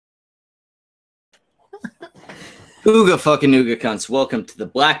Ooga fucking ooga cunts, welcome to the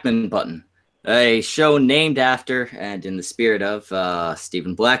Blackman button, a show named after and in the spirit of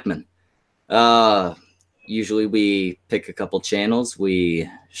Stephen Blackman. Usually we pick a couple channels, we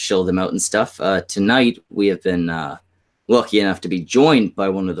show them out and stuff. Tonight we have been lucky enough to be joined by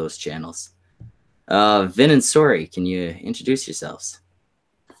one of those channels. Vin and Sori, can you introduce yourselves?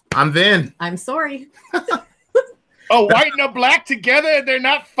 I'm Vin. I'm Sori. Oh, white and a black together and they're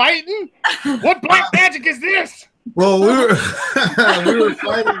not fighting? What black magic is this? Well, we were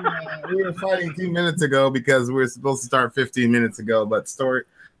fighting 2 minutes ago because we were supposed to start 15 minutes ago, but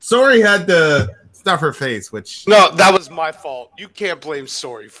Sori had to stuff her face, which No, that was my fault. You can't blame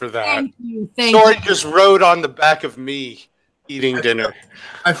Sori for that. Thank you. Sori just rode on the back of me eating dinner.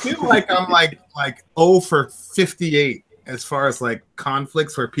 I feel like I'm like 0 for 58 as far as like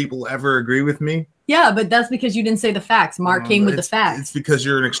conflicts where people ever agree with me. Yeah, but that's because you didn't say the facts. Mark came with the facts. It's because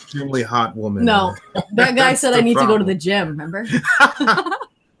you're an extremely hot woman. No, that guy said I need to go to the gym, remember?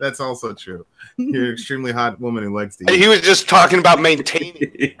 That's also true. You're an extremely hot woman who likes to eat. He was just talking about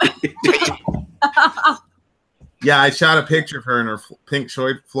maintaining. Yeah, I shot a picture of her in her pink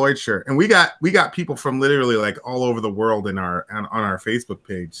Floyd shirt, and we got people from literally like all over the world on our Facebook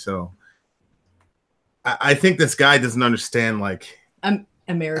page. So I think this guy doesn't understand like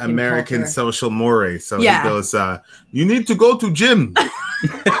American social mores. So yeah. He goes, "You need to go to gym." I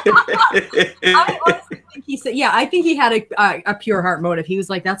honestly think he said, "Yeah, I think he had a pure heart motive." He was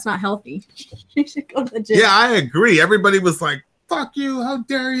like, "That's not healthy. You should go to the gym." Yeah, I agree. Everybody was like, "Fuck you! How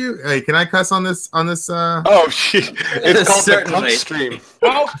dare you!" Hey, can I cuss on this? Oh shit! It's called the cunt stream.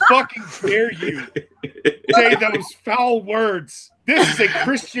 How fucking dare you say those foul words? This is a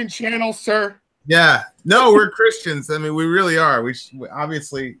Christian channel, sir. Yeah, no, we're Christians. I mean, we really are. We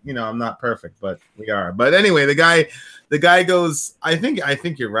obviously, I'm not perfect, but we are. But anyway, the guy goes, I think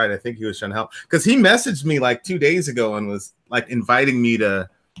you're right. I think he was trying to help because he messaged me like 2 days ago and was like inviting me to.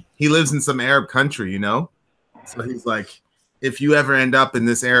 He lives in some Arab country, so he's like, if you ever end up in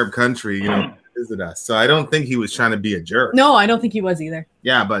this Arab country, visit us. So I don't think he was trying to be a jerk. No, I don't think he was either.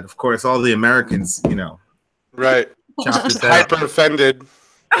 Yeah, but of course, all the Americans, right, hyper offended.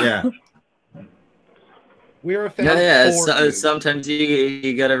 Yeah. We're offended. Yeah. Sometimes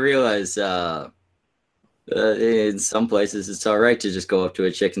you gotta realize, in some places it's all right to just go up to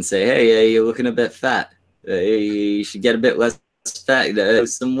a chick and say, "Hey, you're looking a bit fat. You should get a bit less fat.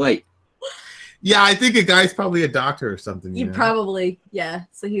 Lose some weight." Yeah, I think a guy's probably a doctor or something. You probably, yeah.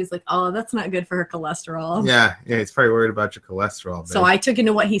 So he was like, "Oh, that's not good for her cholesterol." Yeah, he's probably worried about your cholesterol. So I took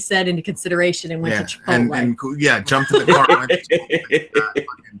into what he said into consideration and went to Chipotle. And jumped in the car.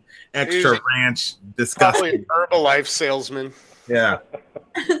 Extra ranch, disgusting. Probably an Herbalife salesman. Yeah.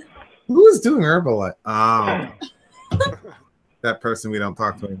 Who is doing Herbalife? Oh, that person we don't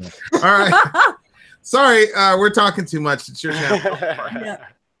talk to anymore. All right. Sorry, we're talking too much. It's your channel. Yeah.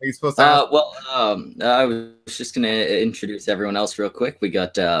 Are you supposed to? I was just gonna introduce everyone else real quick. We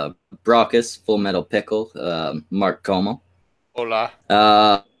got Brockus, Full Metal Pickle, Mark Como. Hola.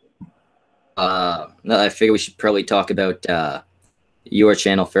 I figure we should probably talk about your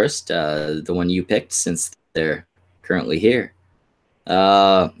channel first, the one you picked since they're currently here.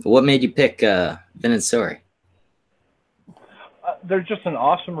 What made you pick Vin and Sori? They're just an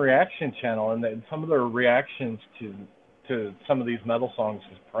awesome reaction channel, and some of their reactions to some of these metal songs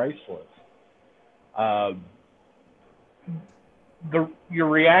is priceless. Your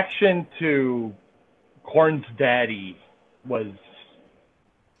reaction to Korn's Daddy was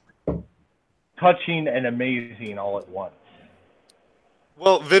touching and amazing all at once.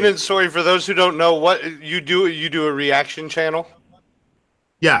 Well, Vin and Sori, for those who don't know, what you do a reaction channel?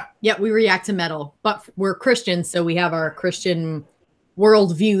 Yeah. Yeah, we react to metal, but we're Christians, so we have our Christian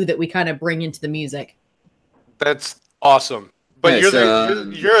worldview that we kind of bring into the music. That's awesome. But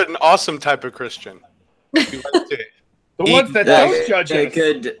you're an awesome type of Christian. The ones that don't judge us.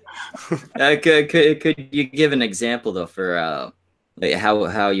 Could you give an example though for like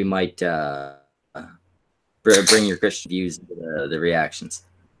how you might bring your Christian views into the reactions?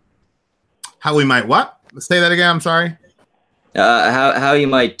 How we might what? Say that again. I'm sorry. How you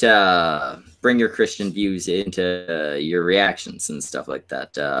might bring your Christian views into your reactions and stuff like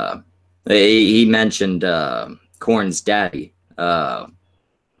that. He mentioned Korn's Daddy.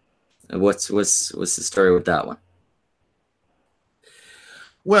 What's the story with that one?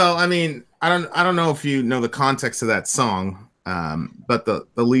 Well, I mean, I don't know if you know the context of that song, but the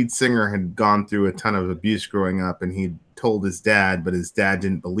lead singer had gone through a ton of abuse growing up, and he told his dad, but his dad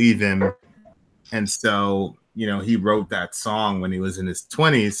didn't believe him, and so he wrote that song when he was in his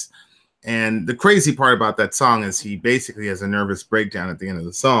 20s. And the crazy part about that song is he basically has a nervous breakdown at the end of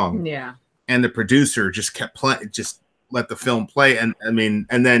the song. Yeah. and the producer just kept playing, just let the film play. And I mean,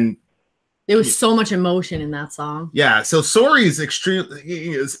 and then there was so much emotion in that song. Yeah. So Sori is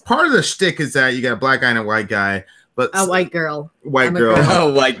extremely, part of the shtick is that you got a black guy and a white guy, but a white girl. White girl.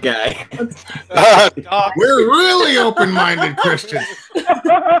 Oh, white guy. We're really open-minded Christians.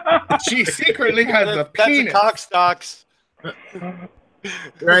 She secretly has a penis. That's a cock stocks.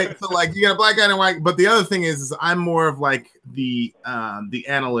 Right. So like you got a black guy and a white, but the other thing is I'm more of like the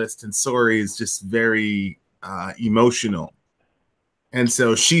analyst, and Sori is just very emotional. And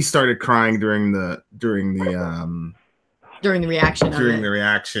so she started crying during the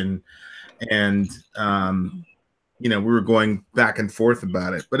reaction. And you know, we were going back and forth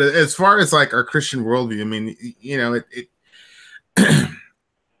about it. But as far as like our Christian worldview, I mean, you know,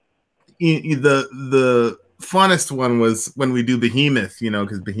 the funnest one was when we do Behemoth, you know,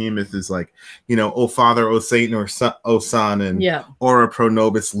 because Behemoth is like, you know, O Father, O Satan, or O Son, and Ora Pro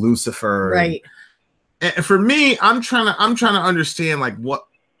Nobis Lucifer. Right. And for me, I'm trying to understand like what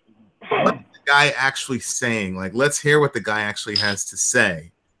the guy actually saying. Like, let's hear what the guy actually has to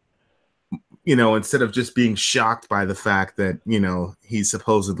say. You know, instead of just being shocked by the fact that, you know, he's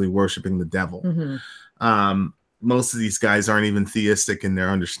supposedly worshiping the devil. Mm-hmm. Most of these guys aren't even theistic in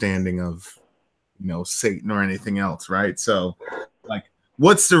their understanding of, you know, Satan or anything else, right? So, like,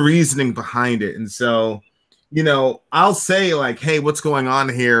 what's the reasoning behind it? And so, you know, I'll say like, hey, what's going on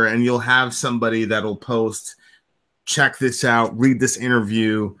here? And you'll have somebody that'll post, check this out, read this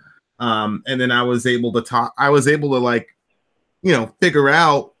interview. And then I was able to like, you know, figure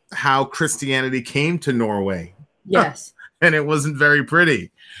out how Christianity came to Norway. Yes. And it wasn't very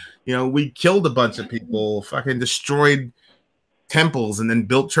pretty. You know, we killed a bunch of people, fucking destroyed temples, and then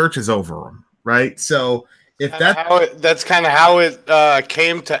built churches over them. Right. So if that's kind of how it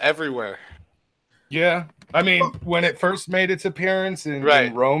came to everywhere. Yeah. I mean, when it first made its appearance in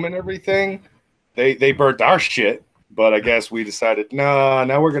Rome and everything, they burnt our shit. But I guess we decided,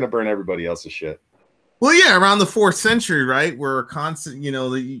 now we're going to burn everybody else's shit. Well, yeah, around the 4th century, right, where you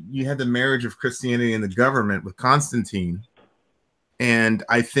know, you had the marriage of Christianity and the government with Constantine. And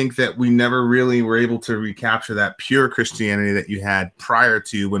I think that we never really were able to recapture that pure Christianity that you had prior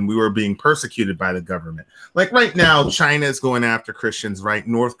to when we were being persecuted by the government. Like right now, China is going after Christians, right?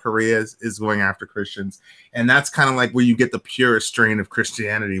 North Korea is going after Christians. And that's kind of like where you get the purest strain of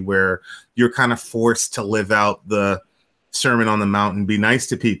Christianity, where you're kind of forced to live out the Sermon on the Mount and be nice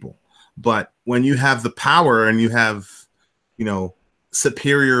to people. But when you have the power and you have, you know,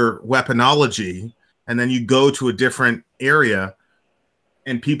 superior weaponology, and then you go to a different area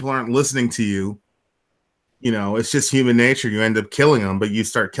and people aren't listening to you, you know, it's just human nature. You end up killing them, but you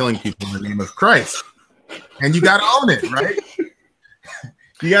start killing people in the name of Christ. And you got to own it, right?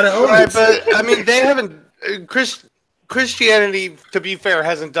 You got to own it. But, I mean, they haven't... Christianity, to be fair,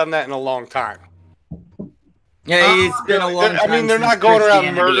 hasn't done that in a long time. Yeah, it's been a long time. I mean, they're not going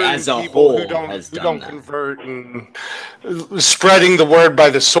around murdering people who don't convert and spreading the word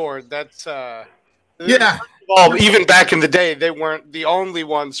by the sword. That's... yeah. Well, even back in the day, they weren't the only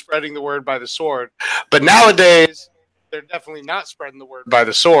ones spreading the word by the sword. But nowadays, they're definitely not spreading the word by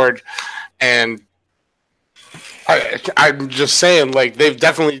the sword. And I'm just saying, like, they've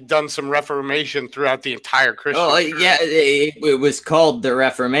definitely done some reformation throughout the entire Christian. Oh, yeah, it was called the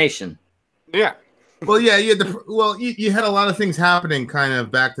Reformation. Yeah. Well, yeah, you had a lot of things happening kind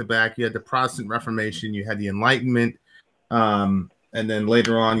of back to back. You had the Protestant Reformation, you had the Enlightenment, and then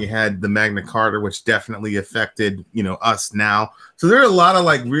later on you had the Magna Carta, which definitely affected, you know, us now. So there are a lot of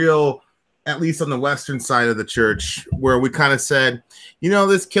like real, at least on the Western side of the church, where we kind of said, you know,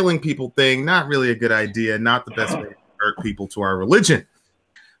 this killing people thing, not really a good idea, not the best way to convert people to our religion.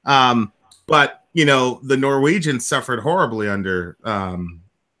 But, you know, the Norwegians suffered horribly under,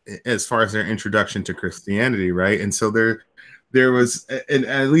 as far as their introduction to Christianity, right? And so there was, and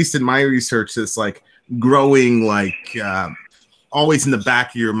at least in my research, this like growing, like, always in the back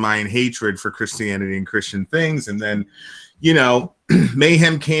of your mind, hatred for Christianity and Christian things. And then, you know,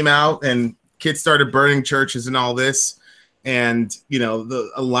 mayhem came out and kids started burning churches and all this. And, you know,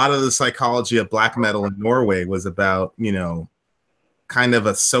 a lot of the psychology of black metal in Norway was about, you know, kind of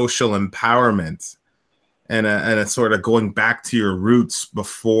a social empowerment and a sort of going back to your roots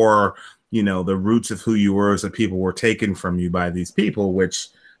before, you know, the roots of who you were as a people were taken from you by these people, which,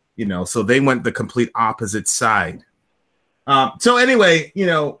 you know, so they went the complete opposite side. So anyway, you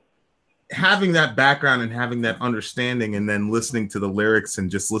know, having that background and having that understanding and then listening to the lyrics and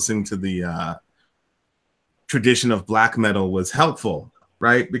just listening to the tradition of black metal was helpful,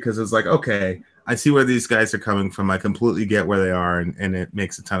 right? Because it's like, okay, I see where these guys are coming from. I completely get where they are, and it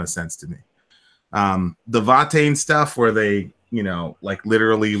makes a ton of sense to me. The Vatane stuff where they you know, like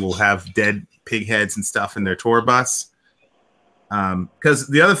literally will have dead pig heads and stuff in their tour bus. Because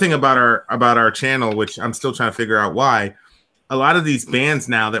the other thing about our channel, which I'm still trying to figure out why, a lot of these bands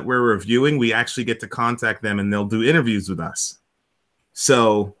now that we're reviewing, we actually get to contact them and they'll do interviews with us.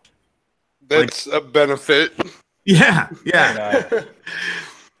 So that's like, a benefit. Yeah, yeah.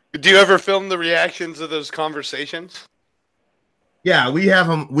 Do you ever film the reactions of those conversations? Yeah, we have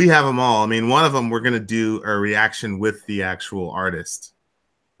them. We have them all. I mean, one of them we're gonna do a reaction with the actual artist.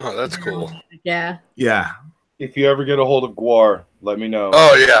 Oh, that's cool. Yeah. Yeah. If you ever get a hold of Guar, let me know.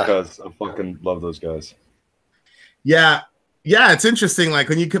 Oh yeah, because I fucking love those guys. Yeah, yeah. It's interesting. Like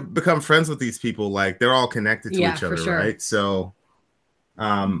when you become friends with these people, like they're all connected to each other, sure. Right? So,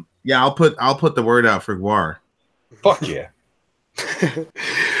 yeah, I'll put the word out for Guar. Fuck yeah.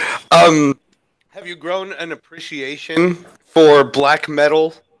 Have you grown an appreciation for black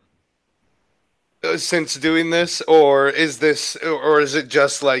metal since doing this, or is it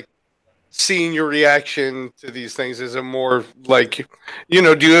just like seeing your reaction to these things? Is it more like, you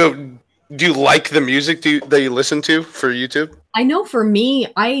know, do you like the music that you listen to for YouTube? I know for me,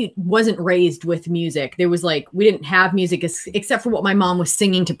 I wasn't raised with music. There was like, we didn't have music except for what my mom was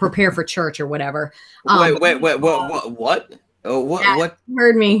singing to prepare for church or whatever. Wait, what? Oh, what? Yeah, what? You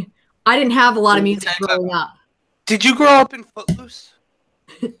heard me. I didn't have a lot of music growing up. Did you grow up in Footloose?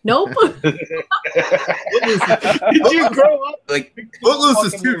 Nope. Did you grow up like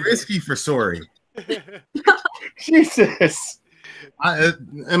Footloose is too risky for Sori? Jesus.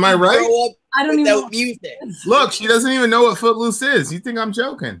 Am I right? I don't even know music. Look, she doesn't even know what Footloose is. You think I'm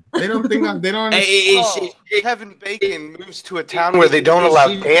joking? They don't think they don't. Kevin Bacon moves to a town where they don't allow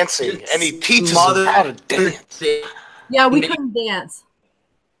dancing, and he teaches them how to dance. Yeah, we couldn't dance.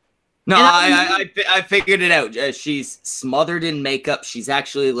 No, I figured it out. She's smothered in makeup. She's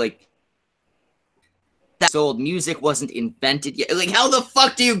actually like that old. Music wasn't invented yet. Like, how the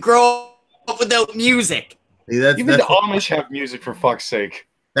fuck do you grow up without music? Even the Amish have music, for fuck's sake.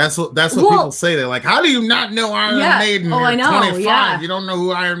 That's what people say. They're like, "How do you not know Iron Maiden? Oh, I know. 25. Yeah. You don't know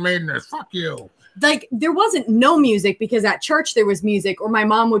who Iron Maiden is. Fuck you." Like, there wasn't no music because at church there was music, or my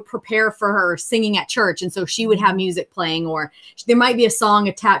mom would prepare for her singing at church, and so she would have music playing, or there might be a song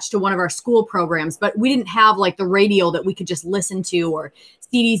attached to one of our school programs, but we didn't have like the radio that we could just listen to, or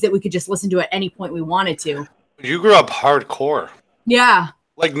CDs that we could just listen to at any point we wanted to. You grew up hardcore. Yeah.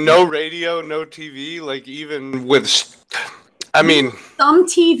 Like no radio, no TV, like even with, I mean, some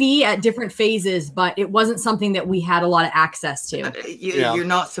TV at different phases, but it wasn't something that we had a lot of access to. You're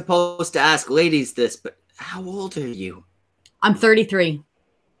not supposed to ask ladies this, but how old are you? I'm 33.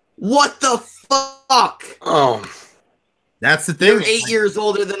 What the fuck? Oh, that's the thing. You're 8 years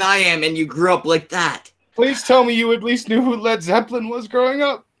older than I am, and you grew up like that. Please tell me you at least knew who Led Zeppelin was growing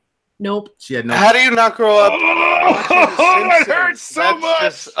up. Nope. She had no. How do you not grow up? That hurts so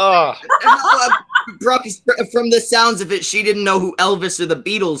much. Brooke, from the sounds of it, she didn't know who Elvis or the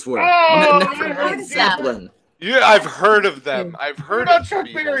Beatles were. Never heard Zeppelin. Yeah, I've heard of them. I've heard of Chuck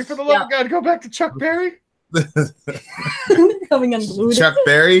Berry. For the love of God, go back to Chuck Berry. Coming unglued. Chuck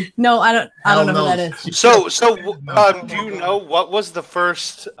Berry? No, I don't know who that is. So, do you know what was the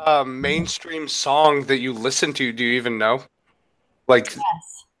first mainstream song that you listened to? Do you even know? Like,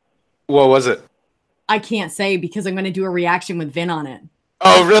 yes. What was it? I can't say because I'm going to do a reaction with Vin on it.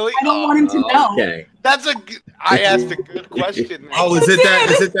 Oh, really? I don't want him to know. Okay. I asked a good question. Oh, is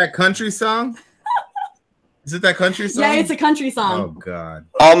it that country song? Is it that country song? Yeah, it's a country song. Oh God.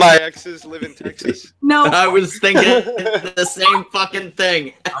 All my exes live in Texas. No. I was thinking the same fucking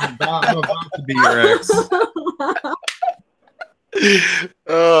thing. I'm about to be your ex.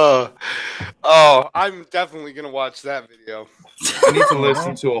 I'm definitely gonna watch that video. I need to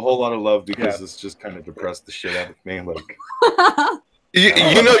listen to A Whole Lot of Love because it's just kind of depressed the shit out of me. Like,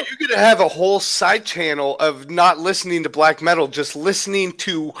 you know, you could have a whole side channel of not listening to black metal, just listening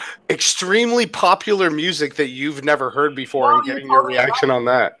to extremely popular music that you've never heard before and getting your reaction on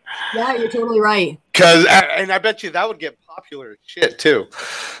that. Yeah, you're totally right. And I bet you that would get popular as shit too.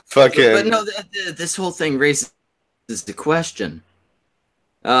 Fucking. But no, this whole thing raises the question.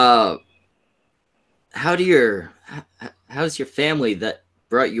 How's your family that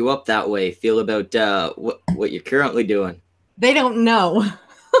brought you up that way feel about what you're currently doing? They don't know.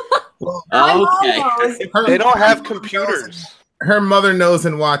 Okay. They don't have computers. Her mother knows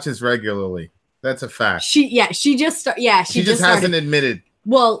and watches regularly. That's a fact. She just hasn't admitted.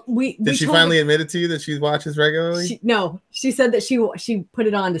 Well, did she finally admit it to you that she watches regularly? No, she said that she put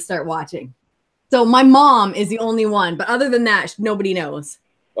it on to start watching. So my mom is the only one, but other than that, nobody knows.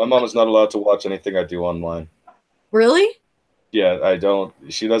 My mom is not allowed to watch anything I do online. Really? Yeah, I don't.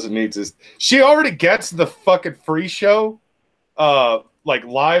 She doesn't need to. She already gets the fucking free show. like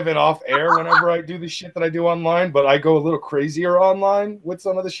live and off air whenever I do the shit that I do online, but I go a little crazier online with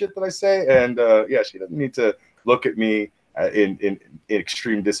some of the shit that I say. And yeah, she doesn't need to look at me in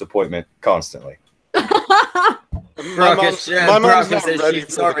extreme disappointment constantly. My mom's not ready.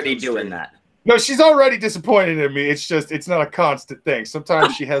 She's already doing that. No, she's already disappointed in me. It's just, it's not a constant thing.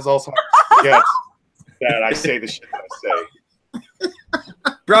 Sometimes she has also forgets that I say the shit that I say.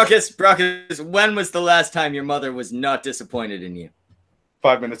 Brockus, when was the last time your mother was not disappointed in you?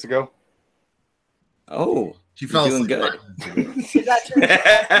 5 minutes ago. Oh, she fell doing asleep. good. Is that true?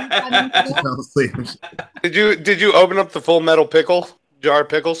 She fell asleep. Did you open up the Full Metal Pickle jar of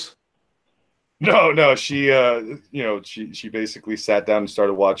pickles? No, she she basically sat down and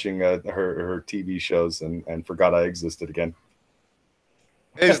started watching her TV shows and forgot I existed again.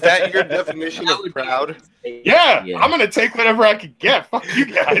 Is that your definition of proud? Yeah, I'm gonna take whatever I can get. Fuck you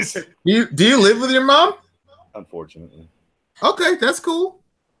guys. Do you live with your mom? Unfortunately. Okay, that's cool.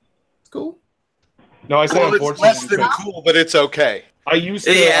 It's cool. No, I said Well, it's unfortunately. less than cool, but it's okay. I used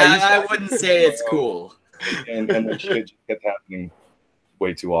to. I wouldn't say it's cool. And the shit just kept happening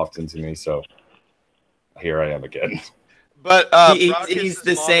way too often to me, so here I am again. But he's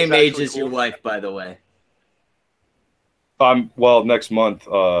the same age as your wife, by the way. Well, next month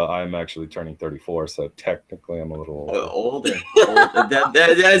I'm actually turning 34, so technically I'm a little older.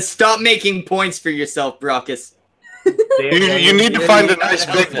 Stop making points for yourself, Brockus. You need to find a nice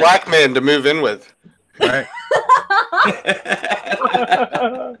big black man to move in with. Right.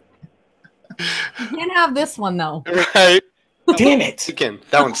 You can't have this one though. Right. Damn it! Taken.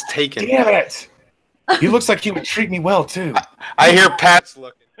 That one's taken. Damn it! He looks like he would treat me well too. I hear Pat's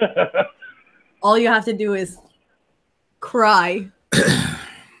looking. All you have to do is cry.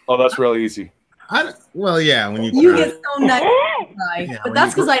 Oh, that's real easy. Well, yeah, when you You cry. get so nice to cry, Yeah, but when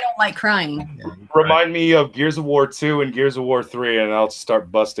that's you- because I don't like crying. Yeah, you cry. Remind me of Gears of War 2 and Gears of War 3, and I'll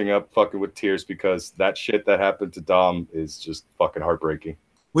start busting up fucking with tears because that shit that happened to Dom is just fucking heartbreaking.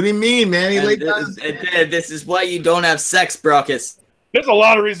 What do you mean, man? He laid down. This is why you don't have sex, Brockus. There's a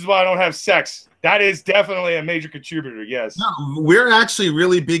lot of reasons why I don't have sex. That is definitely a major contributor, yes. No, we're actually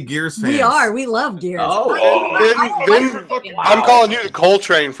really big Gears fans. We are. We love Gears. Then I'm calling you the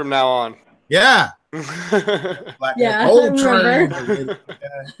Coltrane from now on. Yeah. Black Yeah, Old I remember.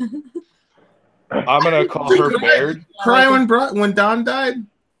 I'm gonna call her Baird. Cry when Don died.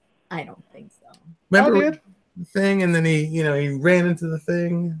 I don't think so. Remember the thing, and then he ran into the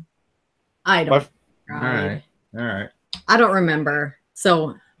thing. I don't. All right. I don't remember.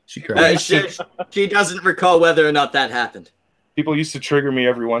 So She cried. She doesn't recall whether or not that happened. People used to trigger me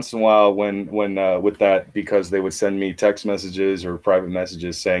every once in a while when with that because they would send me text messages or private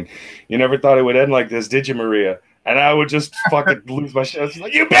messages saying, "You never thought it would end like this, did you, Maria?" And I would just fucking lose my shit. I was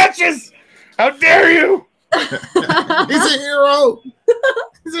like, "You bitches! How dare you!" He's a hero.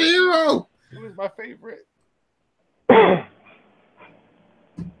 He's a hero. He was my favorite.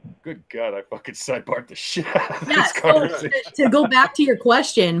 Good God, I fucking sidebarred the shit out of yeah, this so conversation. to go back to your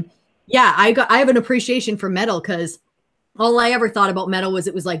question, yeah, I have an appreciation for metal because all I ever thought about metal was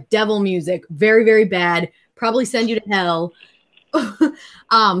it was like devil music, very, very bad, probably send you to hell.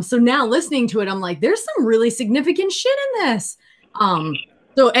 So now listening to it, I'm like, there's some really significant shit in this.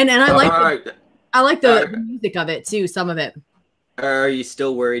 So and I like the music of it too, some of it. Are you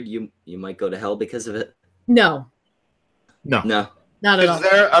still worried you might go to hell because of it? No, No. not at all. Is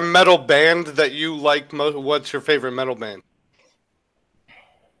there a metal band that you like most? What's your favorite metal band?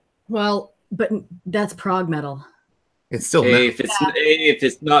 Well, but that's prog metal. It's still Hey, if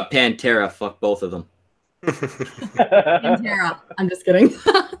it's not Pantera, fuck both of them. Pantera. I'm just kidding.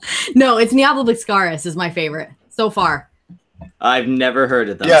 No, it's Diablo Vixcaris is my favorite so far. I've never heard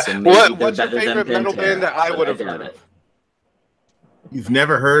of them. Yeah. So maybe they're What's your better than favorite metal Pantera, band that I but would have doubt heard it. of? You've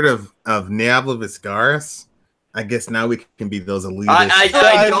never heard of Diablo Vixcaris? I guess now we can be those elitists. I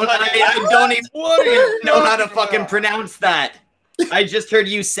don't even know how to fucking pronounce that. I just heard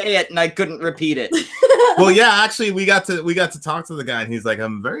you say it and I couldn't repeat it. Well, yeah, actually, we got to talk to the guy, and he's like,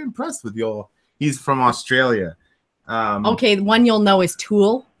 "I'm very impressed with y'all." He's from Australia. Okay, the one you'll know is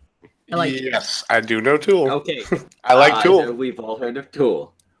Tool. Yes, I do know Tool. Okay. I like Tool. We've all heard of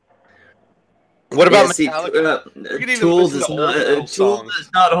Tool. What about Yeah, see, Metallica? You can even Tool listen does to not, old metal Tool songs. does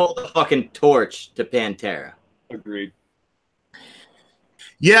not hold a fucking torch to Pantera. Agreed.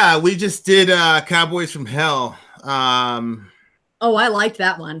 Yeah, we just did Cowboys from Hell. Oh, I liked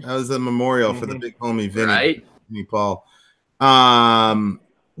that one. That was a memorial for the big homie Vinny, Right? Vinny Paul.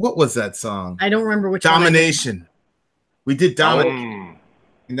 What was that song? I don't remember which one. Domination. We did Domination. Mm.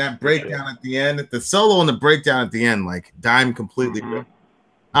 And that breakdown at the end, the solo and the breakdown at the end, like dime completely. Mhm.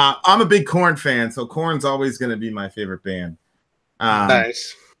 I'm a big Korn fan, so Korn's always going to be my favorite band.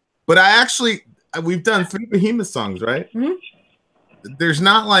 Nice. But we've done 3 Behemoth songs, right? Mhm.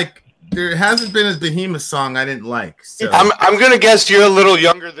 There hasn't been a Behemoth song I didn't like. So. I'm gonna guess you're a little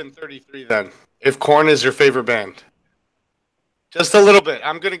younger than 33 then. If Korn is your favorite band, just a little bit.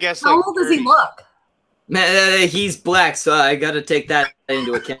 I'm gonna guess. How like old does 30. he look? Man, he's black, so I got to take that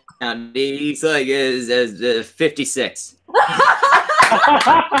into account. He's like 56.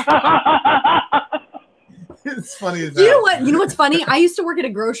 It's funny as You know hell. what? You know what's funny? I used to work at a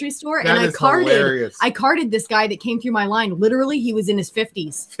grocery store, and That I is hilarious. carded this guy that came through my line. Literally, he was in his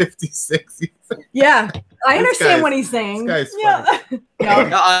 50s. 56. Yeah, I This understand guy's- what he's saying. this guy's yeah.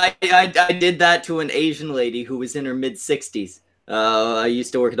 No, I did that to an Asian lady who was in her mid 60s. I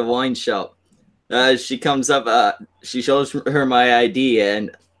used to work at a wine shop. She comes up, she shows her my ID, and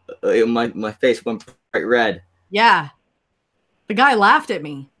my face went bright red. Yeah. The guy laughed at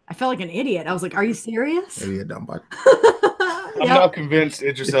me. I felt like an idiot. I was like, "Are you serious?" Maybe a dumb butt. I'm Yep. now convinced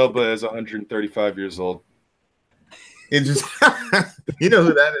Idris Elba is 135 years old. It just you know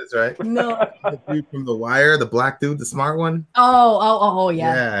who that is, right? No. The dude from The Wire, the black dude, the smart one. Oh,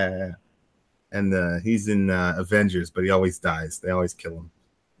 yeah. Yeah. And he's in Avengers, but he always dies. They always kill him.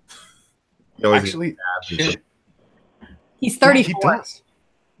 He always Actually, gets stabbed. He's he 34. does.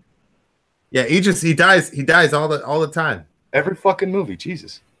 Yeah, he dies all the time. Every fucking movie,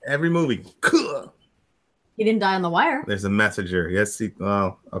 Jesus. Every movie. He didn't die on the wire. There's a messenger. Yes, okay.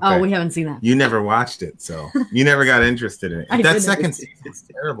 Oh, we haven't seen that. You never watched it, so you never got interested in it. I That didn't. second season's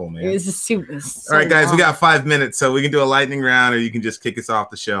terrible, man. It was just super. All right, guys, we got 5 minutes, so we can do a lightning round, or you can just kick us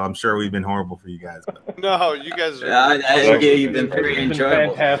off the show. I'm sure we've been horrible for you guys. But. No, you guys are. You've been very It's been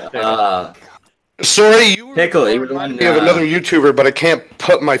enjoyable. fantastic. Sorry, you were Pickle, you reminding were me of one, another YouTuber, but I can't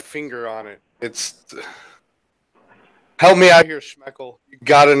put my finger on it. It's help me out here, Schmeckle. You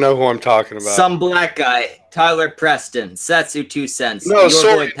gotta know who I'm talking about. some black guy, Tyler Preston, Setsu 2 cents. No, your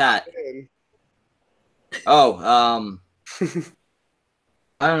sorry. boy Pat. Oh,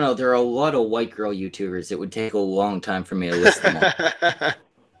 I don't know. There are a lot of white girl YouTubers. It would take a long time for me to list them all.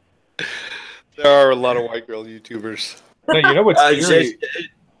 There are a lot of white girl YouTubers. No, you know what's scary?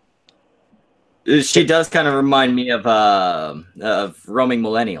 She does kind of remind me of Roaming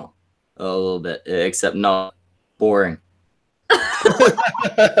Millennial a little bit, except not boring.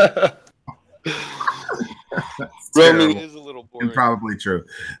 Roaming is a little boring. And probably true.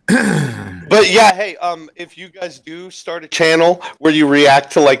 But yeah, hey, if you guys do start a channel where you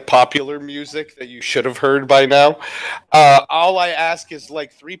react to like popular music that you should have heard by now, all I ask is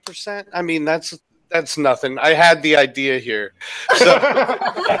like 3%. I mean, that's nothing. I had the idea here, so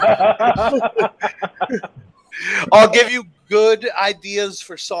I'll give you good ideas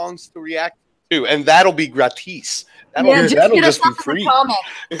for songs to react to, and that'll be gratis. That'll Yeah, just that'll get us just be up in the free,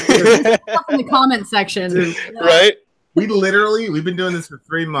 comments. Up in the comment section. right? We've been doing this for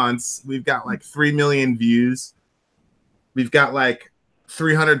 3 months. We've got like 3 million views. We've got like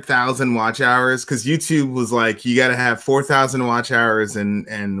 300,000 watch hours because YouTube was like, you got to have 4,000 watch hours and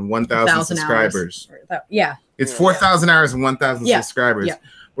 1,000 subscribers. Yeah. It's 4,000 hours and 1,000 Yeah. subscribers. Yeah.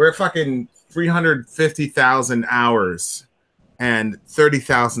 We're at fucking 350,000 hours and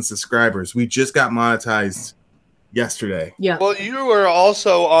 30,000 subscribers. We just got monetized yesterday. Yeah. Well, you are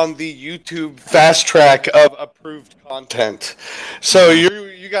also on the YouTube fast track of approved content, so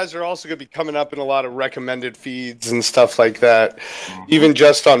you guys are also going to be coming up in a lot of recommended feeds and stuff like that, even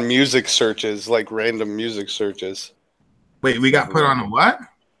just on music searches, like random music searches. Wait, we got put on a what?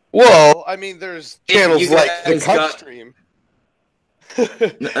 Well, I mean, there's channels You like the guys got- Cut Stream.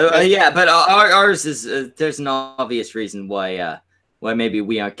 Yeah, but ours is there's an obvious reason why maybe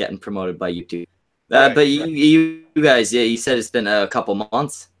we aren't getting promoted by YouTube. Right, But you guys, yeah, you said it's been a couple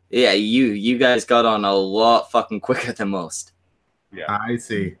months. Yeah, you guys got on a lot fucking quicker than most. Yeah. I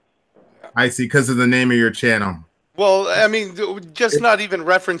see, because of the name of your channel. Well, I mean, just not even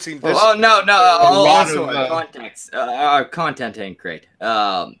referencing this. Oh no! lot Also, of, our content ain't great.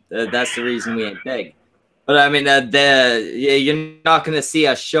 That's the reason we ain't big. But I mean, you're not gonna see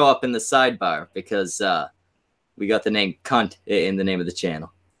us show up in the sidebar because we got the name "cunt" in the name of the channel.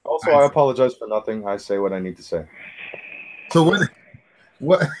 Also, I apologize for nothing. I say what I need to say. So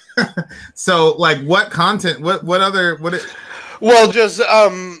what? So like, what content? What? Well, just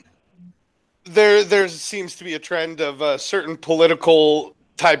there seems to be a trend of certain political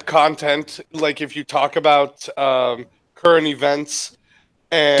type content, like if you talk about current events.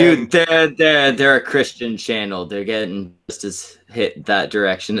 And Dude, they're a Christian channel. They're getting just as hit that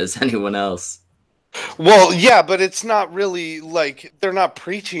direction as anyone else. well, yeah, but it's not really like they're not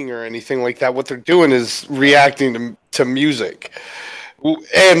preaching or anything like that. What they're doing is reacting to music.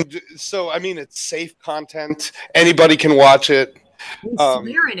 And so, I mean, it's safe content. Anybody can watch it. We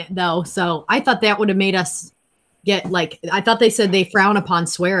swear in it though, so I thought that would have made us get like. I thought they said they frown upon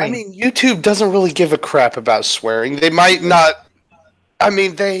swearing. I mean, YouTube doesn't really give a crap about swearing. They might not. I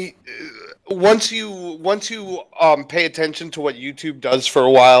mean, they once you pay attention to what YouTube does for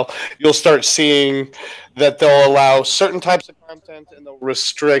a while, you'll start seeing that they'll allow certain types of content and they'll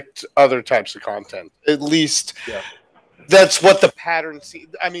restrict other types of content. At least that's what the pattern.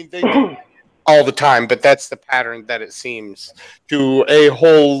 I mean, they do all the time, but that's the pattern that it seems to a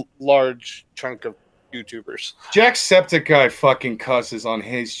whole large chunk of YouTubers. Jacksepticeye fucking cusses on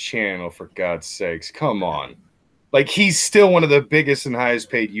his channel, for God's sakes. Come on. Like, he's still one of the biggest and highest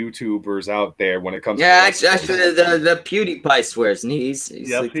paid YouTubers out there when it comes to actually the PewDiePie swears, and he's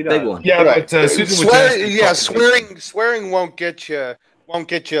like the big one. Yeah, right. But swearing won't get you,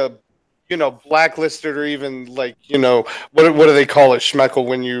 you know, blacklisted or even like, you know, what do they call it, Schmeckle,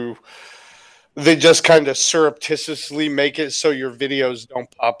 when they just kind of surreptitiously make it so your videos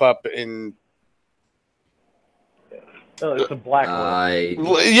don't pop up in. Oh, it's a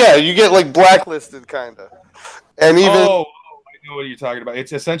blacklist. Yeah, you get like blacklisted, kind of. And even I know what you're talking about.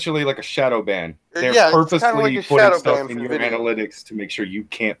 It's essentially like a shadow ban. They're purposely like putting stuff in your analytics to make sure you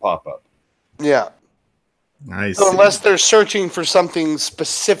can't pop up. Yeah. Nice. So unless they're searching for something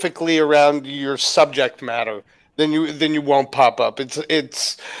specifically around your subject matter, then you won't pop up.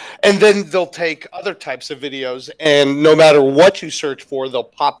 It's and then they'll take other types of videos, and no matter what you search for, they'll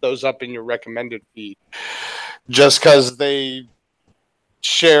pop those up in your recommended feed, just because they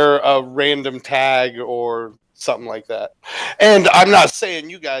share a random tag or something like that. And I'm not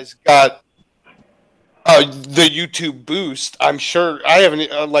saying you guys got the YouTube boost. I'm sure I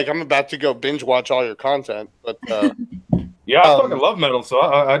haven't. I'm about to go binge watch all your content, but yeah, I fucking love metal, so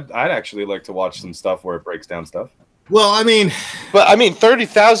I'd actually like to watch some stuff where it breaks down stuff. Well, I mean,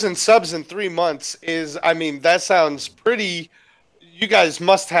 30,000 subs in 3 months is. I mean, that sounds pretty. You guys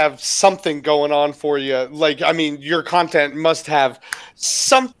must have something going on for you. Like, I mean, your content must have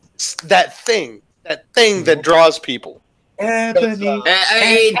that thing that draws people. Anthony.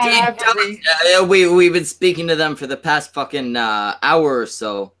 We've been speaking to them for the past fucking hour or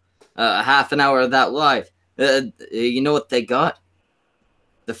so. Half an hour of that live. You know what they got?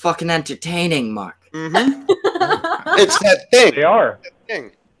 The fucking entertaining, Mark. Mm-hmm. It's that thing. They are.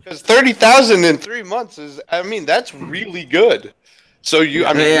 Because 30,000 in 3 months is. I mean, that's really good. So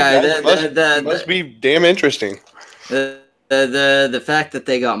must be damn interesting. The fact that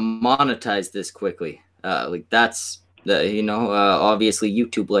they got monetized this quickly, like that's obviously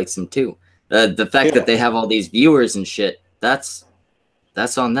YouTube likes them too. The fact that they have all these viewers and shit, that's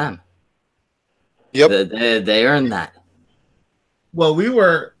on them. Yep, they earned that. Well,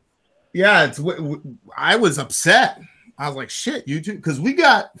 I was upset. I was like, shit, YouTube, because we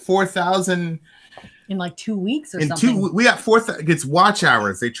got 4,000. In like 2 weeks or something. We got 4,000. It's watch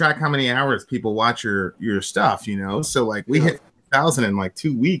hours. They track how many hours people watch your stuff, you know. So like we hit 1,000 in like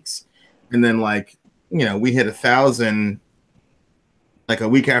 2 weeks, and then like we hit 1,000 like a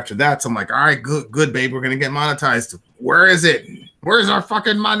week after that. So I'm like, all right, good, babe, we're gonna get monetized. Where is it? Where's our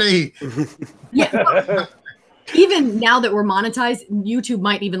fucking money? Yeah. Even now that we're monetized, YouTube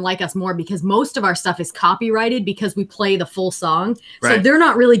might even like us more because most of our stuff is copyrighted because we play the full song. Right. So they're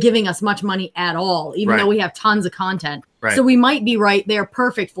not really giving us much money at all, even though we have tons of content. Right. So we might be right. They're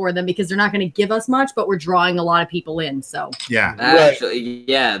perfect for them because they're not going to give us much, but we're drawing a lot of people in. So yeah, actually,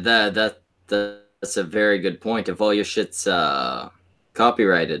 yeah, that's a very good point. If all your shit's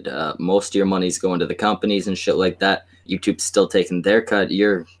copyrighted, most of your money's going to the companies and shit like that. YouTube's still taking their cut.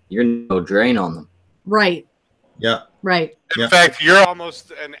 You're no drain on them. Right. Yeah. Right. In fact, you're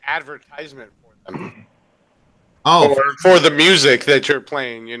almost an advertisement for them. Oh, for the music that you're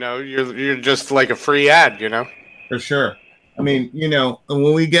playing, you're just like a free ad, For sure. I mean,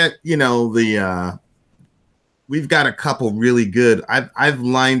 when we get, we've got a couple really good. I've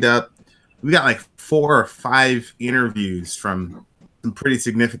lined up. We got like 4 or 5 interviews from some pretty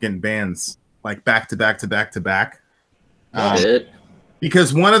significant bands, like back to back to back to back.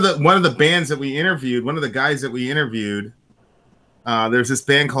 Because one of the bands that we interviewed, one of the guys that we interviewed, there's this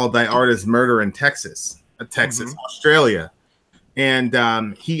band called Thy Art Is Murder in Texas, Australia.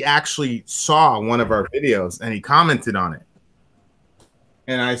 And he actually saw one of our videos and he commented on it.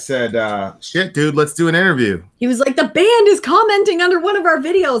 And I said, shit, dude, let's do an interview. He was like, the band is commenting under one of our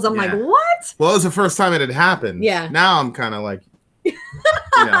videos. I'm like, what? Well, it was the first time it had happened. Yeah. Now I'm kind of like,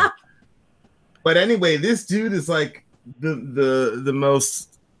 But anyway, this dude is like, the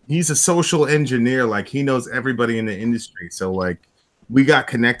most, he's a social engineer. Like he knows everybody in the industry. So like we got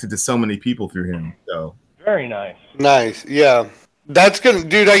connected to so many people through him. So very nice. Yeah. That's good,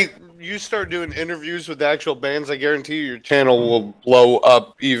 dude. you start doing interviews with actual bands, I guarantee you your channel will blow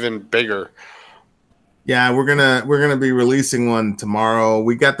up even bigger. Yeah, we're gonna be releasing one tomorrow.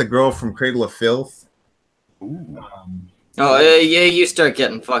 We got the girl from Cradle of Filth. Yeah, you start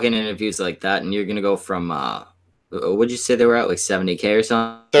getting fucking interviews like that, and you're gonna go from what'd you say they were at, like 70K or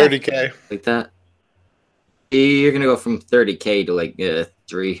something? 30K. Like that. You're gonna go from 30K to like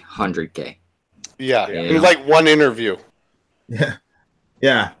 300K. Yeah, in like one interview.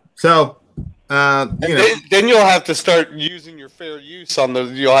 Yeah. So, then you'll have to start using your fair use on the.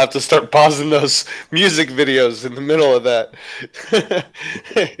 You'll have to start pausing those music videos in the middle of that,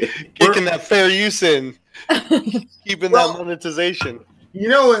 kicking that fair use in, keeping that monetization. You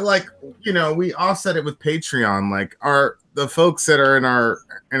know, like we offset it with Patreon. Like the folks that are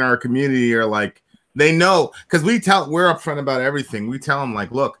in our community are like, they know, because we're upfront about everything. We tell them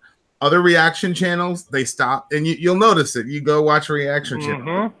like, look, other reaction channels, they stop, and you'll notice it. You go watch a reaction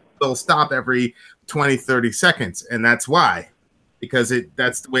channel, they'll stop every 20, 30 seconds, and that's why, because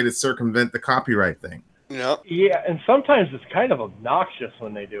that's the way to circumvent the copyright thing. Yeah, and sometimes it's kind of obnoxious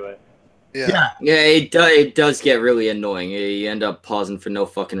when they do it. Yeah, it does get really annoying. You end up pausing for no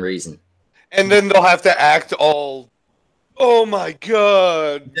fucking reason. And then they'll have to act all, oh my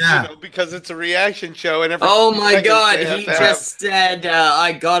god, because it's a reaction show, and oh my god, he just said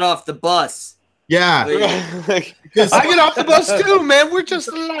I got off the bus. Yeah, I get off the bus too, man. We're just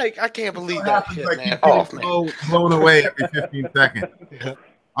alike. I can't believe that shit, like man. Blown away every 15 seconds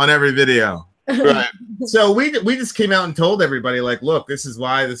on every video. Right. So we just came out and told everybody, like, look, this is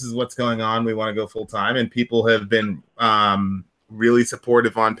what's going on. We want to go full time, and people have been really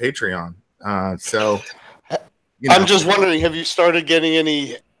supportive on Patreon. So I'm just wondering, have you started getting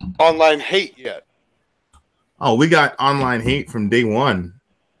any online hate yet? Oh, we got online hate from day one.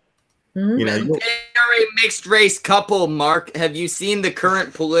 Very mixed race couple, Mark. Have you seen the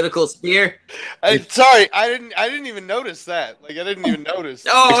current political sphere? Sorry, I didn't even notice that. Like, I didn't even notice.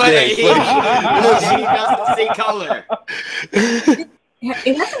 Oh, he doesn't see color.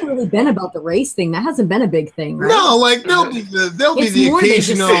 It hasn't really been about the race thing. That hasn't been a big thing, right? No, like there'll be the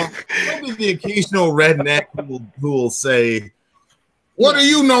occasional redneck who will say, "What do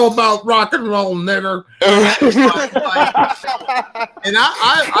you know about rock and roll, nigger?" And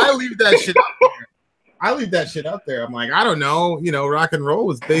I leave that shit up there. I leave that shit up there. I'm like, I don't know. Rock and roll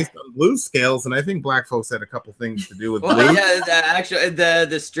was based on blues scales, and I think black folks had a couple things to do with blues. Yeah, actually,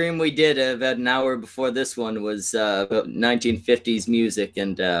 the stream we did about an hour before this one was about 1950s music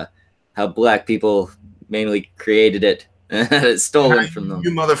and how black people mainly created it. It's stolen from them.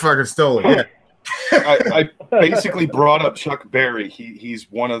 You motherfucker stole it. Yeah. I basically brought up Chuck Berry. He's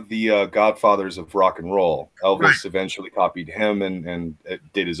one of the godfathers of rock and roll. Elvis eventually copied him and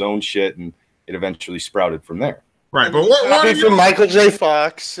did his own shit, and it eventually sprouted from there. Right, but what do you from Michael J.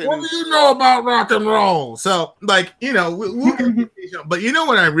 Fox? What do you know about rock and roll? So, like, we'll get, but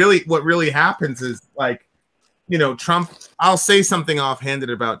what really happens is, like, Trump. I'll say something offhanded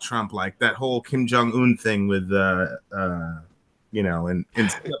about Trump, like that whole Kim Jong-un thing with, in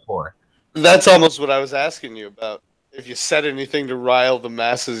Singapore. That's almost what I was asking you about. If you said anything to rile the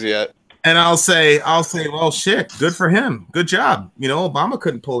masses yet. And I'll say, well, shit, good for him. Good job. Obama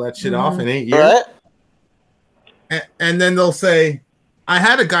couldn't pull that shit off in 8 years. Right. And then they'll say, I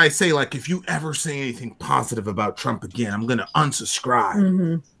had a guy say, like, if you ever say anything positive about Trump again, I'm going to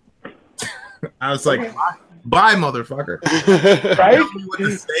unsubscribe. I was like, bye, motherfucker. Right? Tell me what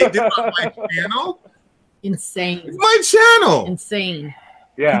to say. Get on my channel. Insane. It's my channel. Insane.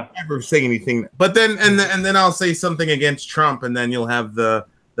 Yeah. Never say anything. But then, and then I'll say something against Trump, and then you'll have the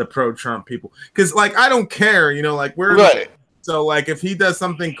pro-Trump people. Because, like, I don't care, like, we're right. So, like, if he does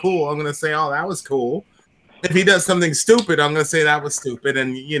something cool, I'm gonna say, oh, that was cool. If he does something stupid, I'm gonna say that was stupid.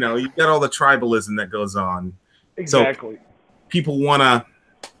 And you got all the tribalism that goes on. Exactly. So people wanna,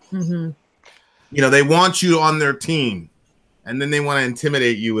 they want you on their team, and then they want to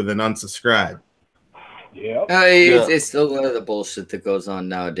intimidate you with an unsubscribe. Yeah. It's still one of the bullshit that goes on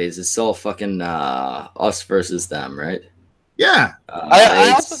nowadays. It's all fucking us versus them, right? Yeah.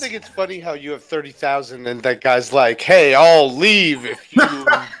 I also think it's funny how you have 30,000 and that guy's like, hey, I'll leave if you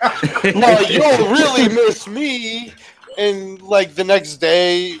you'll really miss me. And like over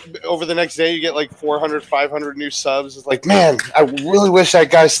the next day, you get like 400, 500 new subs. It's like, man, I really wish that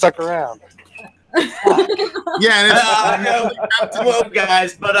guy stuck around. Yeah, well,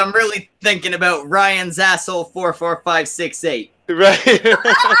 guys, but I'm really thinking about Ryan's asshole 44568. Right.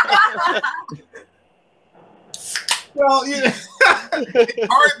 Well, it's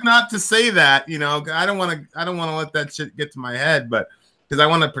hard not to say that. I don't want to let that shit get to my head, but because I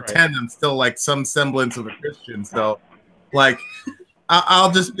want to pretend I'm still like some semblance of a Christian. So, like,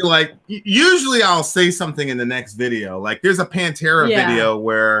 I'll just be like, usually I'll say something in the next video. Like there's a Pantera video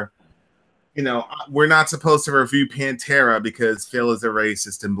where, you know, we're not supposed to review Pantera because Phil is a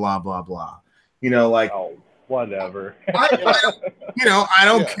racist and blah, blah, blah. You know, like, whatever. You know, I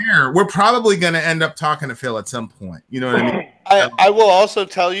don't care. We're probably going to end up talking to Phil at some point. You know what I mean? I will also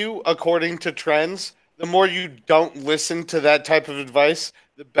tell you, according to trends, the more you don't listen to that type of advice,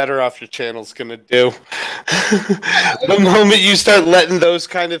 the better off your channel's going to do. The moment you start letting those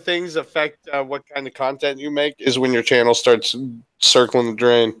kind of things affect what kind of content you make is when your channel starts circling the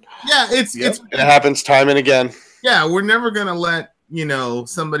drain. Yeah, it happens time and again. Yeah, we're never going to let, you know,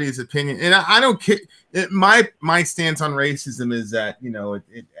 somebody's opinion. And I don't care. My stance on racism is that, you know,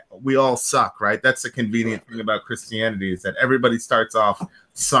 we all suck, right? That's the convenient thing about Christianity is that everybody starts off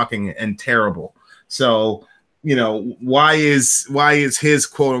sucking and terrible. So, you know, why is his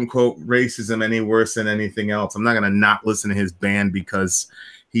quote unquote racism any worse than anything else? I'm not going to not listen to his band because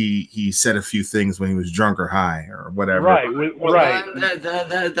he said a few things when he was drunk or high or whatever. Right, right.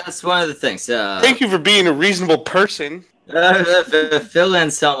 That's one of the things. Thank you for being a reasonable person. Phil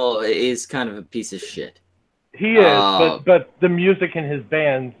Anselmo is kind of a piece of shit. He is, but the music in his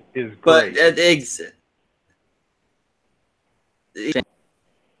band is great. But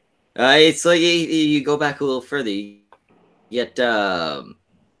it's like you go back a little further. You get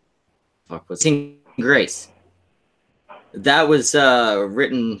what's Grace? That was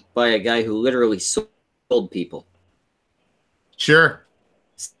written by a guy who literally sold people. Sure.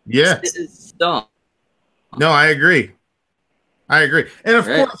 Yeah. No, I agree. And of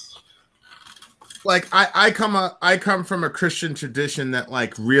course, like I come from a Christian tradition that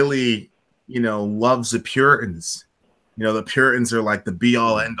like really, you know, loves the Puritans. You know, the Puritans are like the be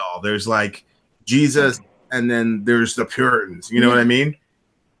all end all. There's like Jesus and then there's the Puritans. You know what I mean?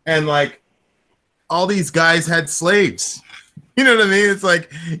 And like all these guys had slaves. You know what I mean? It's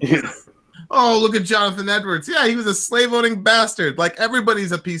like, oh, look at Jonathan Edwards. Yeah, he was a slave owning bastard. Like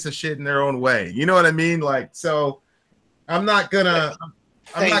everybody's a piece of shit in their own way. You know what I mean? Like, so I'm not gonna.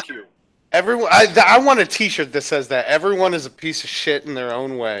 Thank you. Everyone, I want a T-shirt that says that everyone is a piece of shit in their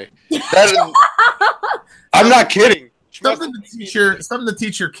own way. I'm not kidding. Something to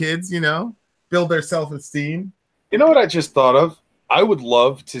teach your kids. You know, build their self-esteem. You know what I just thought of? I would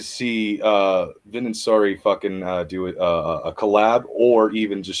love to see Vin and Sori fucking do a collab or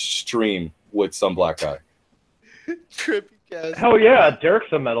even just stream with some black guy. Trippy guys. Hell yeah,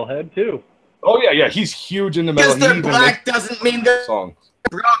 Derek's a metalhead too. Oh yeah, he's huge in the metal. Because they're black doesn't mean they're songs.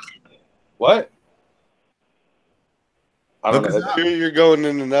 What? I don't know. You're going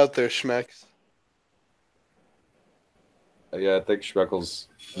in and out there, Schmecks. Yeah, I think Schmeckles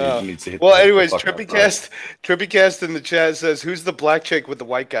needs to hit. Well, anyways, Trippycast in the chat says, "Who's the black chick with the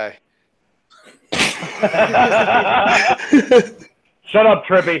white guy?" Shut up,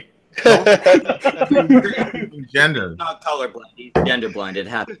 Trippy. Gender. Not colorblind. He's genderblind. It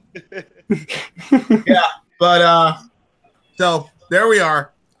happened. Yeah, but so there we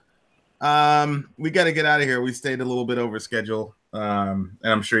are. We got to get out of here. We stayed a little bit over schedule, and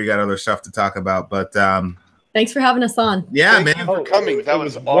I'm sure you got other stuff to talk about. But thanks for having us on. Yeah, Thank you for coming. That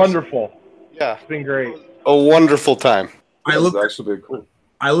was awesome. Wonderful. Yeah, it's been great. A wonderful time. I looked actually cool.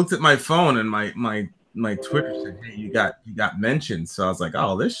 I looked at my phone and my Twitter said, "Hey, you got mentioned." So I was like,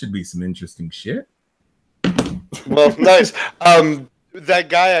 "Oh, this should be some interesting shit." Well, nice. That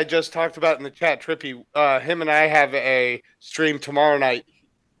guy I just talked about in the chat, Trippy, him and I have a stream tomorrow night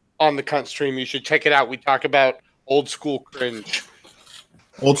on the Cunt stream. You should check it out. We talk about old school cringe.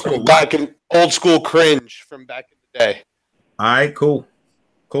 Old school cringe from back in the day. All right, cool.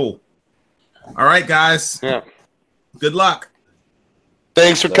 All right, guys. Yeah. Good luck.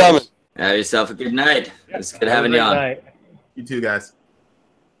 Thanks for coming. Have yourself a good night. It was good having you on. Night. You too, guys.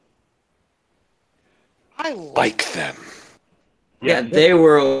 I like them. Yeah, they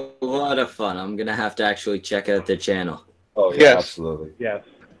were a lot of fun. I'm gonna have to actually check out their channel. Oh yeah, Yes. absolutely. Yes.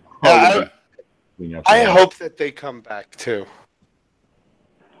 I hope that they come back too.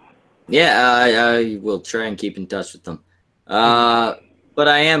 Yeah, I will try and keep in touch with them. But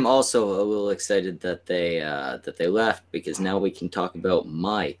I am also a little excited that they left because now we can talk about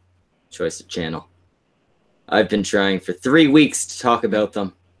my choice of channel. I've been trying for 3 weeks to talk about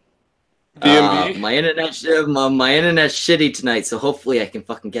them. My internet's shitty tonight, so hopefully I can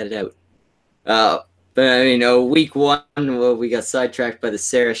fucking get it out. But I mean, week 1, we got sidetracked by the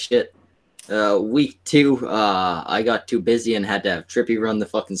Sarah shit. Week 2, I got too busy and had to have Trippy run the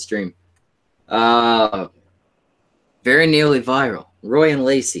fucking stream. Very nearly viral. Roy and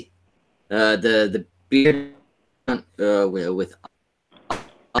Lacey, the beard with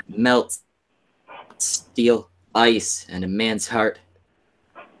melts steel, ice, and a man's heart.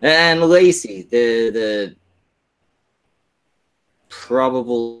 And Lacey, the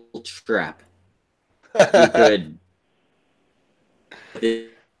probable trap. You could.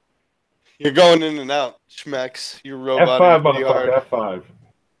 You're going in and out, Schmex. You're roboting F5, pretty hard. motherfucker,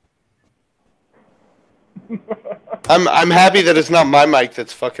 F5. I'm happy that it's not my mic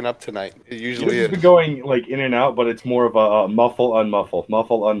that's fucking up tonight. It usually Yours has is. been going like in and out, but it's more of a muffle, unmuffle,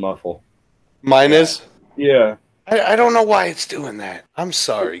 muffle, unmuffle. Mine is? Yeah. I don't know why it's doing that. I'm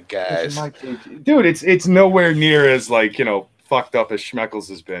sorry, guys. Dude, it's nowhere near as like, you know, fucked up as Schmeckles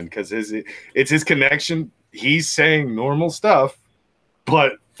has been, because it's his connection. He's saying normal stuff,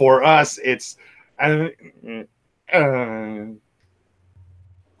 but for us, it's God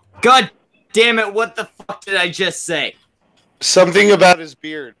damn it! What the fuck did I just say? Something about his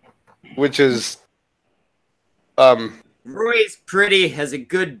beard, which is Roy's pretty, has a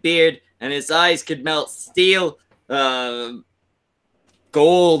good beard, and his eyes could melt steel, gold,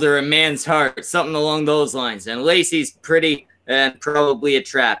 or a man's heart, something along those lines. And Lacey's pretty and probably a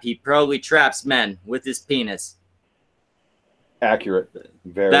trap. He probably traps men with his penis. accurate.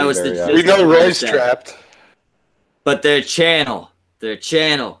 Very, That was very the- accurate. We know Roy's trapped. But their channel It's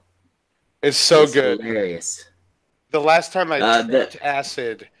so is good. hilarious. The last time I Uh, tripped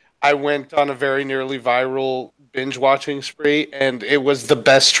acid, I went on a very nearly viral binge watching spree, and it was the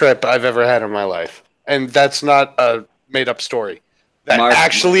best trip I've ever had in my life. And that's not a made up story. That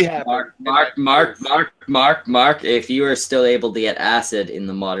actually happened. Mark, if you are still able to get acid in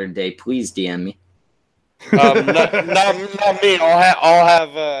the modern day, please DM me. Not me.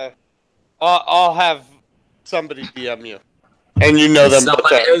 I'll have somebody DM you, and you know them.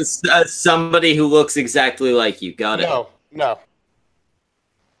 Somebody who looks exactly like you. Got it. No.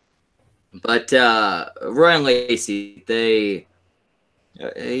 But Roy and Lacey, they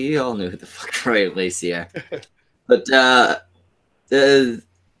you all know who the fuck Roy and Lacey are. But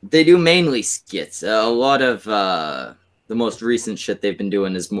they do mainly skits. A lot of the most recent shit they've been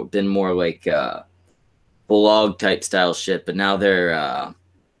doing has been more like vlog type style shit. But now they're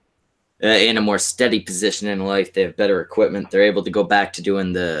in a more steady position in life. They have better equipment. They're able to go back to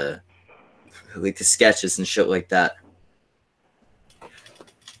doing the sketches and shit like that.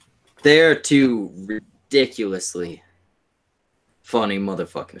 They're two ridiculously funny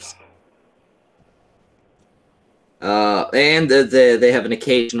motherfuckers. And they have an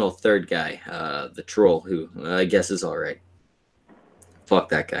occasional third guy, the troll, who I guess is all right. Fuck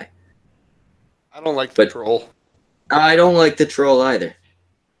that guy. I don't like the troll. I don't like the troll either.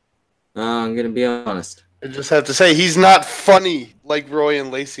 I'm gonna be honest. I just have to say he's not funny like Roy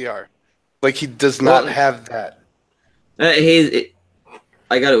and Lacey are. Like he does not have that.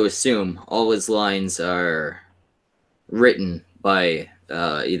 I got to assume all his lines are written by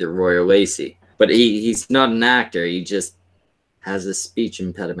either Roy or Lacey. But he's not an actor. He just has a speech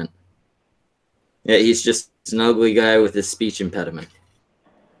impediment. Yeah, he's just an ugly guy with a speech impediment.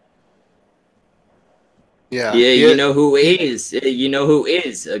 Yeah. You know who is? You know who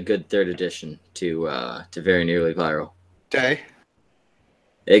is a good third addition to Very Nearly Viral? Day.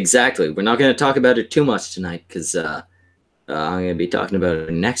 Exactly. We're not going to talk about it too much tonight because I'm going to be talking about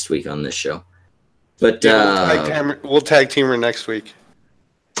it next week on this show. But we'll tag team her next week.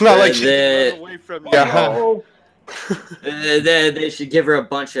 It's not like she's run away from you. They should give her a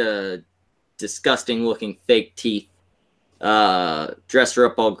bunch of disgusting looking fake teeth, dress her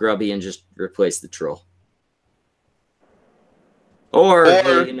up all grubby, and just replace the troll. Or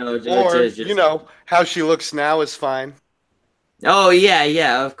how she looks now is fine. Oh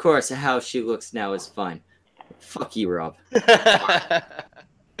yeah, of course. How she looks now is fine. Fuck you, Rob.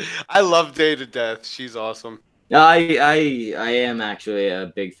 I love Day to death. She's awesome. I am actually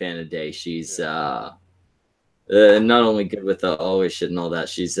a big fan of Day. She's not only good with always shit and all that.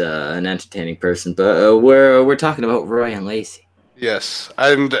 She's an entertaining person. But we're talking about Roy and Lacey. Yes,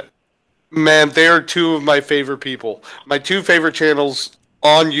 and man, they are two of my favorite people. My two favorite channels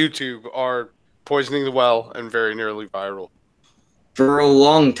on YouTube are Poisoning the Well and Very Nearly Viral. For a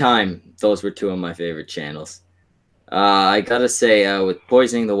long time, those were two of my favorite channels. I gotta say, with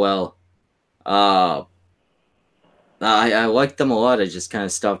Poisoning the Well, I liked them a lot. I just kind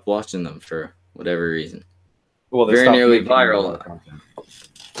of stopped watching them for whatever reason. Well, Very Nearly Viral.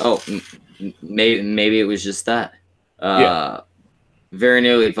 Oh, maybe it was just that. Yeah. Very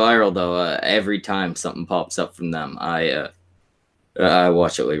Nearly Viral, though. Every time something pops up from them, I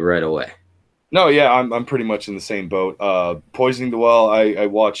watch it like right away. No, yeah, I'm pretty much in the same boat. Poisoning the Well, I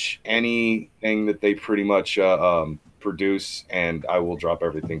watch anything that they pretty much produce, and I will drop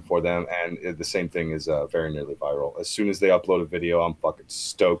everything for them. And the same thing is Very Nearly Viral. As soon as they upload a video, I'm fucking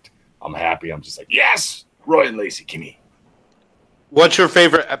stoked. I'm happy. I'm just like, yes, Roy and Lacey, gimme. What's your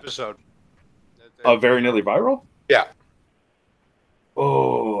favorite episode? Very Nearly Viral? Yeah.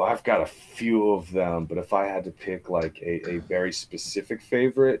 Oh, I've got a few of them, but if I had to pick like a very specific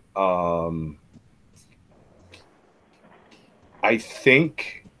favorite, I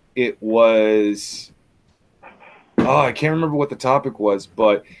think it was. Oh, I can't remember what the topic was,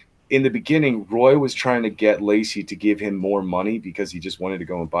 but in the beginning, Roy was trying to get Lacey to give him more money because he just wanted to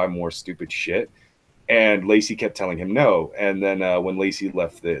go and buy more stupid shit. And Lacey kept telling him no. And then when Lacey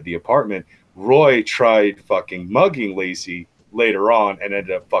left the apartment, Roy tried fucking mugging Lacey later on and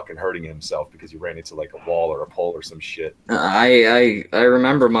ended up fucking hurting himself because he ran into like a wall or a pole or some shit. I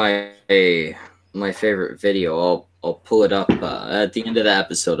remember my favorite video. I'll pull it up at the end of the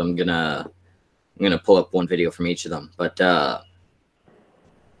episode. I'm gonna pull up one video from each of them. But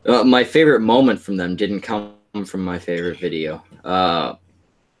my favorite moment from them didn't come from my favorite video.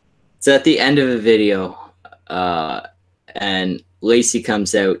 It's at the end of the video, and Lacey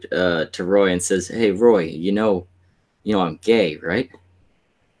comes out to Roy and says, "Hey, Roy, you know I'm gay, right?"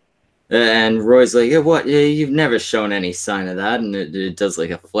 And Roy's like, "Yeah, what? You've never shown any sign of that." And it does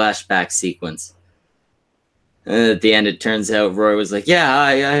like a flashback sequence. And at the end, it turns out Roy was like, "Yeah,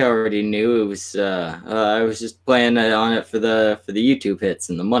 I already knew it was. I was just playing on it for the YouTube hits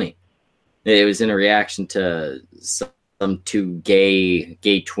and the money." It was in a reaction to some two gay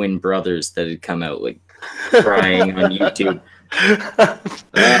twin brothers that had come out like crying on YouTube.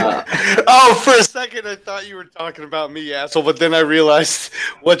 Oh, for a second I thought you were talking about me, asshole, but then I realized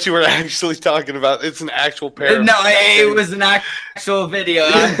what you were actually talking about. It's an actual pair. No, it was an actual video.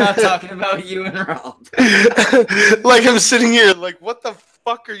 I'm not talking about you and Rob. Like, I'm sitting here like, what the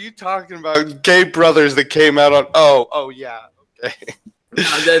fuck are you talking about? Gay brothers that came out on oh yeah, okay.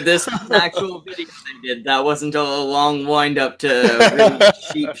 No, this was an actual video they did. That wasn't a long wind up to a really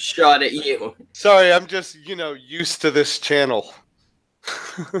cheap shot at you. Sorry, I'm just, used to this channel.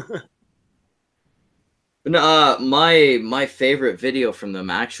 But my favorite video from them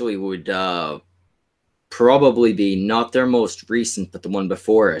actually would probably be not their most recent, but the one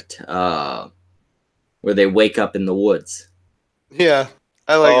before it, where they wake up in the woods. Yeah,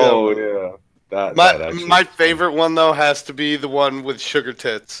 I like that. Oh, one. yeah. My favorite one, though, has to be the one with Sugar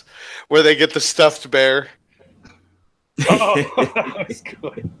Tits, where they get the stuffed bear. Oh, that's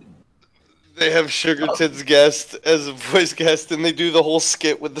good. They have Sugar Tits guest as a voice guest, and they do the whole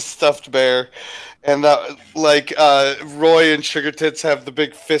skit with the stuffed bear. And Roy and Sugar Tits have the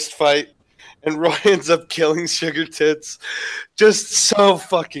big fist fight, and Roy ends up killing Sugar Tits. Just so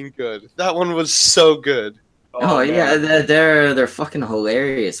fucking good. That one was so good. Oh yeah, they're fucking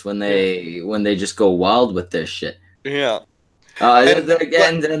hilarious when they just go wild with this shit. Yeah. And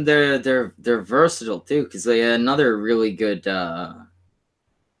they're versatile too, because another really good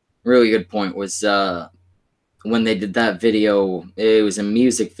point was when they did that video. It was a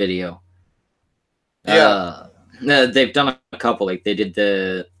music video. Yeah. They've done a couple. Like they did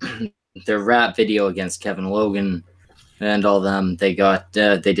the rap video against Kevin Logan and all them. They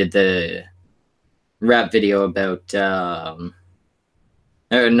did the rap video about not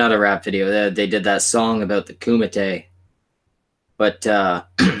a rap video. They did that song about the Kumite. But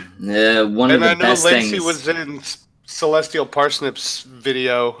one of the best things. Lacey was in Celestial Parsnip's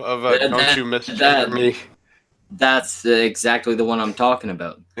video of "Don't You Miss Me." That's exactly the one I'm talking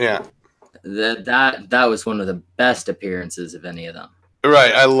about. Yeah. That was one of the best appearances of any of them.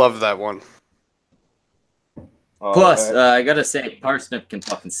 Right, I love that one. Plus, I gotta say, Parsnip can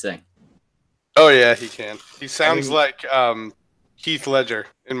fucking sing. Oh yeah, he can. He sounds like Heath Ledger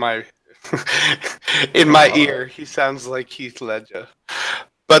in my ear. He sounds like Heath Ledger.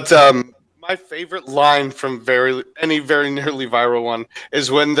 But my favorite line from very nearly viral one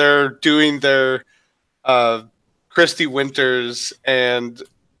is when they're doing their Christy Winters and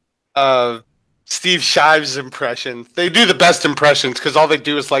Steve Shives impression. They do the best impressions because all they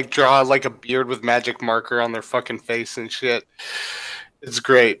do is like draw like a beard with magic marker on their fucking face and shit. It's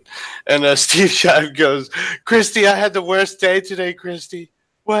great. And Steve Shive goes, "Christy, I had the worst day today, Christy."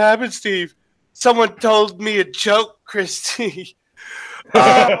 "What happened, Steve?" "Someone told me a joke, Christy."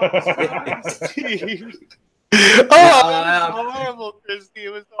 Oh, Steve. Oh, it was horrible, Christy.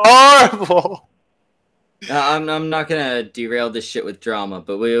 It was horrible. I'm not gonna derail this shit with drama,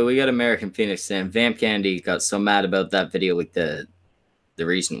 but we got American Phoenix and Vamp Candy got so mad about that video, like the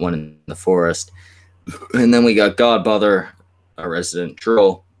recent one in the forest, and then we got Godbother, a resident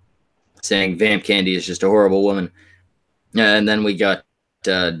troll, saying Vamp Candy is just a horrible woman, and then we got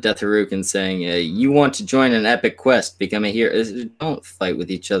Death Harukin saying, "You want to join an epic quest, become a hero." Don't fight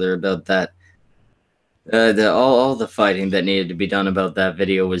with each other about that. All the fighting that needed to be done about that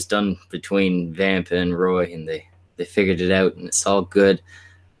video was done between Vamp and Roy, and they they figured it out, and it's all good.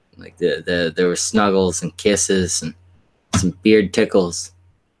 Like there were snuggles and kisses and some beard tickles.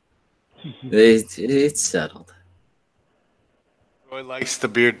 It's settled. Roy likes the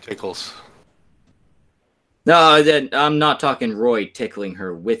beard tickles. No, I'm not talking Roy tickling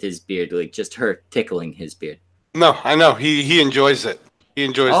her with his beard, like just her tickling his beard. No, I know. He enjoys it. He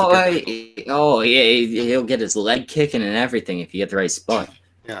enjoys the beard tickles. Oh, yeah, he'll get his leg kicking and everything if you get the right spot.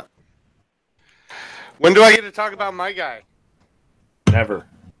 Yeah. When do I get to talk about my guy? Never.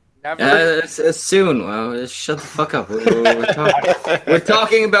 Never. Soon. Well, shut the fuck up. We're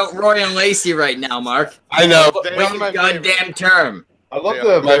talking about Roy and Lacey right now, Mark. I know. Wait a goddamn term. I love Yeah,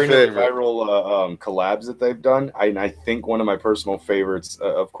 the my very favorite. viral collabs that they've done. I think one of my personal favorites,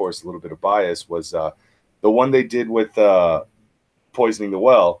 of course, a little bit of bias, was the one they did with Poisoning the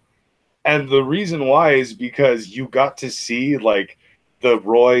Well. And the reason why is because you got to see like the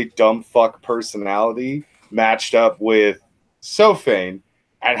Roy dumb fuck personality matched up with Sophane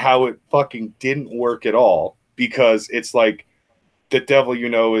and how it fucking didn't work at all, because it's like the devil you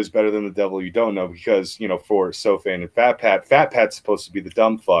know is better than the devil you don't know, because, you know, for Sophane and Fat Pat's supposed to be the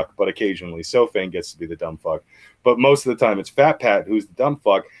dumb fuck, but occasionally Sophane gets to be the dumb fuck. But most of the time it's Fat Pat who's the dumb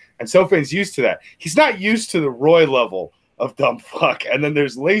fuck, and Sophane's used to that. He's not used to the Roy level of dumb fuck. And then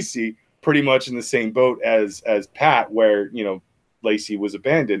there's Lacey, pretty much in the same boat as Pat, where, you know, Lacey was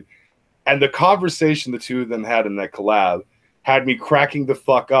abandoned. And the conversation the two of them had in that collab had me cracking the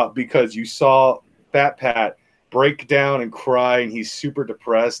fuck up, because you saw Fat Pat break down and cry, and he's super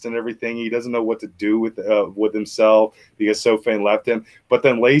depressed and everything. He doesn't know what to do with himself because Sophane left him. But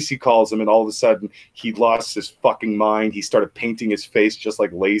then Lacey calls him, and all of a sudden he lost his fucking mind. He started painting his face just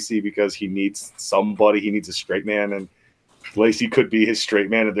like Lacey because he needs somebody. He needs a straight man, and Lacey could be his straight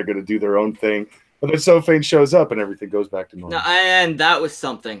man, and they're going to do their own thing. But then Sophane shows up, and everything goes back to normal. No, and that was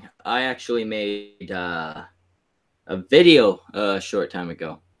something I actually made a video a short time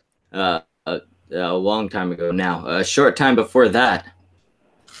ago. A long time ago now. A short time before that,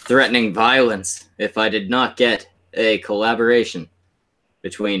 threatening violence if I did not get a collaboration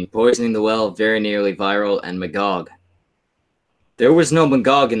between Poisoning the Well, Very Nearly Viral, and Magog. There was no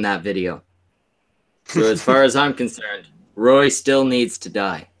Magog in that video. So as far as I'm concerned, Roy still needs to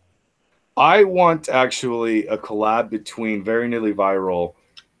die. I want actually a collab between Very Nearly Viral,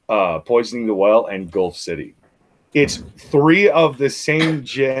 Poisoning the Well, and Gulf City. It's three of the same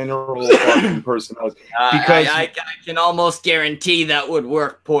general fucking personalities. Because I can almost guarantee that would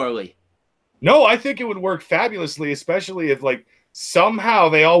work poorly. No, I think it would work fabulously, especially if like somehow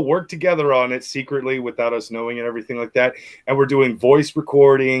they all work together on it secretly without us knowing and everything like that. And we're doing voice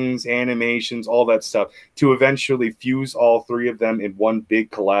recordings, animations, all that stuff to eventually fuse all three of them in one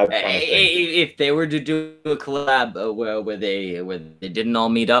big collab kind of thing. If they were to do a collab where they didn't all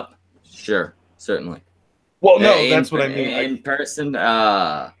meet up, sure, certainly. Well, no, that's what I mean. In person,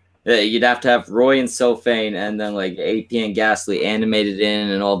 you'd have to have Roy and Sophane, and then like AP and Ghastly animated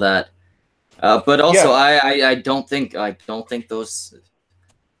in and all that. But also, yeah. I don't think those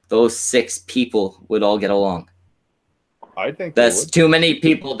six people would all get along. I think that's too many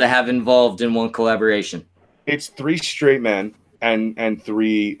people to have involved in one collaboration. It's three straight men and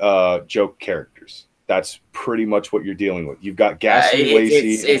three joke characters. That's pretty much what you're dealing with. You've got Ghastly,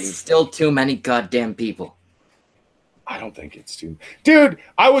 Lacey. It's still too many goddamn people. I don't think it's too. Dude,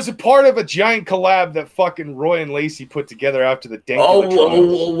 I was a part of a giant collab that fucking Roy and Lacey put together after the Dank.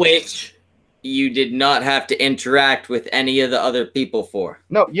 Which you did not have to interact with any of the other people for.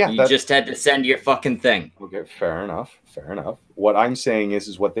 No, yeah. You just had to send your fucking thing. Okay, fair enough. Fair enough. What I'm saying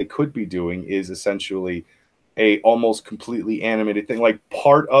is what they could be doing is essentially a almost completely animated thing. Like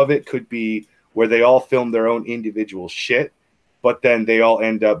part of it could be where they all film their own individual shit, but then they all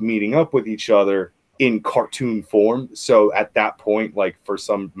end up meeting up with each other in cartoon form. So at that point, like for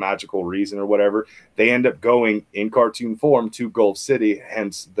some magical reason or whatever, they end up going in cartoon form to Gulf City,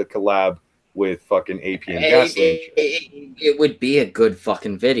 hence the collab with fucking AP and Ghastly. It would be a good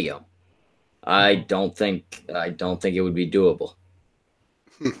fucking video. I don't think it would be doable.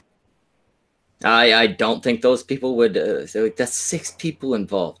 I don't think those people would. That's six people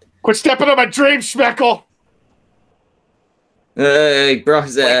involved. Quit stepping on my dream, Schmeckle. Bro,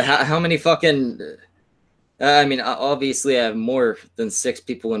 how many fucking? I mean, obviously, I have more than six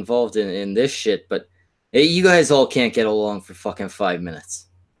people involved in this shit, but you guys all can't get along for fucking 5 minutes.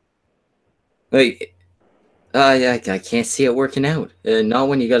 Like, I can't see it working out. Not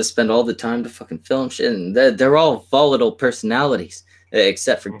when you got to spend all the time to fucking film shit, and they're all volatile personalities,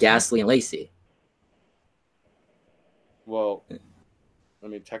 except for Ghastly and Lacey. Well, I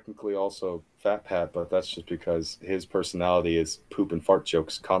mean, technically also Fat Pat, but that's just because his personality is poop and fart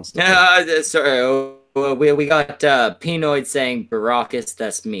jokes constantly. Sorry, we got Pinoid saying Baracus.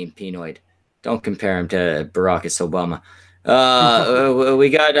 That's mean, Pinoid. Don't compare him to Baracus Obama. We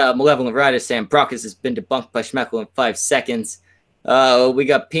got Malevolent Rider saying Baracus has been debunked by Schmeckle in 5 seconds. We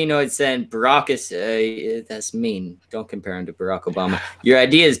got Pinoid saying Baracus. That's mean. Don't compare him to Barack Obama. Your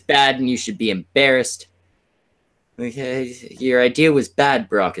idea is bad and you should be embarrassed. Your idea was bad,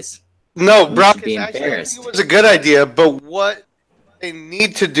 Baracus. No, You Brock, should be actually, I embarrassed. think it was a good idea, but what they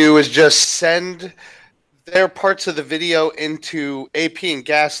need to do is just send their parts of the video into AP and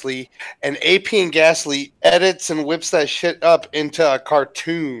Ghastly, and AP and Ghastly edits and whips that shit up into a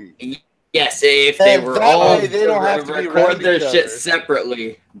cartoon. Yes, if they And were that all way they don't have to be record around their each shit other.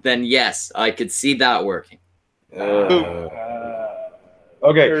 separately, then yes, I could see that working.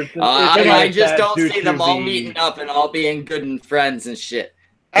 Okay. I just don't see them all meeting up and all being good and friends and shit.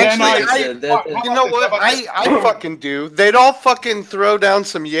 Actually, you know what? I fucking do. They'd all fucking throw down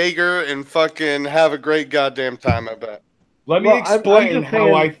some Jaeger and fucking have a great goddamn time, I bet. Let me Well, I'm explain just how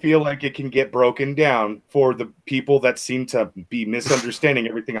saying- I feel like it can get broken down for the people that seem to be misunderstanding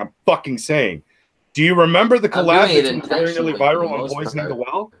everything I'm fucking saying. Do you remember the collab doing it between Very Nearly intentionally for the Viral and most Poisoning the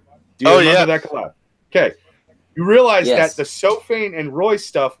part. Well? Do you remember that collab? Okay. You realize Yes. that the Sophane and Roy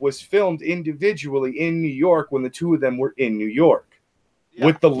stuff was filmed individually in New York when the two of them were in New York. Yeah.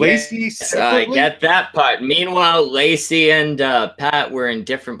 With the Lacey Yes, I separately? get that part. Meanwhile, Lacey and Pat were in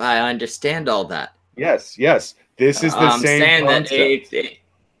different. I understand all that. Yes, yes. This is the I'm same saying concept.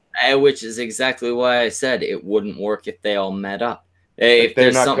 that which is exactly why I said it wouldn't work if they all met up. If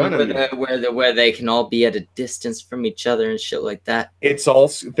they're there's not something gonna where they can all be at a distance from each other and shit like that. It's all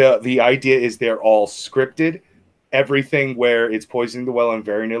the idea is they're all scripted. Everything where it's Poisoning the Well and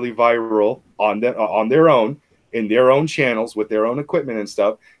Very Nearly Viral on their own in their own channels with their own equipment and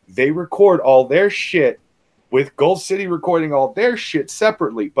stuff. They record all their shit with Gold City recording all their shit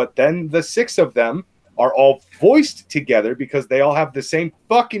separately. But then the 6 of them are all voiced together because they all have the same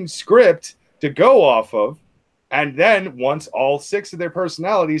fucking script to go off of. And then once all 6 of their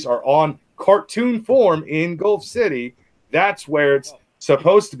personalities are on cartoon form in Gulf City, that's where it's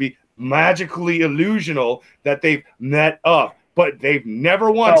supposed to be magically illusional that they've met up. But they've never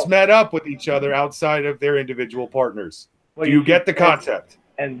once met up with each other outside of their individual partners. Well, Do you get the concept?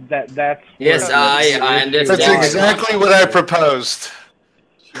 And that's Yes, where I the issue understand. That's lies. exactly what I proposed.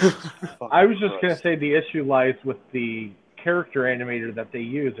 I was just going to say the issue lies with the character animator that they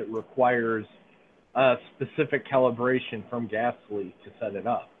use. It requires a specific calibration from Ghastly to set it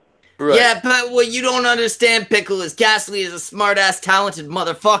up. Right. Yeah, but what you don't understand, Pickle, is Ghastly is a smart-ass, talented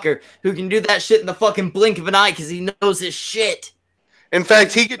motherfucker who can do that shit in the fucking blink of an eye because he knows his shit. In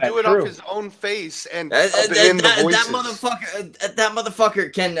fact, he could do it That's true. off his own face and dub it in the voices. That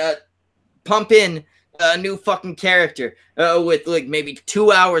motherfucker can pump in a new fucking character with like maybe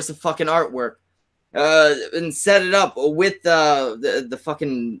 2 hours of fucking artwork and set it up with the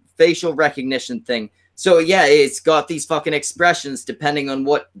fucking facial recognition thing. So yeah, it's got these fucking expressions depending on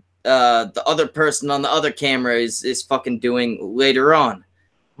what the other person on the other camera is fucking doing later on.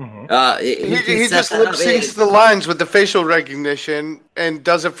 He just lip syncs the lines with the facial recognition and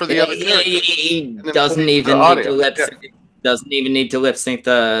does it for the other characters. He doesn't even need to lip sync. Doesn't even need to lip sync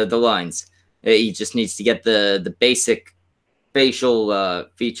the lines. He just needs to get the basic facial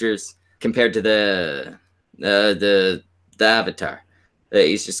features compared to the avatar.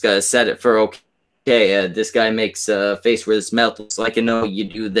 He's just gotta set it for okay. This guy makes a face where his mouth looks like you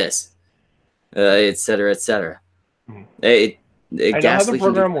do this, etc. etc. I know how the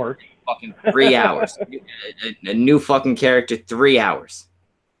program works. Fucking 3 hours. A new fucking character, 3 hours.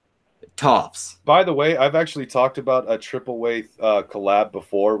 Tops. By the way, I've actually talked about a triple way collab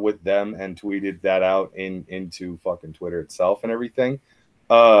before with them and tweeted that out into fucking Twitter itself and everything.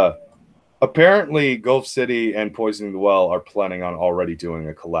 Apparently, Gulf City and Poisoning the Well are planning on already doing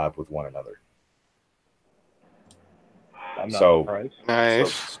a collab with one another. I'm not surprised.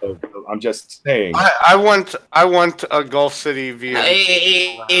 Nice. So I'm just saying. I want a Gulf City view.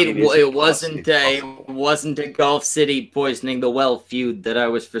 It wasn't a Gulf City Poisoning the Well feud that I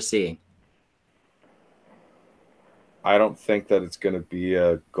was foreseeing. I don't think that it's going to be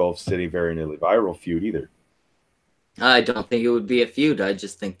a Gulf City Very Nearly Viral feud either. I don't think it would be a feud. I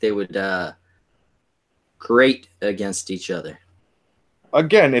just think they would grate against each other.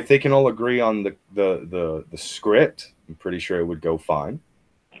 Again, if they can all agree on the script, I'm pretty sure it would go fine.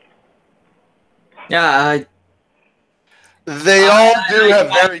 Yeah, they all do have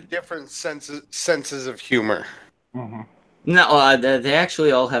very different senses of humor. No, they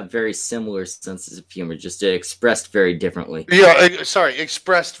actually all have very similar senses of humor, just expressed very differently. Yeah, sorry,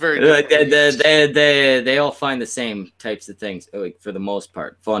 expressed very differently. They all find the same types of things, like, for the most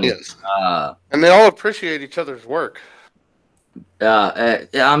part, funny. Yes. And they all appreciate each other's work.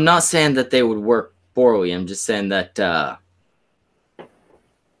 I'm not saying that they would work poorly. I'm just saying that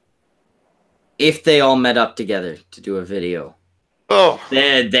if they all met up together to do a video,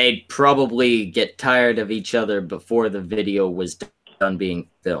 they'd probably get tired of each other before the video was done being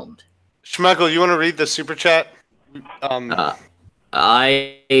filmed. Schmeckle, you want to read the super chat?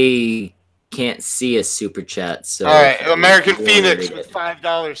 I can't see a super chat, so all right. American Phoenix with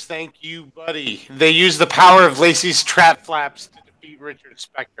 $5. Thank you, buddy. They use the power of Lacey's trap flaps to defeat Richard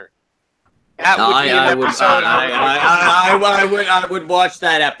Spector. That would be an episode. I would watch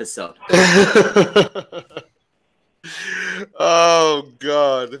that episode. Oh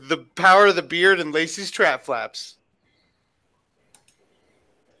God! The power of the beard and Lacey's trap flaps.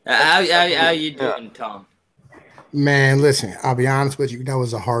 How you doing, Tom? Man, listen, I'll be honest with you. That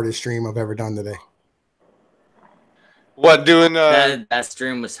was the hardest stream I've ever done today. What, doing? That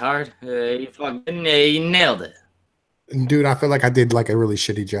stream was hard. You nailed it. Dude, I feel like I did like a really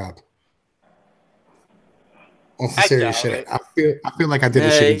shitty job. On some serious shit. I feel like I did a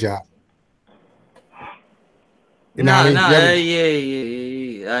shitty job. You know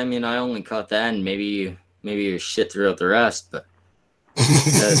yeah. I mean, I only caught that, and maybe you're shit throughout the rest, but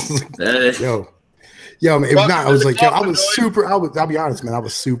Yo, man, if not, I was like, yo, I'll be honest, man, I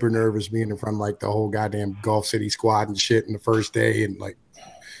was super nervous being in front of like the whole goddamn Gulf City squad and shit in the first day, and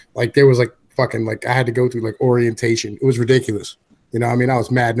like there was like fucking like I had to go through like orientation. It was ridiculous. You know what I mean? I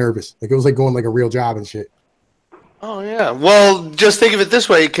was mad nervous. Like it was like going like a real job and shit. Oh yeah. Well, just think of it this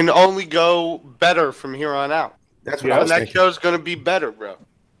way: it can only go better from here on out. That's what I was thinking. That show's gonna be better, bro.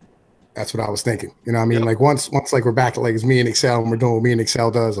 That's what I was thinking. You know what I mean? Yep. Like once like we're back to like it's me and Excel and we're doing what me and Excel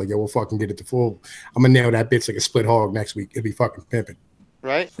does, like, yo, we'll fucking get it to full. I'm gonna nail that bitch like a split hog next week. It'll be fucking pimping.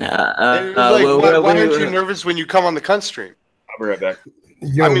 Right? Why aren't you nervous when you come on the cunt stream? I'll be right back.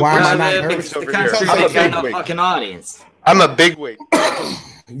 Yo, why am I not nervous over here? I'm a fucking audience. I'm a big wig.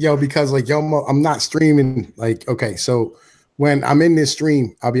 Yo, because like yo, I'm not streaming. Like, okay, so when I'm in this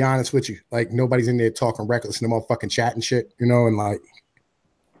stream, I'll be honest with you, like nobody's in there talking reckless and them all fucking chatting shit, you know, and like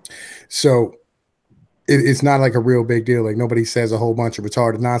so it's not like a real big deal. Like nobody says a whole bunch of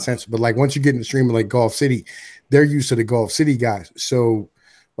retarded nonsense, but like once you get in the stream of like Gulf City, they're used to the Gulf City guys. So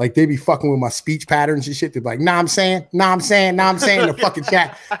like they be fucking with my speech patterns and shit. They're like, I'm saying the fucking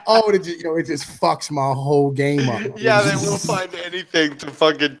chat. Oh, it just fucks my whole game up. Yeah, they will find anything to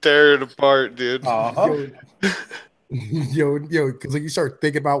fucking tear it apart, dude. Yo, because like you start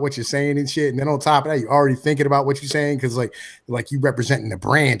thinking about what you're saying and shit, and then on top of that, you're already thinking about what you're saying because like you representing the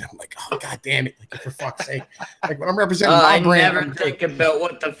brand. I'm like, oh god damn it! Like for fuck's sake, like when I'm representing my brand, I never think about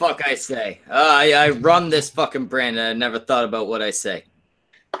what the fuck I say. I run this fucking brand, and I never thought about what I say.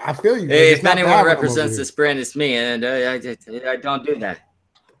 I feel you. Hey, if anyone represents this brand, it's me, and I don't do that.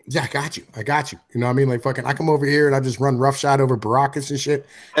 Yeah, I got you. You know what I mean? Like fucking, I come over here and I just run roughshod over Baracus and shit.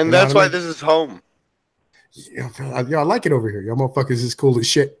 And that's why this is home. Yeah, I like it over here. Y'all motherfuckers is cool as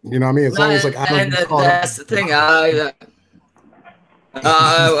shit. You know what I mean? As long as like I don't. That's the thing. I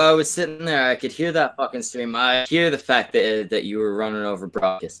was sitting there. I could hear that fucking stream. I hear the fact that you were running over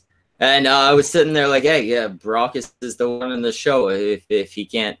Brockus, and I was sitting there like, hey, yeah, Brockus is the one in the show. If he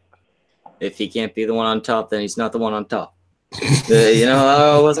can't be the one on top, then he's not the one on top. You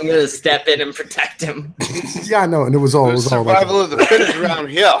know, I wasn't gonna step in and protect him. Yeah, I know, and it was all survival like, of the fittest around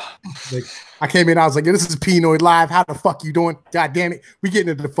here. Like, I came in, I was like, this is Pinoid Live. How the fuck you doing? God damn it, we getting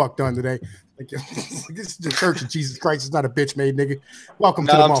it the fuck done today. Like, this is the Church of Jesus Christ. It's not a bitch made nigga. Welcome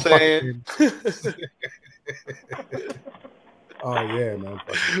to the motherfucker. Oh yeah, man.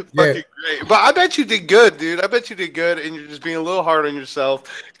 Fucking great. But I bet you did good, dude. I bet you did good, and you're just being a little hard on yourself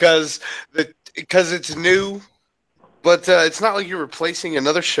because it's new. But it's not like you're replacing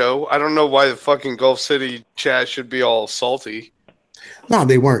another show. I don't know why the fucking Gulf City chat should be all salty. No,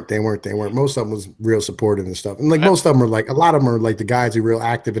 they weren't. Most of them was real supportive and stuff. And like most of them are like, a lot of them are like the guys who are real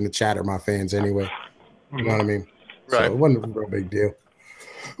active in the chat are my fans anyway. You know what I mean? Right. So it wasn't a real big deal.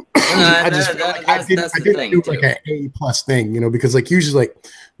 I just feel like I didn't do like an A+ thing, you know, because like usually like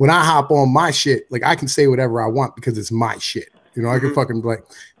when I hop on my shit, like I can say whatever I want because it's my shit. You know, I can fucking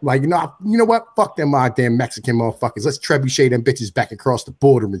like you know what? Fuck them damn Mexican motherfuckers. Let's trebuchet them bitches back across the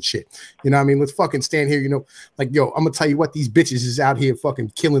border and shit. You know what I mean? Let's fucking stand here, you know, like, yo, I'm gonna tell you what, these bitches is out here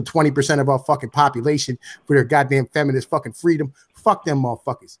fucking killing 20% of our fucking population for their goddamn feminist fucking freedom. Fuck them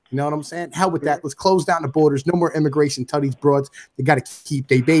motherfuckers. You know what I'm saying? Hell with that. Let's close down the borders. No more immigration. Tell these broads they got to keep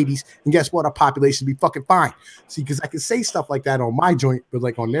their babies. And guess what? Our population be fucking fine. See, because I can say stuff like that on my joint, but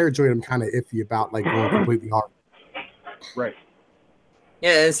like on their joint, I'm kind of iffy about like going completely hard. Right.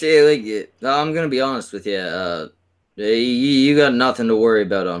 Yeah, see, like, I'm gonna be honest with you. You got nothing to worry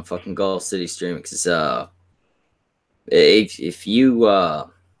about on fucking Golf City streaming, because if you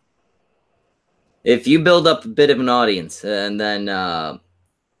build up a bit of an audience and then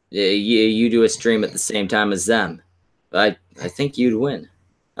you do a stream at the same time as them, I think you'd win.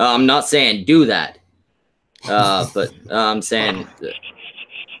 I'm not saying do that, but I'm saying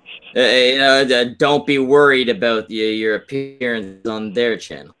don't be worried about your appearance on their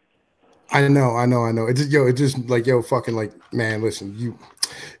channel. I know. It's just like, fucking like, man, listen, you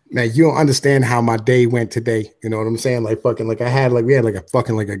don't understand how my day went today. You know what I'm saying? Like fucking, like we had like a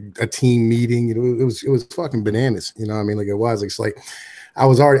fucking like a team meeting. You know, it was fucking bananas. You know what I mean? Like it was. It's like I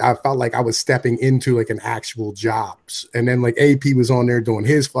felt like I was stepping into like an actual jobs. And then like AP was on there doing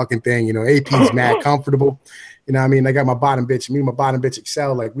his fucking thing. You know, AP's mad comfortable. You know what I mean? I got my bottom bitch, me and my bottom bitch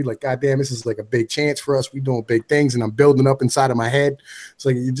Excel. Like we like, goddamn, this is like a big chance for us. We doing big things, and I'm building up inside of my head. It's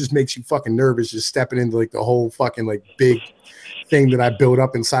like it just makes you fucking nervous just stepping into like the whole fucking like big thing that I built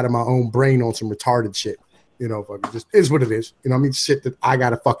up inside of my own brain on some retarded shit. You know, fucking just is what it is. You know what I mean? Shit that I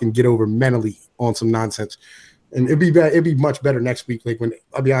gotta fucking get over mentally on some nonsense. And it'd be much better next week. Like when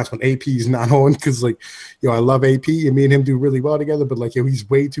I'll be honest, when AP's not on, because like, I love AP and me and him do really well together, but like, he's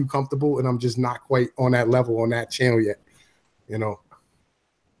way too comfortable and I'm just not quite on that level on that channel yet. You know.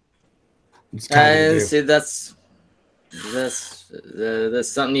 See, that's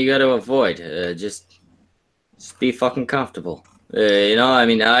something you got to avoid. Just be fucking comfortable. You know, I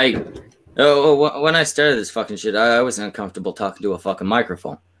mean, when I started this fucking shit, I was uncomfortable talking to a fucking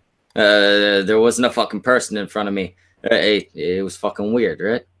microphone. There wasn't a fucking person in front of me. It was fucking weird,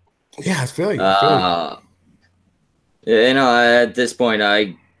 right? Yeah, I feel you. You know, at this point,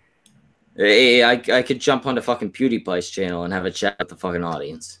 I could jump onto fucking PewDiePie's channel and have a chat with the fucking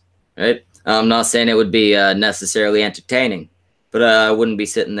audience, right? I'm not saying it would be necessarily entertaining, but I wouldn't be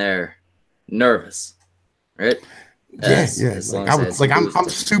sitting there nervous, right? Yeah. I'm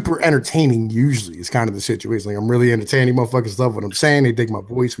super entertaining usually. It's kind of the situation. Like I'm really entertaining. Motherfuckers love what I'm saying. They dig my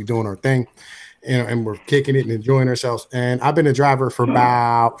voice. We doing our thing, and we're kicking it and enjoying ourselves. And I've been a driver for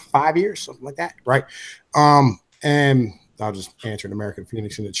about 5 years, something like that, right? And I'll just answer an American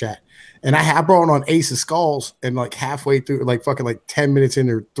Phoenix in the chat. And I brought on Ace of Skulls, and like halfway through, like fucking like 10 minutes in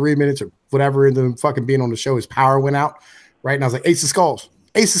or 3 minutes or whatever into fucking being on the show, his power went out, right? And I was like, Ace of Skulls,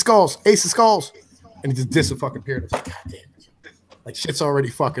 Ace of Skulls, Ace of Skulls. And he just fucking appeared. I was like, God damn it. Like shit's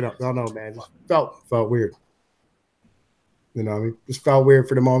already fucking up. No, man. Just felt weird. You know what I mean? Just felt weird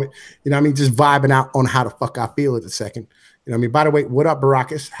for the moment. You know what I mean? Just vibing out on how the fuck I feel at the second. You know what I mean? By the way, what up,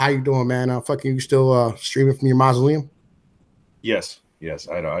 Baracus? How you doing, man? Fucking you still streaming from your mausoleum? Yes.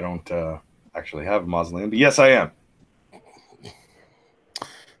 I don't actually have a mausoleum, but yes, I am.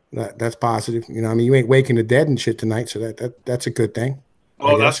 That's positive. You know what I mean? You ain't waking the dead and shit tonight, so that's a good thing.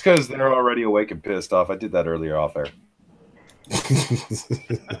 Well, that's because they're already awake and pissed off. I did that earlier off air.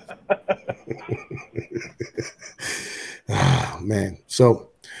 Oh, man. So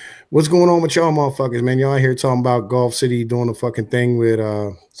what's going on with y'all motherfuckers, man? Y'all here talking about Golf City doing a fucking thing with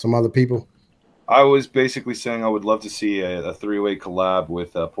some other people? I was basically saying I would love to see a three-way collab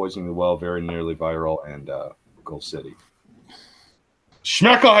with Poisoning the Well, Very Nearly Viral, and Golf City.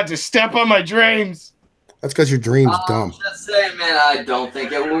 Schmeckle had to step on my dreams. That's because your dream's dumb. I'm just saying, man, I don't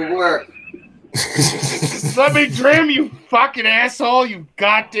think it will work. Let me dream, you fucking asshole, you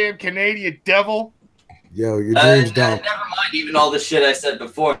goddamn Canadian devil. Yo, your dream's dumb. Never mind even all the shit I said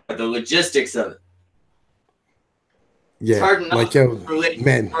before, the logistics of it. Yeah, it's hard enough like, yo,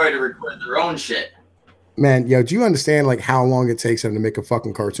 man, to record their own shit. Man, yo, do you understand like how long it takes them to make a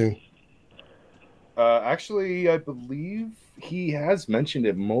fucking cartoon? Actually, I believe he has mentioned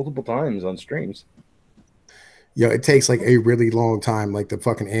it multiple times on streams. Yo, it takes like a really long time, like to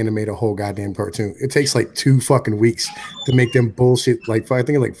fucking animate a whole goddamn cartoon. It takes like 2 fucking weeks to make them bullshit. Like I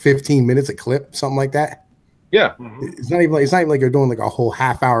think like 15 minutes a clip, something like that. Yeah, it's not even like you're doing like a whole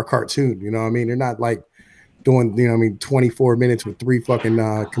half-hour cartoon. You know what I mean? They're not like doing 24 minutes with 3 fucking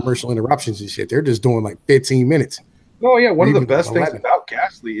commercial interruptions and shit. They're just doing like 15 minutes. Oh yeah, one of the best things about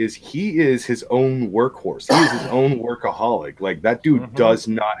Ghastly is he is his own workhorse. He is his own workaholic. Like that dude does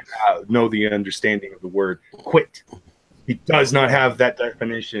not know the understanding of the word quit. He does not have that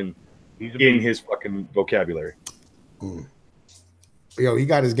definition in his fucking vocabulary. Yo, he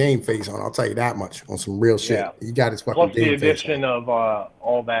got his game face on. I'll tell you that much on some real shit. Yeah. He got his fucking Plus game the face addition of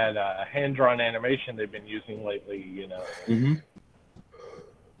all that hand-drawn animation they've been using lately. You know.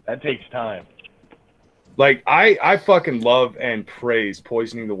 That takes time. Like I fucking love and praise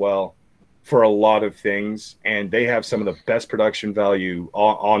Poisoning the Well for a lot of things, and they have some of the best production value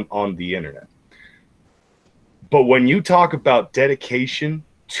on the internet. But when you talk about dedication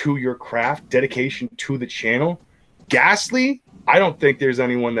to your craft, dedication to the channel, Ghastly, I don't think there's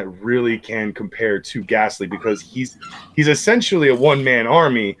anyone that really can compare to Ghastly, because he's essentially a one-man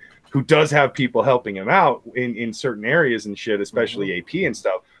army who does have people helping him out in certain areas and shit, especially AP and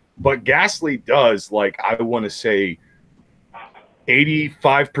stuff. But Ghastly does, like, I want to say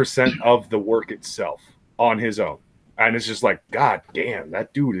 85% of the work itself on his own. And it's just like, God damn,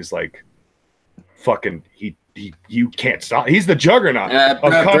 that dude is like fucking, you can't stop. He's the juggernaut.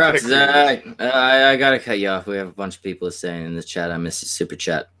 Brooks, I gotta cut you off. We have a bunch of people saying in the chat, I missed a super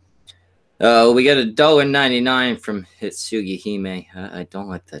chat. We got $1.99 from Hitsugi Hime. I don't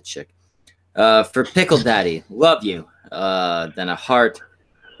like that chick. For Pickle Daddy, love you. Then a heart,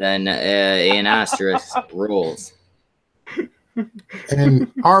 then an asterisk rolls.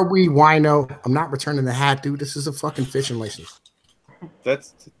 And are we wino? I'm not returning the hat, dude. This is a fucking fishing license.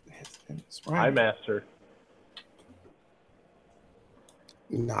 That's right. Hi, master.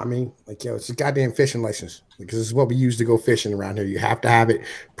 You know what I mean? Like, yo, it's a goddamn fishing license, because this is what we use to go fishing around here. You have to have it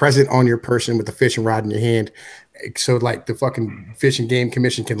present on your person with the fishing rod in your hand, so like the fucking Fish and Game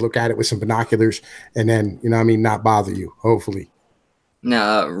Commission can look at it with some binoculars and then, you know what I mean, not bother you, hopefully.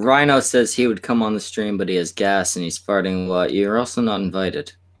 Now, Rhino says he would come on the stream, but he has gas and he's farting a lot. You're also not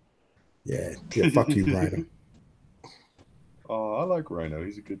invited. Yeah, fuck you, Rhino. Oh, I like Rhino.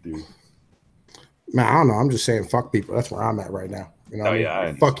 He's a good dude. Man, I don't know. I'm just saying fuck people. That's where I'm at right now. You know what I mean?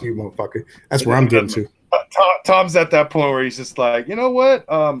 Yeah, fuck you, motherfucker. That's where I'm getting to. Tom's at that point where he's just like, you know what?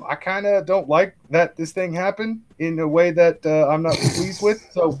 I kind of don't like that this thing happened in a way that I'm not pleased with.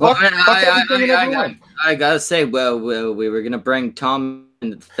 So I gotta say, well, we were gonna bring Tom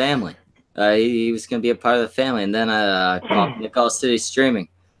into the family. He was gonna be a part of the family, and then I popped Nick All City streaming,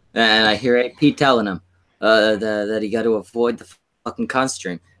 and I hear AP telling him that he got to avoid the fucking con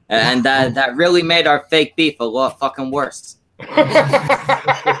stream, and that really made our fake beef a lot fucking worse.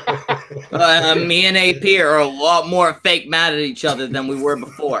 Me and AP are a lot more fake mad at each other than we were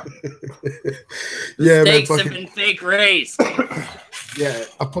before. The stakes have been fake raised. Yeah,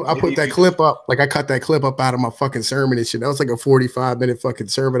 I put that clip up. Like, I cut that clip up out of my fucking sermon and shit. That was like a 45-minute fucking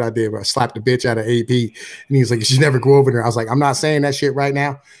sermon I did where I slapped the bitch out of AP. And he was like, you should never go over there. I was like, I'm not saying that shit right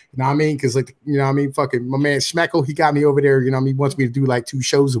now. You know what I mean? Because, like, you know what I mean? Fucking my man Schmeckle, he got me over there. You know what I mean? He wants me to do like 2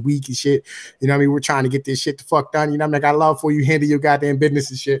 shows a week and shit. You know what I mean? We're trying to get this shit the fuck done. You know what I mean? I got love for you. Handle your goddamn business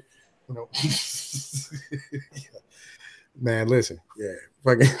and shit. You know? Man, listen. Yeah.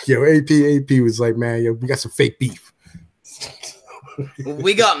 Fucking, yo, AP was like, man, yo, we got some fake beef.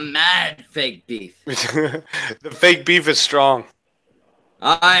 We got mad fake beef. The fake beef is strong.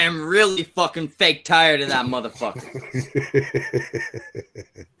 I am really fucking fake tired of that motherfucker.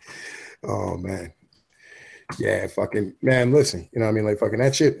 Oh, man. Yeah, fucking, man, listen. You know what I mean? Like, fucking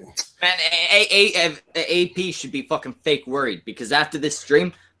that shit. Man, AP should be fucking fake worried, because after this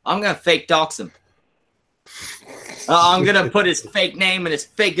stream, I'm going to fake dox him. I'm going to put his fake name and his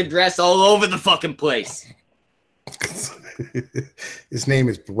fake address all over the fucking place. His name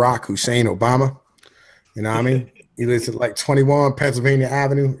is Barack Hussein Obama. You know what I mean? He lives at like 21 Pennsylvania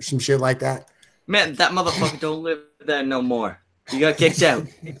Avenue or some shit like that. Man, that motherfucker don't live there no more. He got kicked out.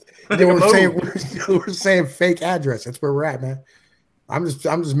 we're saying fake address. That's where we're at, man. I'm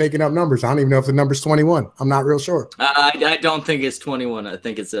just making up numbers. I don't even know if the number's 21. I'm not real sure. I don't think it's 21. I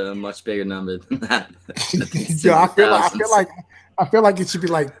think it's a much bigger number than that. Yeah, I feel like it should be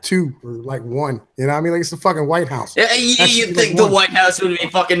like 2 or like 1. You know what I mean? Like, it's the fucking White House. Yeah, you think like the White House would be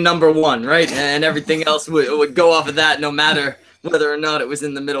fucking number 1, right? And everything else would go off of that, no matter whether or not it was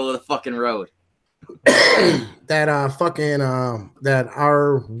in the middle of the fucking road. That fucking that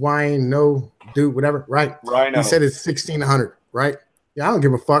our wine no dude, whatever, right? Rhino. He said it's 1,600, right? Yeah, I don't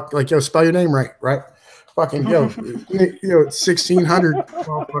give a fuck. Like, yo, spell your name right? Fucking yo, 1,600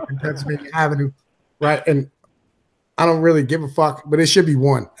 fucking Pennsylvania Avenue, right? And I don't really give a fuck, but it should be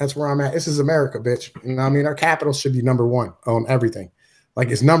 1. That's where I'm at. This is America, bitch. You know what I mean? Our capital should be number 1 on everything. Like,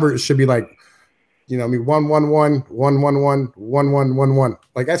 its number, it should be like, you know what I mean, 111, 111, 1111.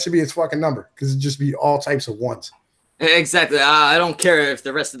 Like, that should be its fucking number, because it'd just be all types of 1s. Exactly. I don't care if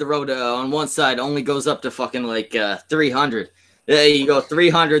the rest of the road on one side only goes up to fucking like 300. You go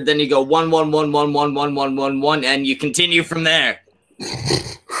 300, then you go 111111111, and you continue from there.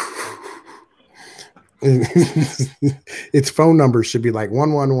 Its phone number should be like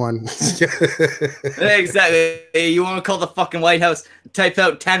 111. Exactly. You want to call the fucking White House? Type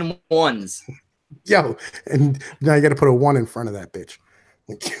out 10 ones. Yo, and now you got to put a 1 in front of that bitch.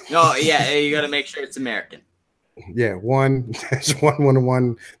 Oh yeah, you got to make sure it's American. Yeah,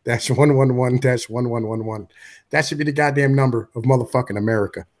 1-111-1111-1111. That should be the goddamn number of motherfucking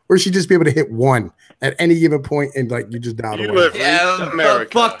America. Or you should just be able to hit 1 at any given point and like you just dial You away. have reached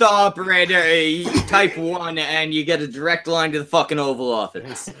America. Fuck the operator. You type 1 and you get a direct line to the fucking Oval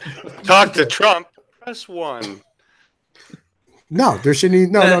Office. Talk to Trump. Press 1. No, there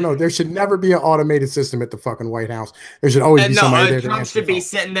shouldn't. No. There should never be an automated system at the fucking White House. There should always be somebody there. Trump should be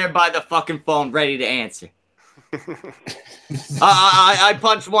sitting there by the fucking phone, ready to answer. I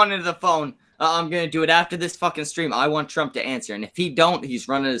punch 1 into the phone. I'm gonna do it after this fucking stream. I want Trump to answer, and if he don't, he's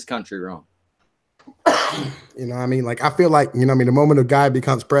running his country wrong. You know what I mean? Like, I feel like, you know what I mean, the moment a guy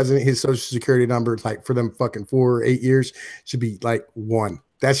becomes president, his social security number, like for them fucking 4 or 8 years, should be like 1.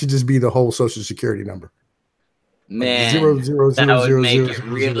 That should just be the whole social security number. Man, like 0, 0, 0, that would 0, make 0, it 0,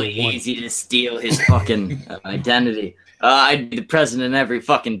 really 0, 1. easy to steal his fucking identity. I'd be the president every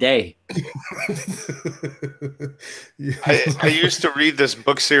fucking day. I used to read this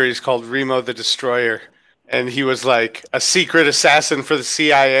book series called Remo the Destroyer, and he was like a secret assassin for the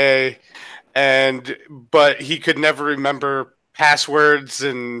CIA, but he could never remember passwords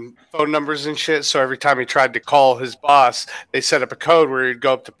and phone numbers and shit. So every time he tried to call his boss, they set up a code where he'd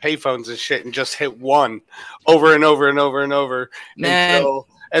go up to payphones and shit and just hit 1 over and over and over and over. Man.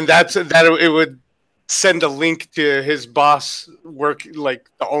 And it would send a link to his boss work, like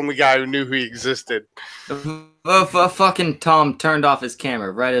the only guy who knew he existed. Fucking Tom turned off his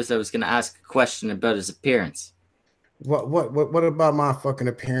camera right as I was gonna ask a question about his appearance. What about my fucking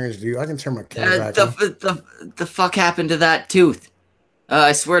appearance, dude? I can turn my camera back on. The fuck happened to that tooth?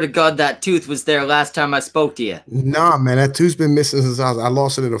 I swear to God, that tooth was there last time I spoke to you. Nah, man, that tooth's been missing since I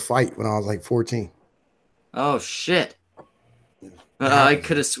lost it in a fight when I was like 14. Oh shit! I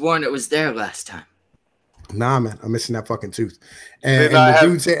could have sworn it was there last time. Nah, man, I'm missing that fucking tooth. And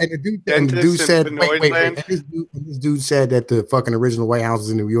the dude said, wait. And this dude said that the fucking original White House is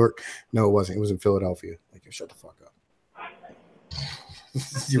in New York. No, it wasn't. It was in Philadelphia. Like, shut the fuck up.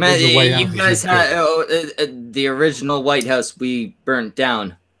 Man, you guys had the original White House we burnt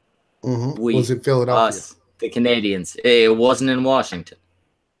down. Mm-hmm. Was in Philadelphia. Us, the Canadians. It wasn't in Washington.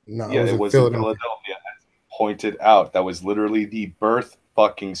 No, yeah, it was in Philadelphia. As pointed out, that was literally the birth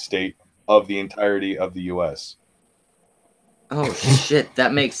fucking state of the entirety of the U.S. Oh shit,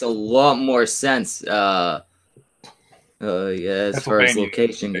 that makes a lot more sense. Yeah, as far as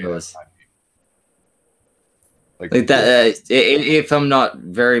location goes. Like that, if I'm not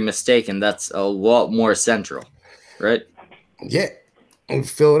very mistaken, that's a lot more central, right? Yeah, in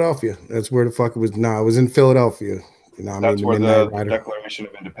Philadelphia. That's where the fuck it was. Nah, it was in Philadelphia. You know, that's where the Declaration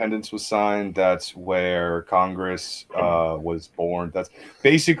of Independence was signed. That's where Congress was born. That's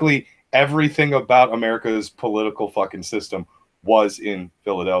basically everything about America's political fucking system was in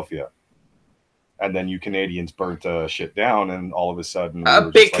Philadelphia. And then you Canadians burnt shit down, and all of a sudden,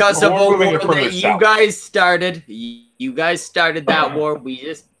 because of a war that you guys started. You guys started that war. We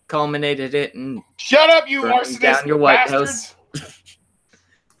just culminated it and shut up, you arsonist down your White House.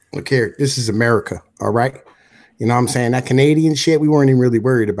 Look here, this is America, all right? You know what I'm saying? That Canadian shit, we weren't even really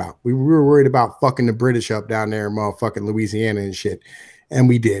worried about. We were worried about fucking the British up down there in motherfucking Louisiana and shit, and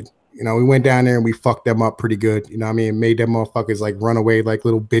we did. You know, we went down there and we fucked them up pretty good. You know what I mean? Made them motherfuckers like run away like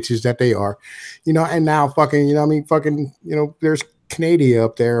little bitches that they are. You know, and now fucking, you know what I mean? Fucking, you know, there's Canada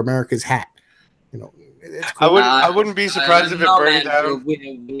up there, America's hat. You know, it's cool. I wouldn't be surprised if it burned down.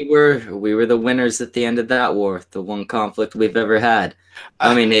 We were the winners at the end of that war, the one conflict we've ever had.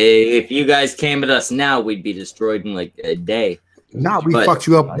 I mean, if you guys came at us now, we'd be destroyed in like a day. Nah, we fucked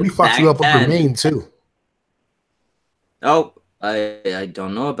you up. We fucked you up over Maine too. Oh, I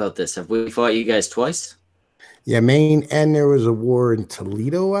don't know about this. Have we fought you guys twice? Yeah, Maine, and there was a war in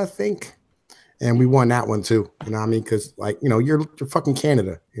Toledo, I think. And we won that one too. You know what I mean? Because, like, you know, you're fucking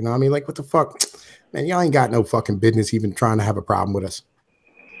Canada. You know what I mean? Like, what the fuck? Man, y'all ain't got no fucking business even trying to have a problem with us.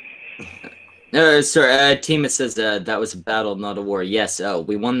 Sir, Tima says that was a battle, not a war. Yes,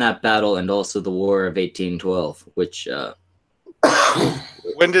 we won that battle and also the War of 1812, which...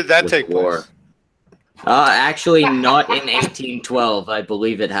 when did that take place? Actually, not in 1812. I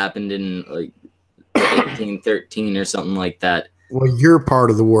believe it happened in like 1813 or something like that. Well, your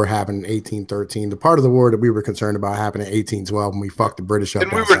part of the war happened in 1813. The part of the war that we were concerned about happened in 1812 when we fucked the British up.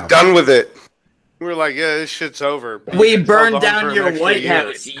 And we were done with it. We were like, yeah, this shit's over. We burned down your White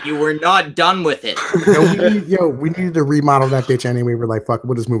House. You were not done with it. We needed to remodel that bitch anyway. We're like, fuck,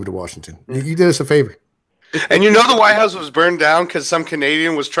 we'll just move it to Washington. You did us a favor. And you know the White House was burned down because some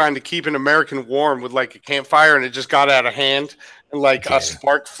Canadian was trying to keep an American warm with like a campfire, and it just got out of hand, and like a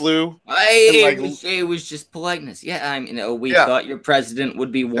spark flew. It was just politeness. Yeah, I mean, we thought your president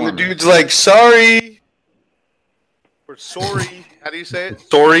would be warm. And the dude's like, sorry. Or sorry. How do you say it?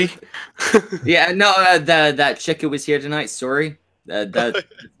 Sorry. Yeah, no, that chick who was here tonight, sorry. That's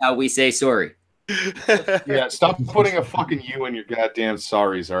how we say sorry. Yeah, stop putting a fucking U in your goddamn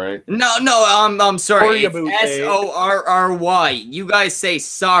sorries, all right? No, I'm sorry. It's SORRY. You guys say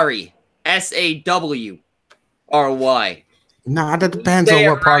sorry. SAWRY. Nah, that depends on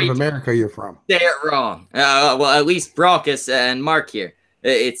what part of America you're from. Say it wrong. Well, at least Brockus and Mark here.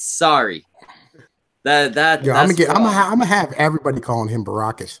 It's sorry. I'm gonna have everybody calling him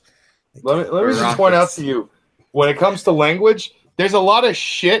Baracus. Let me just point out to you, when it comes to language, there's a lot of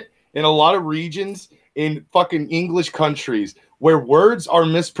shit in a lot of regions in fucking English countries where words are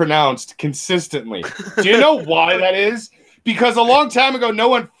mispronounced consistently. Do you know why that is? Because a long time ago, no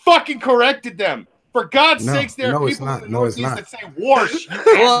one fucking corrected them. For God's sakes, there are people in the Northeast that say "warsh."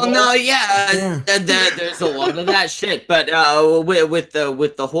 Well, no, there's a lot of that shit, but with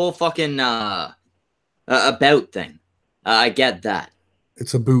the whole fucking about thing, I get that.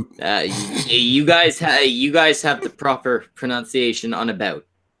 It's a boot. You guys have the proper pronunciation on about.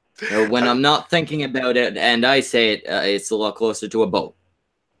 When I'm not thinking about it and I say it, it's a lot closer to a boat.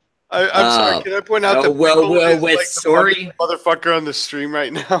 I'm sorry. Can I point out that Pickle is like the motherfucker on the stream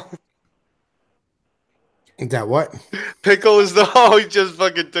right now? That what? Pickle is he just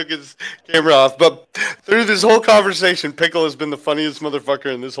fucking took his camera off. But through this whole conversation, Pickle has been the funniest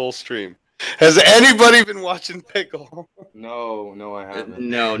motherfucker in this whole stream. Has anybody been watching Pickle? No, I haven't.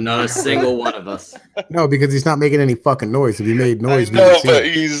 No, not a single one of us. No, because he's not making any fucking noise. If he made noise, no, but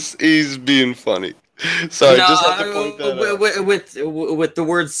he's being funny. Sorry, just have to point that out. With the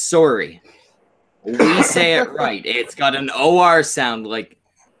word sorry, we say it right. It's got an OR sound like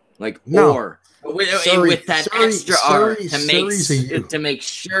or. With that extra R to make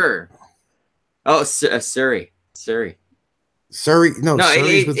sure. Oh, sorry. No,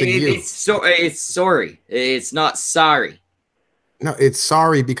 Suri's with a U. It's sorry. It's not sorry. No, it's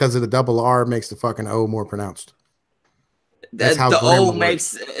sorry because of the double R makes the fucking O more pronounced. That's how the O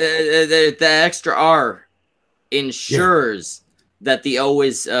makes the extra R ensures that the O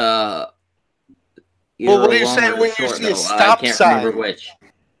is. Well, what do you say when you see a stop sign? Remember which.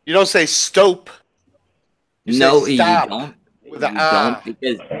 You don't say stop. You don't. You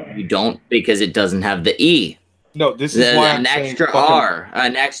don't because it doesn't have the E. No, this is why an extra R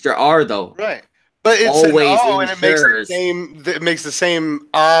though. Right, but it's always an O, and it makes the same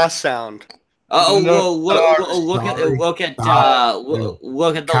sound. Look at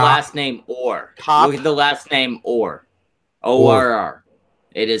the last name or. Look at the last name or. ORR.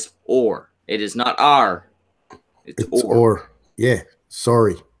 It is or. It is not R. It's or. Yeah.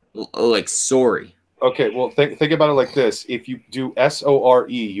 Sorry. Like sorry. Okay, well think about it like this. If you do SORE,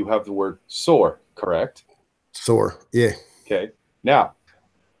 you have the word sore, correct? Sore. Yeah. Okay. Now,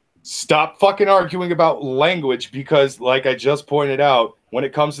 stop fucking arguing about language because, like I just pointed out, when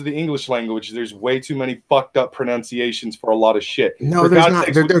it comes to the English language, there's way too many fucked up pronunciations for a lot of shit. No, there's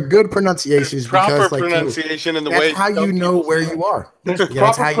not. They're good pronunciations. Proper pronunciation in the way. That's how you know where you are. There's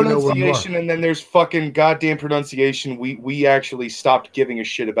proper pronunciation, and then there's fucking goddamn pronunciation. We actually stopped giving a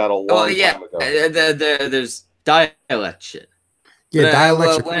shit about a long time ago. There's dialect shit. Yeah,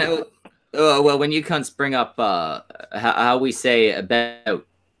 dialect. Well, when you cunts bring up how we say about,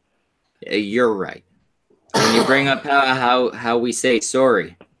 you're right. When you bring up how we say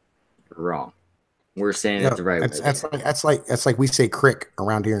sorry, wrong. We're saying it the right way. That's like we say crick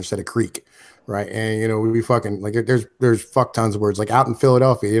around here instead of creek, right? And we fucking like there's fuck tons of words. Like out in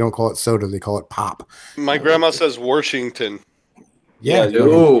Philadelphia, they don't call it soda, they call it pop. My grandma says Washington. Yeah, down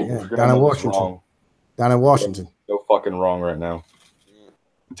in Washington. Wrong. Down in Washington. Go fucking wrong right now.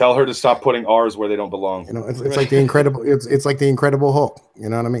 Tell her to stop putting R's where they don't belong. It's like the incredible. It's like the Incredible Hulk. You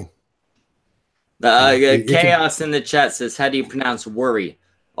know what I mean? Chaos in the chat says, "How do you pronounce worry?"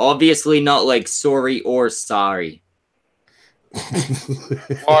 Obviously, not like sorry or sorry.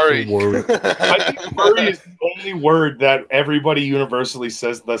 Worry. I think worry is the only word that everybody universally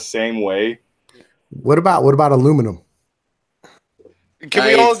says the same way. What about aluminum? Can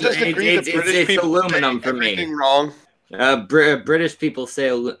we all just agree that British people aluminum say everything wrong? British people say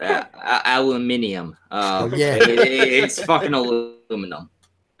aluminium. It's fucking aluminum.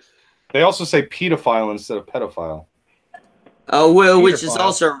 They also say pedophile instead of pedophile. Which is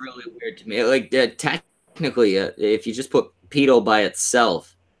also really weird to me. Like technically, if you just put pedo by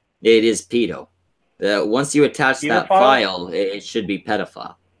itself, it is pedo. Once you attach that file, it should be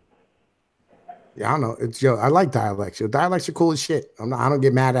pedophile. Yeah, I don't know. It's I like dialects. Yo, dialects are cool as shit. I don't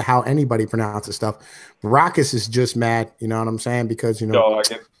get mad at how anybody pronounces stuff. Baracus is just mad. You know what I'm saying? Because No,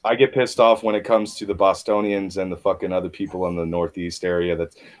 I get pissed off when it comes to the Bostonians and the fucking other people in the Northeast area.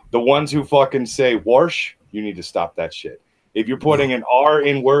 That's the ones who fucking say "warsh." You need to stop that shit. If you're putting an R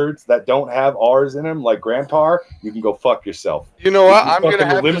in words that don't have R's in them, like grandpa, you can go fuck yourself. You know what? I'm gonna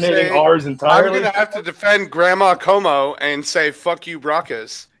have eliminating to say, R's entirely. I'm gonna have to defend Grandma Como and say "fuck you,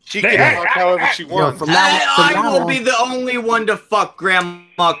 Brackus." She can talk however she wants. I will be the only one to fuck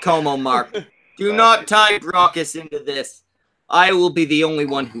Grandma Como, Mark. Do not tie Brackus into this. I will be the only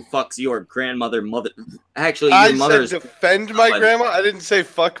one who fucks your grandmother, mother. Actually, your mother's. Said defend my grandma. I didn't say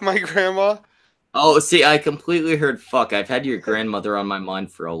fuck my grandma. Oh, see, I completely heard fuck. I've had your grandmother on my mind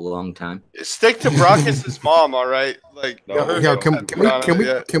for a long time. Stick to Brackus' mom, all right? Like,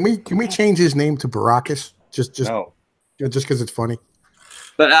 can we change his name to Baracus? Just no. Just because it's funny.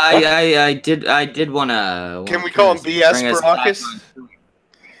 But I did want to. Can we call him BS Baracus? Can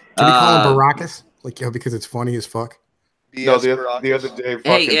we call him Baracus? Like, because it's funny as fuck. No, the other day.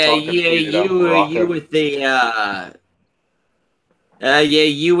 Hey, you with the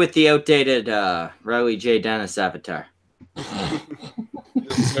you with the outdated Riley J. Dennis avatar.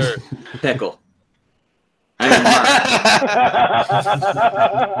 Yes, sir. Pickle.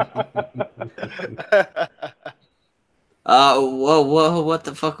 What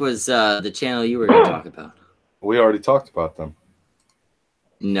the fuck was the channel you were going to talk about? We already talked about them.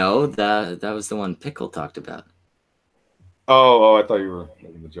 No, that was the one Pickle talked about. Oh, I thought you were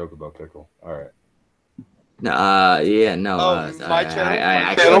making the joke about Pickle. All right. No, yeah, no. My channel? I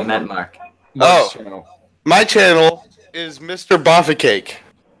actually met Mark. My channel is MrBaffaCake.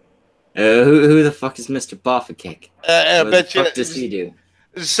 Who the fuck is MrBaffaCake? I what bet the fuck does he do?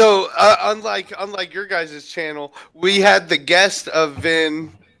 So, unlike your guys' channel, we had the guest of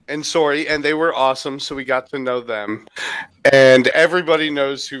Vin and Sori, and they were awesome, so we got to know them. And everybody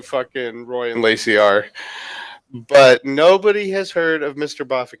knows who fucking Roy and Lacey are. But nobody has heard of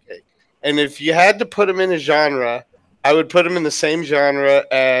MrBaffaCake. And if you had to put him in a genre, I would put him in the same genre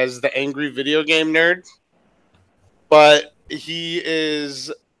as the Angry Video Game Nerd. But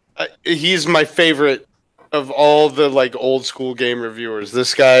he's my favorite of all the like old school game reviewers.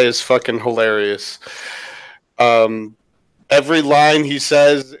 This guy is fucking hilarious. Every line he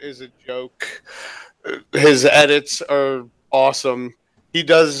says is a joke. His edits are awesome. He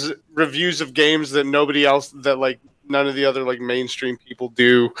does reviews of games that nobody else, that like none of the other like mainstream people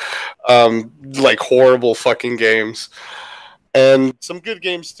do. Like horrible fucking games. And some good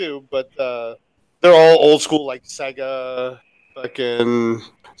games too, but they're all old school like Sega, fucking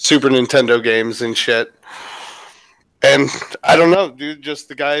Super Nintendo games and shit. And I don't know, dude, just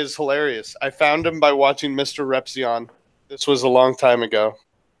the guy is hilarious. I found him by watching Mr. Repzion. This was a long time ago,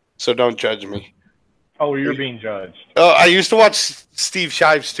 so don't judge me. Oh, you're being judged. Oh, I used to watch Steve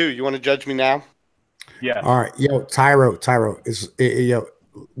Shives too. You want to judge me now? Yeah. All right, yo, Tyro is yo.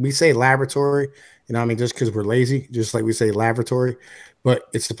 We say laboratory, you know what I mean, just because we're lazy, just like we say laboratory, but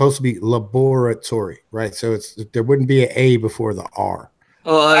it's supposed to be laboratory, right? So there wouldn't be an A before the R.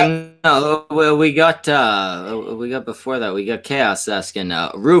 No, well, we got before that. We got Chaos asking,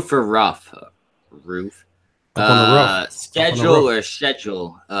 roof or rough? Roof. Up on the roof. Schedule or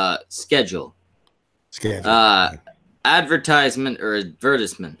schedule? Schedule. Schedule. Advertisement or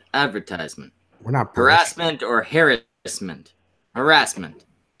advertisement? Advertisement. We're not harassment or harassment. Harassment.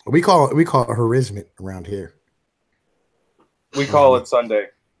 We call it harassment around here. We call it Sunday.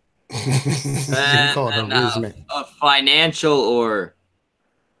 We call it harassment. Financial or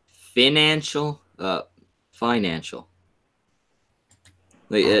financial? Financial.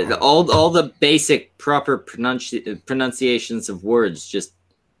 All the basic proper pronunciations of words, just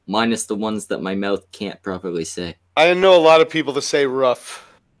minus the ones that my mouth can't properly say. I know a lot of people that say rough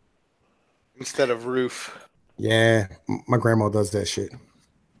instead of roof. Yeah, my grandma does that shit.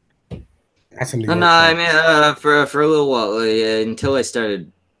 That's a New York No, I mean, for a little while, until I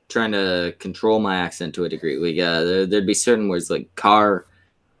started trying to control my accent to a degree, there'd be certain words like car.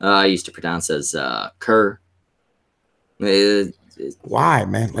 I used to pronounce as cur. Why,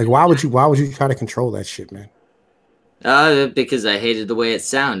 man? Like, why would you try to control that shit, man? Because I hated the way it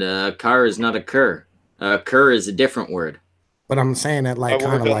sounded. Car is not a cur. Cur is a different word. But I'm saying that like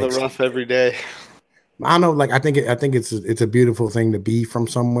kind of like the rough every day. I don't know, like I think it's a beautiful thing to be from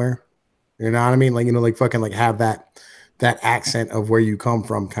somewhere. You know what I mean? Like, you know, like fucking like have that accent of where you come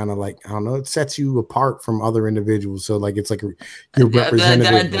from, kind of like, I don't know, it sets you apart from other individuals. So like it's like you're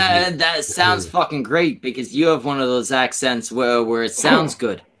representative. That sounds fucking great, because you have one of those accents where it sounds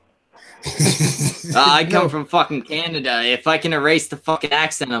good. I come from fucking Canada. If I can erase the fucking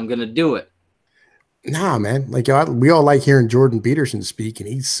accent, I'm gonna do it. Nah, man. Like we all like hearing Jordan Peterson speak, and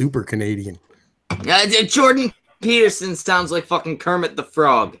he's super Canadian. Jordan Peterson sounds like fucking Kermit the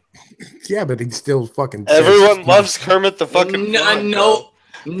Frog. Yeah, but he's still fucking. Everyone loves Kermit the fucking Frog.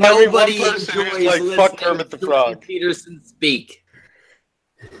 Nobody enjoys like fuck Kermit the Frog. Peterson speak.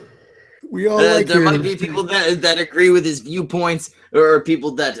 We all like there might be people that agree with his viewpoints, or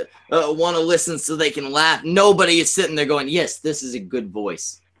people that want to listen so they can laugh. Nobody is sitting there going, "Yes, this is a good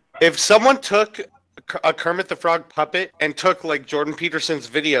voice." If someone took a Kermit the Frog puppet and took like Jordan Peterson's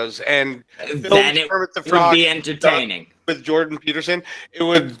videos and then it Kermit the Frog would be entertaining with Jordan Peterson, it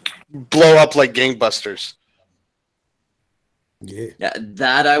would blow up like gangbusters. Yeah,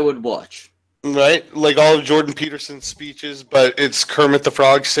 that I would watch. Right, like all of Jordan Peterson's speeches, but it's Kermit the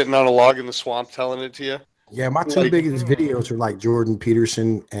Frog sitting on a log in the swamp telling it to you. Yeah, my two biggest videos are like Jordan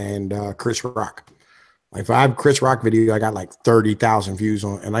Peterson and Chris Rock. Like if I have Chris Rock video, I got like 30,000 views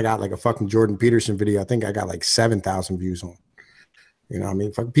on, and I got like a fucking Jordan Peterson video, I think I got like 7,000 views on. You know what I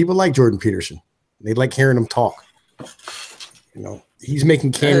mean? People like Jordan Peterson. They like hearing him talk. You know, he's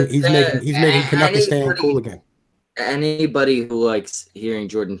making Canuckistan cool again. Anybody who likes hearing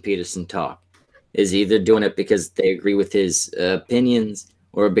Jordan Peterson talk is either doing it because they agree with his opinions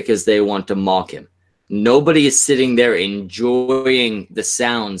or because they want to mock him. Nobody is sitting there enjoying the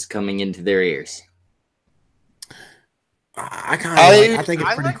sounds coming into their ears. I think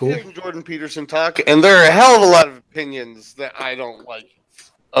it's pretty cool. Hearing Jordan Peterson talk, and there are a hell of a lot of opinions that I don't like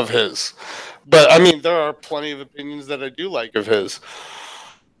of his. But I mean, there are plenty of opinions that I do like of his.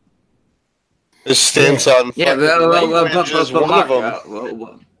 His stance on one of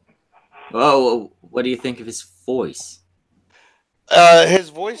them. What do you think of his voice? His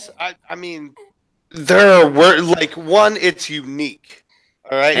voice, I mean, there are words like one. It's unique.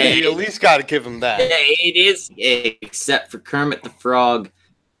 All right, you at least got to give him that. It is, except for Kermit the Frog,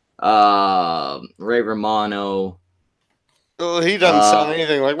 Ray Romano. Well, he doesn't sound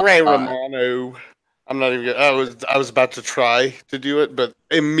anything like Ray Romano. I'm not even. I was about to try to do it, but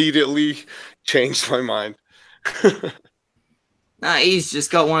immediately changed my mind. Nah, he's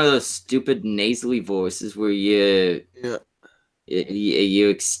just got one of those stupid nasally voices where you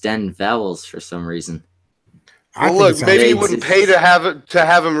extend vowels for some reason. Well, look, maybe he wouldn't pay to have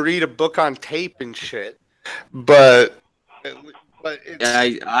him read a book on tape and shit, but it's,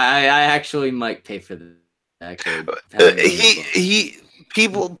 I actually might pay for that. Actually,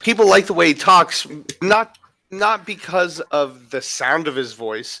 people like the way he talks, not because of the sound of his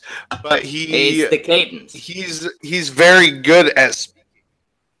voice, but it's the cadence. He's very good at speaking,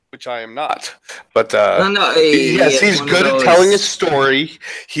 which I am not. But he's good at telling a story.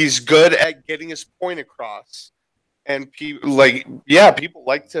 He's good at getting his point across. And people like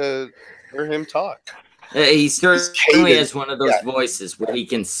to hear him talk. He certainly has one of those voices where he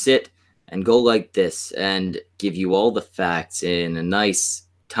can sit and go like this and give you all the facts in a nice,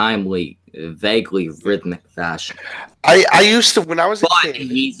 timely, vaguely rhythmic fashion. I used to, when I was a kid.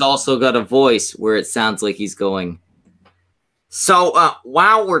 He's also got a voice where it sounds like he's going. So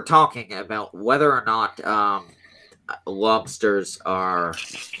while we're talking about whether or not lobsters are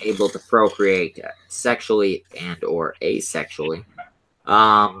able to procreate sexually and or asexually,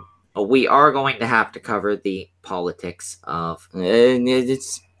 we are going to have to cover the politics of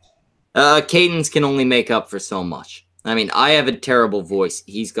cadence can only make up for so much. I mean, I have a terrible voice.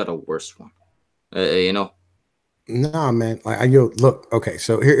 He's got a worse one. You know? Nah, man. Look, okay,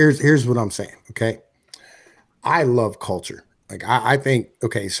 so here's what I'm saying, okay? I love culture. Like, I think,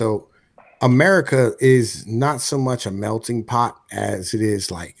 okay, so America is not so much a melting pot as it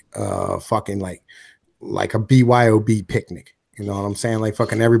is like fucking like a BYOB picnic. You know what I'm saying? Like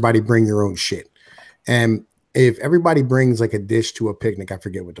fucking everybody bring your own shit. And if everybody brings like a dish to a picnic, I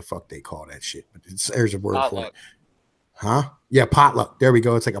forget what the fuck they call that shit, but there's a word for it. Huh? Yeah, potluck. There we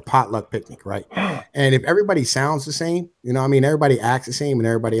go. It's like a potluck picnic, right? And if everybody sounds the same, you know what I mean? Everybody acts the same and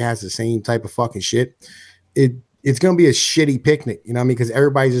everybody has the same type of fucking shit. It's going to be a shitty picnic, you know what I mean? Because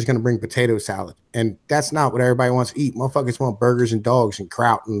everybody's just going to bring potato salad. And that's not what everybody wants to eat. Motherfuckers want burgers and dogs and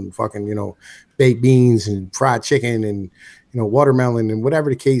kraut and fucking, you know, baked beans and fried chicken and, you know, watermelon and whatever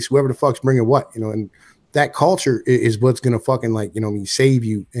the case, whoever the fuck's bringing what, you know, and that culture is what's going to fucking like, you know, save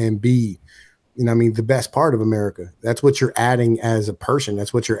you and be, you know what I mean, the best part of America. That's what you're adding as a person.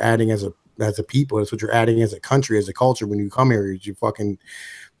 That's what you're adding as a people. That's what you're adding as a country, as a culture when you come here,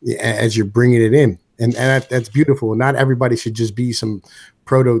 as you're bringing it in. And that's beautiful. Not everybody should just be some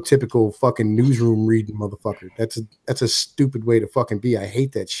prototypical fucking newsroom reading motherfucker. That's a stupid way to fucking be. I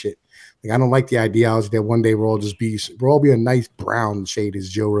hate that shit. Like I don't like the ideology that one day we'll all be a nice brown shade as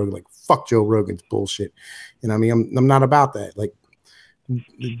Joe Rogan. Like fuck Joe Rogan's bullshit. You know what I mean? I'm not about that. Like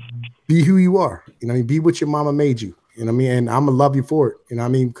be who you are. You know what I mean? Be what your mama made you. You know what I mean? And I'm gonna love you for it. You know what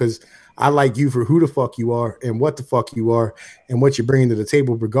I mean? Because I like you for who the fuck you are and what the fuck you are and what you're bringing to the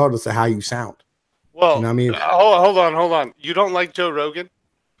table, regardless of how you sound. Well, you know what I mean? Hold on. You don't like Joe Rogan?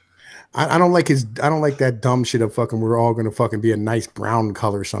 I don't like I don't like that dumb shit of fucking we're all gonna fucking be a nice brown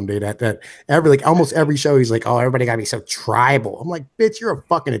color someday. That almost every show he's like, oh, everybody gotta be so tribal. I'm like, bitch, you're a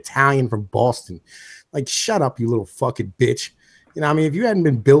fucking Italian from Boston. Like, shut up, you little fucking bitch. You know what I mean? If you hadn't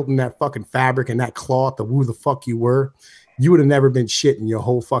been built in that fucking fabric and that cloth of who the fuck you were, you would have never been shit in your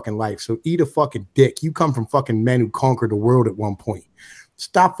whole fucking life. So eat a fucking dick. You come from fucking men who conquered the world at one point.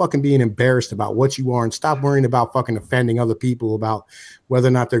 Stop fucking being embarrassed about what you are and stop worrying about fucking offending other people about whether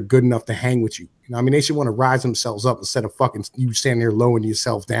or not they're good enough to hang with you. You know what I mean? They should want to rise themselves up instead of fucking you standing there lowering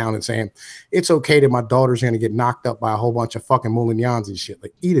yourself down and saying, it's okay that my daughter's going to get knocked up by a whole bunch of fucking Molignons and shit.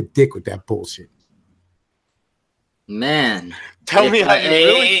 Like, eat a dick with that bullshit. Man. Tell me how you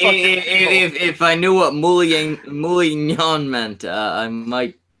really if I knew what Moulignon meant, I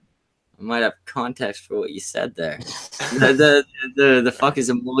might have context for what you said there. The fuck is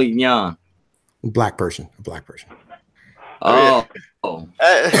a Moulignon? A black person. Oh,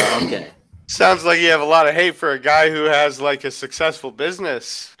 okay. Sounds like you have a lot of hate for a guy who has like a successful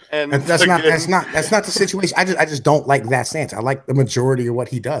business. And that's not the situation. I just don't like that stance. I like the majority of what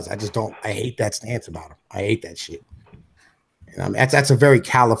he does. I hate that stance about him. I hate that shit. You know, that's a very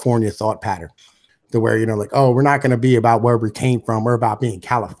California thought pattern. To where, you know, like, oh, we're not going to be about where we came from. We're about being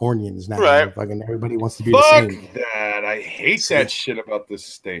Californians now. Right. Fucking everybody wants to be the same. That. I hate that shit about this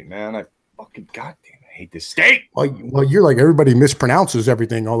state, man. I fucking goddamn hate this state. Well, you're like, everybody mispronounces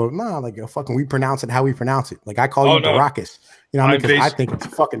everything. Although, nah, like, fucking, we pronounce it how we pronounce it. Like, I call you Baracus. You know what I mean? Because I think it's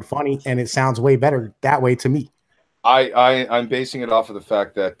fucking funny and it sounds way better that way to me. I'm basing it off of the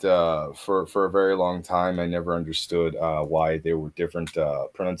fact that for a very long time I never understood why there were different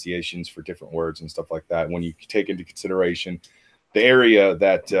pronunciations for different words and stuff like that. When you take into consideration the area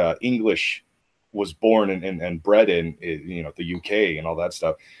that English was born and bred in, you know, the UK and all that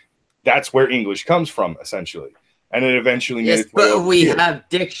stuff, that's where English comes from essentially. And it eventually made its way over we here. have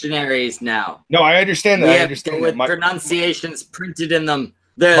dictionaries now. No, I understand that. I understand with that. pronunciations printed in them.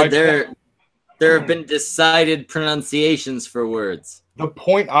 There have been decided pronunciations for words. The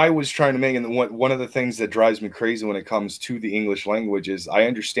point I was trying to make, and one of the things that drives me crazy when it comes to the English language is I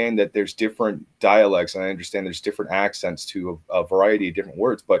understand that there's different dialects, and I understand there's different accents to a variety of different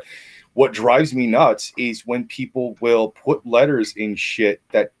words. But what drives me nuts is when people will put letters in shit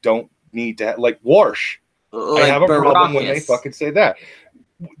that don't need to, like Warsh. I have a problem when they fucking say that.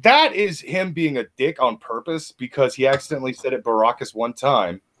 That is him being a dick on purpose because he accidentally said it Baracus one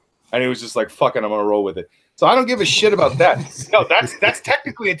time. And he was just like, fuck it, I'm going to roll with it. So I don't give a shit about that. No, that's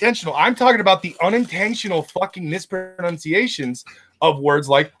technically intentional. I'm talking about the unintentional fucking mispronunciations of words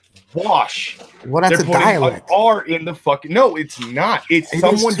like wash. Well, that's a dialect. An R in the fucking... No, it's not. It's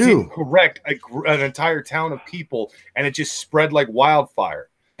someone didn't correct an entire town of people, and it just spread like wildfire.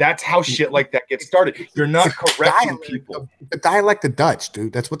 That's how shit like that gets started. You're not correcting people. The dialect of Dutch,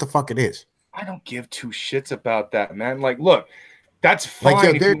 dude. That's what the fuck it is. I don't give two shits about that, man. Like, look... That's fine.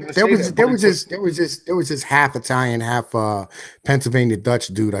 Like, there was this half Italian, half Pennsylvania Dutch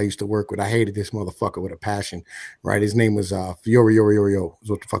dude I used to work with. I hated this motherfucker with a passion, right? His name was Fiorio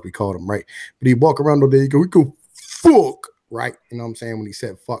is what the fuck we called him, right? But he'd walk around all day, we go fuck, right? You know what I'm saying? When he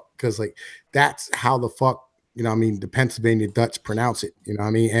said fuck, because like that's how the fuck, you know what I mean, the Pennsylvania Dutch pronounce it, you know what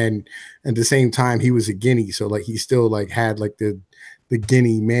I mean? And at the same time, he was a Guinea, so like he still like had like the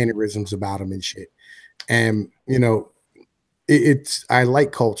Guinea mannerisms about him and shit. And you know, I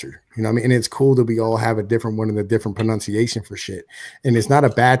like culture, you know what I mean? And it's cool that we all have a different one and a different pronunciation for shit. And it's not a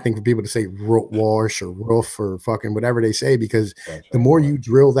bad thing for people to say wash or roof or fucking whatever they say, because the more you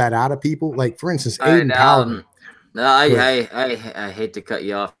drill that out of people, like for instance, Aiden Powell. I hate to cut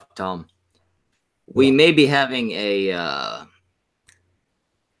you off, Tom. We may be having an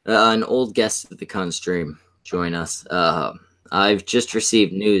old guest at the con stream join us. I've just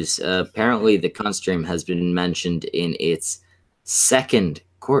received news. Apparently the con stream has been mentioned in its second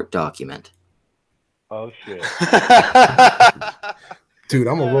court document. Oh shit. Dude,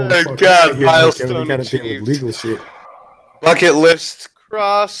 I'm a roll. Oh God, milestone achieved. Legal shit. Bucket list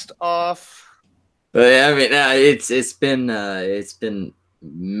crossed off. But I mean, it's been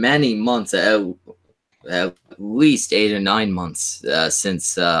many months, at least 8 or 9 months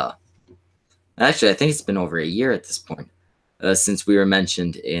since. Actually, I think it's been over a year at this point since we were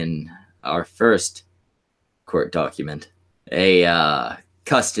mentioned in our first court document, a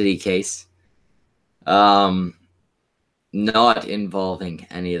custody case, not involving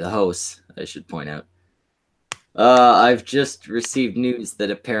any of the hosts, I should point out. I've just received news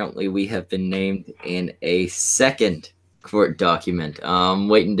that apparently we have been named in a second court document. I'm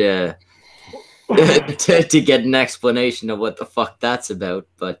waiting to to get an explanation of what the fuck that's about.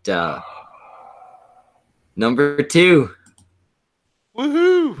 But number 2.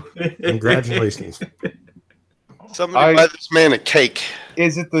 Woohoo! Congratulations. Somebody buy this man a cake.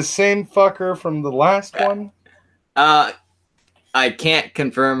 Is it the same fucker from the last one? I can't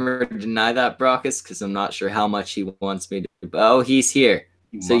confirm or deny that, Brockus, because I'm not sure how much he wants me to. Oh, he's here.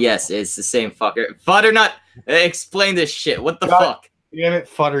 So yes, it's the same fucker. Futter nut, explain this shit. What the fuck? Damn it,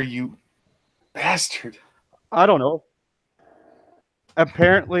 Futter, you bastard. I don't know.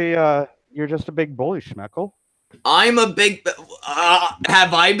 Apparently, you're just a big bully, Schmeckle. I'm a big.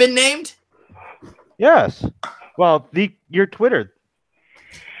 Have I been named? Yes. Well, your Twitter,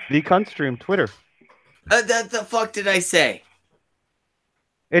 the Cunstream Twitter. The fuck did I say?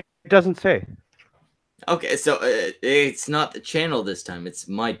 It doesn't say. Okay, so it's not the channel this time. It's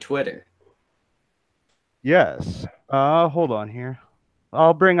my Twitter. Yes. Hold on here.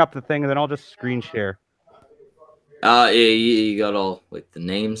 I'll bring up the thing and then I'll just screen share. You got all like the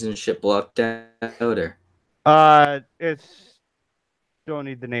names and shit blocked out, or? It's don't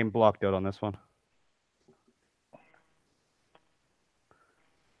need the name blocked out on this one.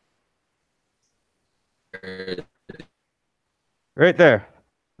 Right there.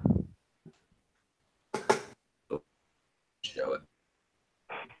 Show it.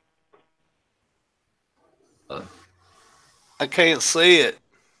 I can't see it.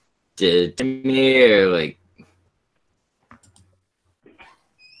 Did me or like?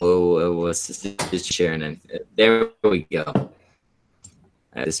 Oh, what's this? Just sharing it. There we go.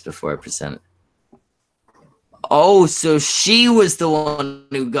 This before I present it. Oh, so she was the one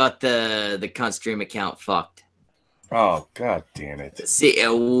who got the Cunstream account fucked. Oh, god damn it. See,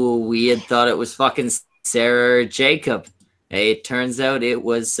 we had thought it was fucking Sarah or Jacob. Hey, it turns out it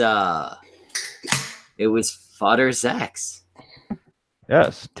was Fodder's ex.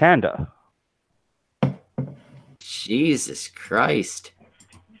 Yes, Tanda. Jesus Christ.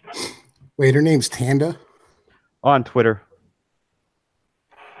 Wait, her name's Tanda? On Twitter.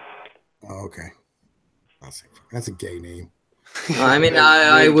 Oh, okay. That's a gay name. I mean,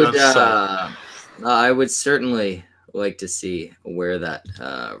 I would certainly like to see where that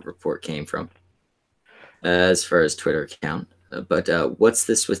report came from, as far as Twitter account. But what's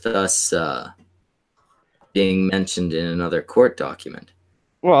this with us being mentioned in another court document?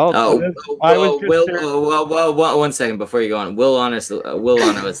 Well, one second before you go on. Will Honest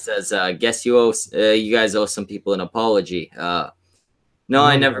says, "Guess you guys owe some people an apology." No,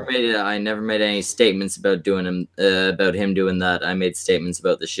 I never made any statements about him doing that. I made statements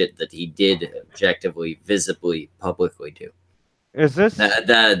about the shit that he did objectively, visibly, publicly do. Is this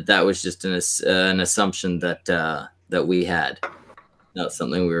that was just an assumption that we had, not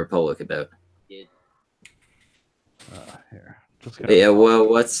something we were public about. Here. Yeah, well,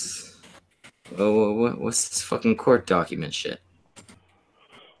 what's this fucking court document shit?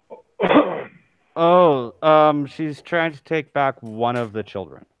 Oh, she's trying to take back one of the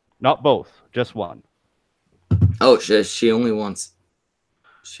children. Not both, just one. Oh, she only wants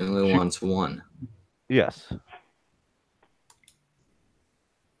one. Yes.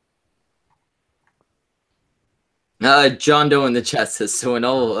 John Doe in the chat says, so in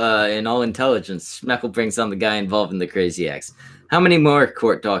all intelligence, Schmeckle brings on the guy involved in the crazy acts. How many more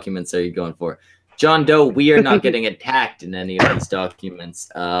court documents are you going for? John Doe, we are not getting attacked in any of these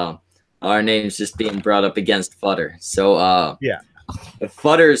documents. Our name's just being brought up against Futter. So yeah.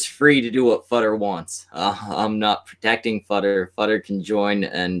 Futter is free to do what Futter wants. I'm not protecting Futter. Futter can join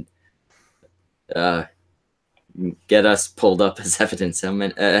and get us pulled up as evidence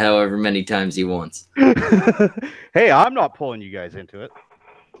however many times he wants. Hey, I'm not pulling you guys into it.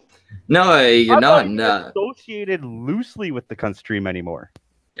 No, you're not. Associated loosely with the Cunstream anymore.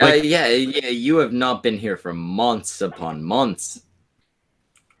 Yeah, you have not been here for months upon months.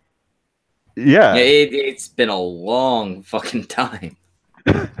 Yeah. It's been a long fucking time.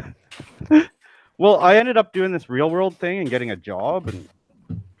 Well, I ended up doing this real world thing and getting a job, and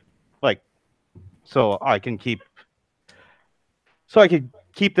so I could keep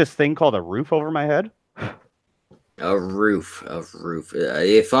this thing called a roof over my head. A roof.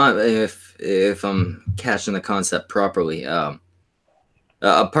 If I'm catching the concept properly, a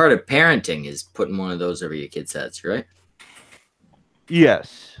part of parenting is putting one of those over your kids' heads, right?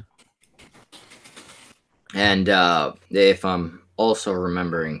 Yes. And if I'm also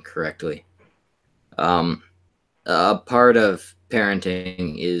remembering correctly, a part of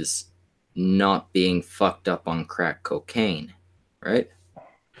parenting is not being fucked up on crack cocaine, right?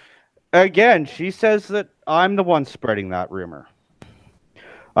 Again, she says that I'm the one spreading that rumor.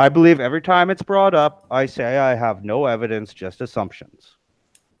 I believe every time it's brought up, I say I have no evidence, just assumptions.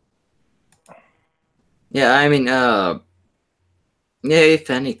 Yeah, I mean, yeah, if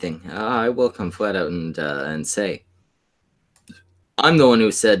anything, I will come flat out and say I'm the one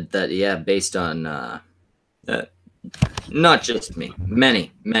who said that. Yeah, based on not just me,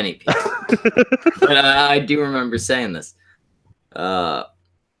 many people. But I do remember saying this.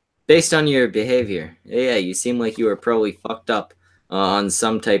 Based on your behavior, yeah, you seem like you were probably fucked up on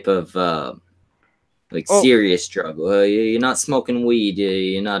some type of serious drug. You're not smoking weed.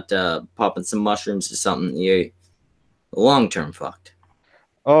 You're not popping some mushrooms or something. You're long-term fucked.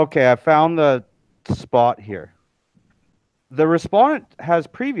 Okay, I found the spot here. The respondent has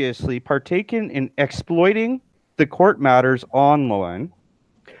previously partaken in exploiting the court matters online,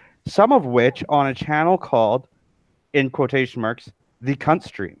 some of which on a channel called, in quotation marks, the cunt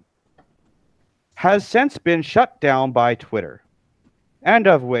stream, has since been shut down by Twitter, and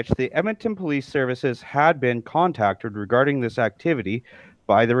of which the Edmonton Police Services had been contacted regarding this activity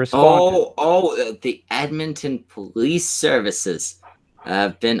by the respondent. The Edmonton Police Services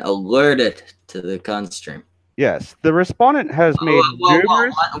have been alerted to the cunt stream. Yes, the respondent has made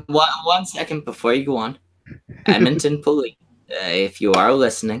numerous... One second before you go on. Edmonton Police, if you are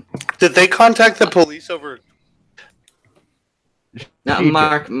listening. Did they contact the police over? Now,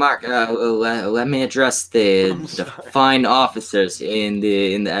 Mark, let me address the fine officers in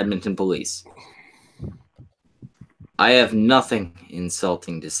the Edmonton Police. I have nothing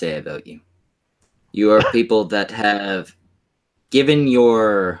insulting to say about you. You are people that have given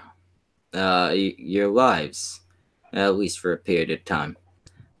your lives, at least for a period of time,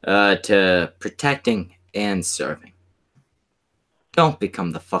 to protecting and serving. Don't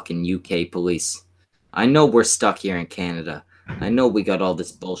become the fucking UK police. I know we're stuck here in Canada. I know we got all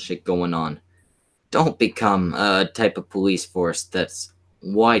this bullshit going on. Don't become a type of police force that's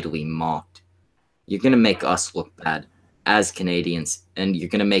widely mocked. You're gonna make us look bad as Canadians, and you're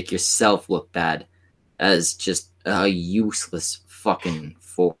gonna make yourself look bad as just a useless fucking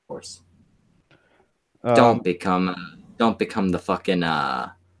force. Don't become the fucking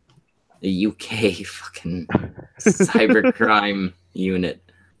the UK fucking cybercrime unit.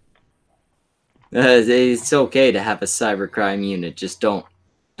 It's okay to have a cybercrime unit. Just don't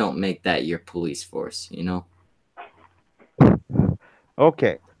make that your police force. You know.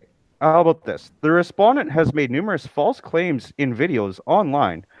 Okay. How about this? The respondent has made numerous false claims in videos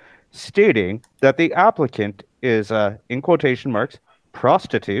online, stating that the applicant is in quotation marks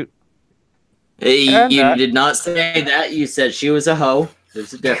prostitute. You did not say that. You said she was a hoe.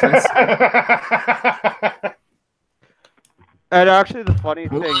 There's a difference. And actually, the funny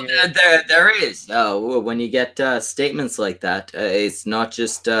thing is... There is. When you get statements like that, it's not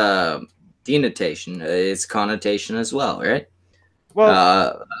just denotation, it's connotation as well, right?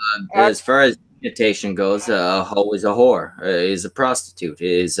 Well, as far as denotation goes, a hoe is a whore, is a prostitute,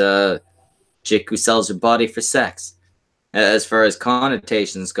 is a chick who sells her body for sex. As far as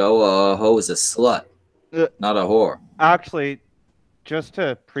connotations go, a hoe is a slut, not a whore. Actually, just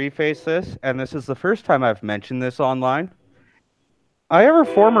to preface this, and this is the first time I've mentioned this online, I have a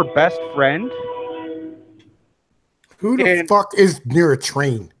former best friend. Who the fuck is near a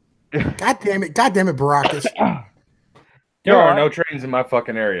train? God damn it, Baracus. There are no trains in my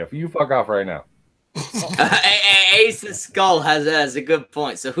fucking area. You fuck off right now. Ace's skull has a good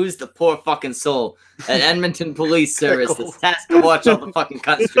point. So who's the poor fucking soul at Edmonton Police Service that has to watch all the fucking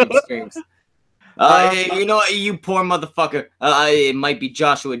cunt streams? You know what, you poor motherfucker. It might be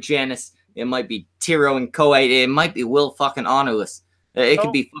Joshua Janis. It might be Tiro and Coate. It might be Will fucking Honorless. It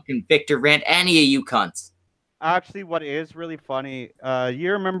could be fucking Victor Rand. Any of you cunts. Actually, what is really funny,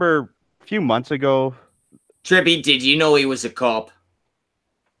 you remember a few months ago... Trippy, did you know he was a cop?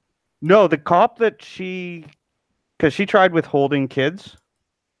 No, the cop that because she tried withholding kids.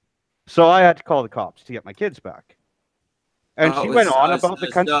 So I had to call the cops to get my kids back. And she went on about the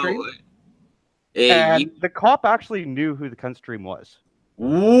cunt stream. And the cop actually knew who the cunt stream was.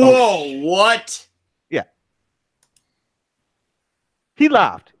 Whoa, what? Yeah. He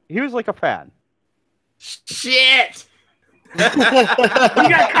laughed. He was like a fan. Shit! We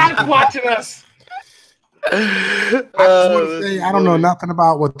got cops watching us. I just want to say, I don't know nothing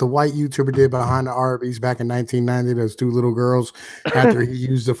about what the white YouTuber did behind the RVs back in 1990. Those two little girls after he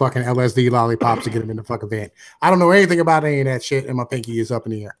used the fucking LSD lollipops to get them in the fucking van. I don't know anything about any of that shit, and my pinky is up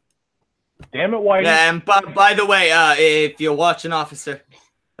in the air. Damn it, Whitey. And by the way, if you're watching, officer,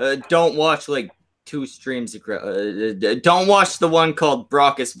 don't watch like 2 streams. Don't watch the one called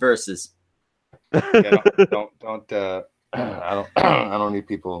Brockus Versus. Yeah, don't I don't need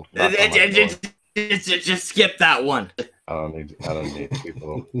people. Just skip that one. I don't need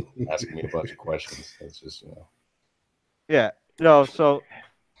people asking me a bunch of questions. That's just Yeah. No. So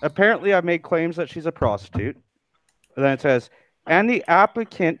apparently, I made claims that she's a prostitute. And then it says, and the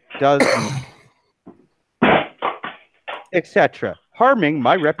applicant does, etc., harming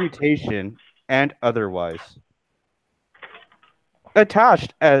my reputation and otherwise.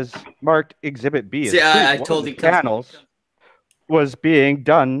 Attached as marked Exhibit B. See, I told you. Channels was being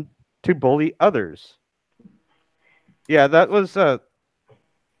done to bully others. Yeah, that was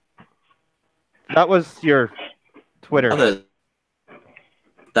your Twitter.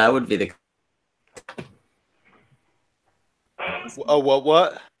 That would be the. Oh,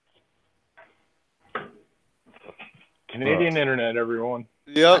 what? Canadian internet, everyone.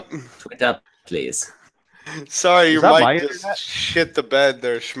 Yep. Twitter, please. Sorry, your that mic my just internet? shit the bed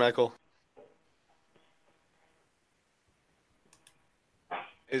there, Schmeckle.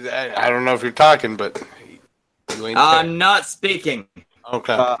 I don't know if you're talking, but you ain't. I'm not speaking.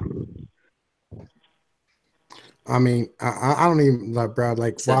 Okay. I mean, I don't even like, bro.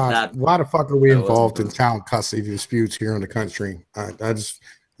 Like, Said why that- the fuck are we that involved in wasn't- child custody disputes here in the country? I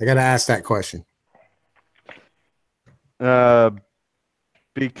gotta ask that question.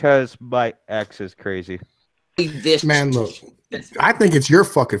 Because my ex is crazy. This Man, look, I think it's your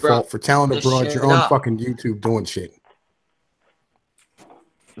fucking Bro, fault for telling the just broad shut you're on up. fucking YouTube doing shit.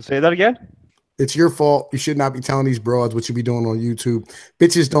 Say that again? It's your fault. You should not be telling these broads what you be doing on YouTube.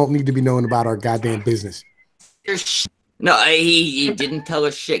 Bitches don't need to be knowing about our goddamn business. No, he didn't tell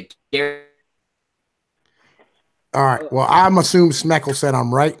us shit. Gary. All right. Well, I'm assuming Smeckle said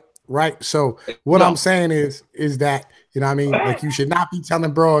I'm right. Right. So what No. I'm saying is that, you know what I mean? Like, you should not be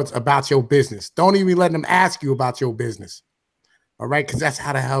telling broads about your business. Don't even let them ask you about your business. All right. Because that's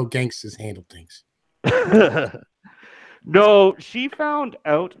how the hell gangsters handle things. No, she found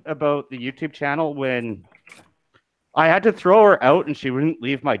out about the YouTube channel when I had to throw her out and she wouldn't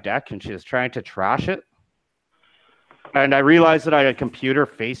leave my deck and she was trying to trash it. And I realized that I had a computer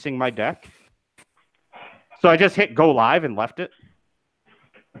facing my deck. So I just hit go live and left it.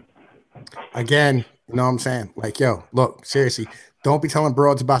 Again, you know what I'm saying? Like, yo, look, seriously, don't be telling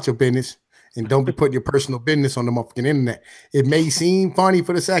broads about your business and don't be putting your personal business on the motherfucking internet. It may seem funny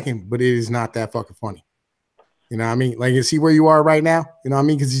for the second, but it is not that fucking funny. You know what I mean? Like, you see where you are right now? You know what I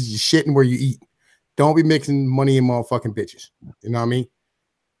mean? Because you're shitting where you eat. Don't be mixing money and motherfucking bitches. You know what I mean?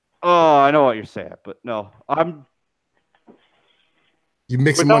 Oh, I know what you're saying, but no, I'm You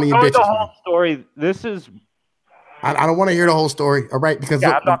mixing without money and knowing bitches. the whole Man. story. This is I don't want to hear the whole story. All right, because Yeah,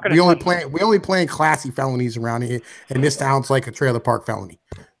 look, I'm not gonna we only playing classy felonies around here, and this sounds like a trailer park felony.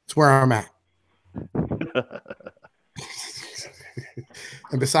 That's where I'm at.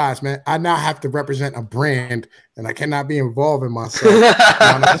 And besides, man, I now have to represent a brand, and I cannot be involving myself in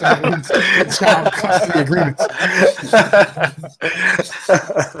child custody agreements.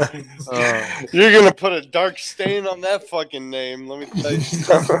 You're gonna put a dark stain on that fucking name. Let me tell you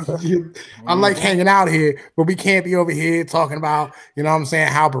something. I like hanging out here, but we can't be over here talking about, you know what I'm saying,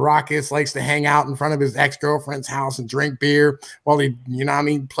 how Baracus likes to hang out in front of his ex-girlfriend's house and drink beer while he, you know what I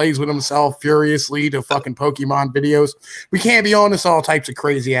mean, plays with himself furiously to fucking Pokemon videos. We can't be on this all types of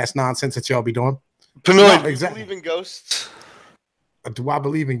crazy ass nonsense that y'all be doing. Panoy, No, exactly. do you believe in ghosts? Do I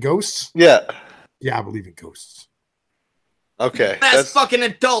believe in ghosts? Yeah. Yeah, I believe in ghosts. Okay. Best fucking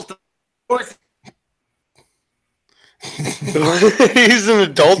adult. Of course. He's an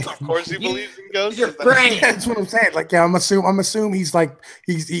adult. Of course, he believes in ghosts. Your brain. That's what I'm saying. Like, yeah, I'm assuming he's like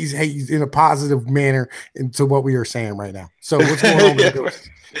he's in a positive manner into what we are saying right now. So what's going on with the ghosts?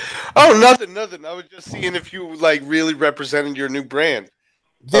 Oh, nothing. I was just seeing if you like really represented your new brand.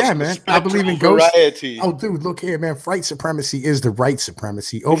 Yeah, man. I believe in ghosts. Variety. Oh, dude, look here, man. Fright supremacy is the right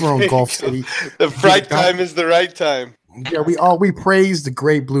supremacy over on Gulf City. The fright time is the right time. Yeah, we praise the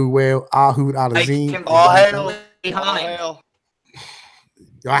great blue whale, Ahud Alazim. All hail. Behind. All hail.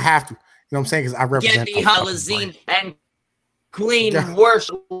 I have to. You know what I'm saying? Because I Get represent. a behind fucking Lazine and clean Yeah.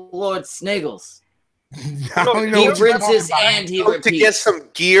 worship Lord Sniggles. brand. I don't even know He what you're talking rinses about. and he To get repeats. some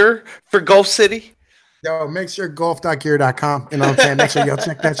gear for Gulf City. Yo, make sure golf.gear.com. You know what I'm saying? Make sure y'all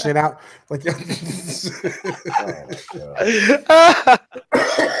check that shit out. Like,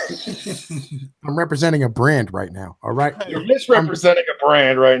 I'm representing a brand right now. All right. You're misrepresenting a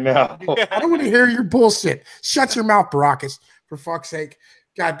brand right now. I don't want to hear your bullshit. Shut your mouth, Baracus. For fuck's sake.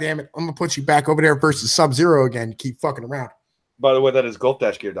 God damn it. I'm gonna put you back over there versus Sub-Zero again. You keep fucking around. By the way, that is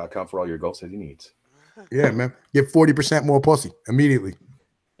golf-gear.com for all your Gulf City needs. Yeah, man. Get 40% more pussy immediately.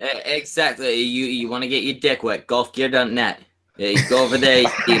 Exactly. You want to get your dick wet? Golfgear.net. Yeah, you go over there. You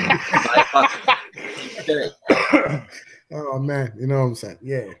buy a fucking shirt. Oh man, you know what I'm saying?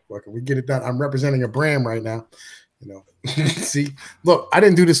 Yeah, fucking, we get it done. I'm representing a brand right now. You know, see, look, I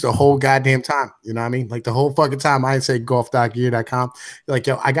didn't do this the whole goddamn time. You know what I mean? Like the whole fucking time, I didn't say golf.gear.com. Like,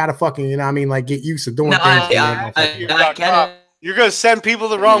 yo, I gotta fucking, you know what I mean? Like, get used to doing No, things. I get it. You're gonna send people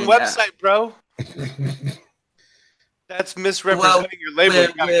the wrong Yeah. website, bro. That's misrepresenting your label.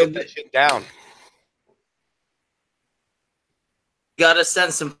 You gotta get that shit down. Gotta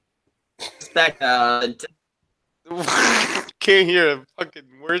send some respect. Can't hear a fucking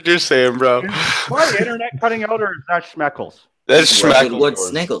word you're saying, bro. My internet cutting out, or is that Schmeckles? That's Schmeckles. What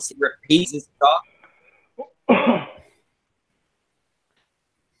Sniggles? Repeats his talk. I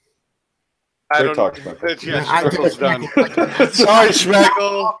don't know. Schmeckles. Yeah, I do Schmeckles done. Schmeckles. Sorry,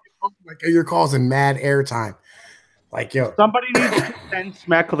 Schmeckle. Like, you're causing mad airtime. Like, yo, Somebody needs to send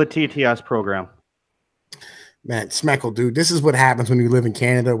Schmeckle the TTS program. man, Smeckle, dude, this is what happens when you live in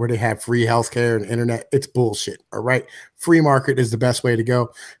Canada where they have free healthcare and internet. It's bullshit. All right. Free market is the best way to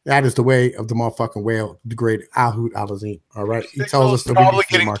go. That is the way of the motherfucking whale, the great Alhoot Alazine. All right. He tells us that we probably need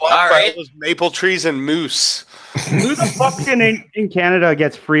free getting market. blocked by all those maple trees and moose. Who the fuck in Canada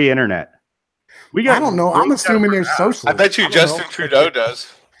gets free internet? I don't know. I'm assuming they're socialists. I bet you Justin Trudeau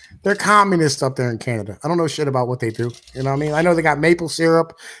does. They're communists up there in Canada. I don't know shit about what they do. You know what I mean? I know they got maple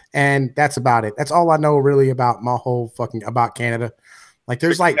syrup, and that's about it. That's all I know really about my whole fucking about Canada. Like,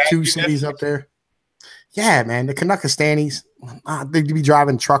 there's like 2 cities up there. Yeah, man. The Canuckastanis, they be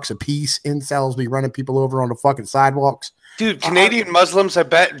driving trucks a piece. Incels be running people over on the fucking sidewalks. Dude, Canadian Muslims, I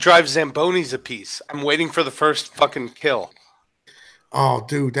bet, drive Zambonis a piece. I'm waiting for the first fucking kill. Oh,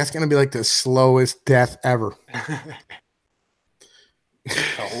 dude, that's gonna be like the slowest death ever.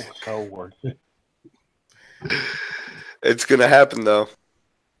 So worth it. It's gonna happen though.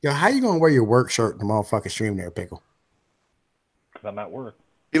 Yo, how you gonna wear your work shirt in the motherfucking stream there, Pickle? Because I'm at work.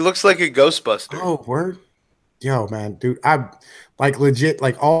 He looks like a Ghostbuster. Oh, word. Yo, man, dude, I like legit,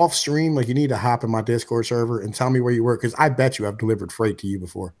 like off stream, like you need to hop in my Discord server and tell me where you work, because I bet you I've delivered freight to you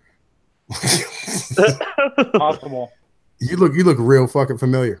before. Possible. You look real fucking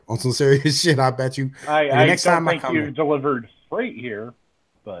familiar on some serious shit. I bet you. I next don't time I think come you in- delivered freight here,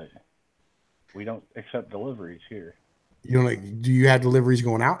 but we don't accept deliveries here. You know, like, do you have deliveries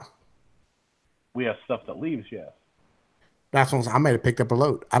going out? We have stuff that leaves, yes. That's what I might have picked up a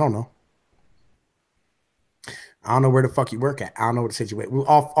load. I don't know. I don't know where the fuck you work at. I don't know what the situation. We'll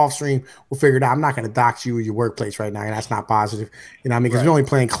off stream, we'll figure it out. I'm not going to dox you or your workplace right now, and that's not positive. You know what I mean? Because we're only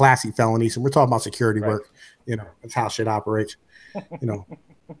playing classy felonies, and we're talking about security work. You know, that's how shit operates. You know,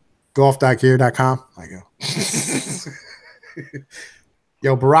 golf.gear.com. I go.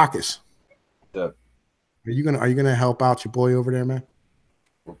 Yo, Baracus. Yeah. Are you gonna help out your boy over there, man?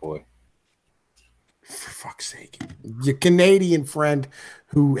 Oh boy. For fuck's sake. Your Canadian friend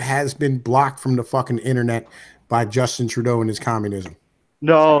who has been blocked from the fucking internet by Justin Trudeau and his communism.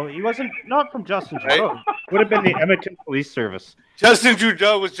 No, he wasn't. Not from Justin Trudeau. Would have been the Edmonton Police Service. Justin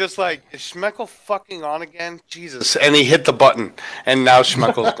Trudeau was just like, is Schmeckle fucking on again? Jesus. And he hit the button, and now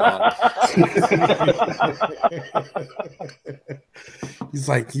Schmeckle's gone.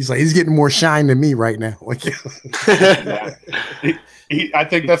 he's getting more shine than me right now. Like, Yeah. I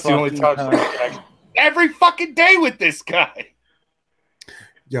think that's the only time. Every fucking day with this guy.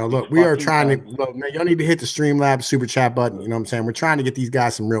 yo, look, we are trying to look, man, y'all need to hit the Streamlabs super chat button. You know what I'm saying? We're trying to get these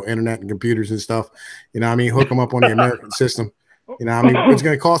guys some real internet and computers and stuff. You know what I mean? Hook them up on the American system. You know what I mean? It's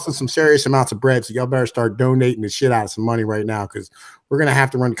going to cost us some serious amounts of bread, so y'all better start donating the shit out of some money right now, because we're going to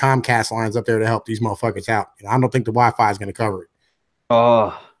have to run Comcast lines up there to help these motherfuckers out. I don't think the Wi-Fi is going to cover it.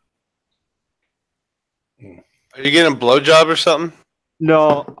 Oh. Are you getting a blowjob or something?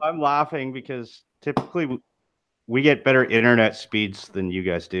 No, I'm laughing because typically we get better internet speeds than you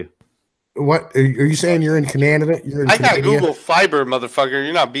guys do. What are you saying? You're in Canada? You're in I got Canada? Google Fiber, motherfucker.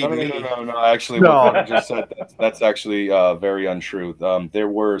 You're not beating me. No. Actually, what Connor just said, that's actually very untrue. There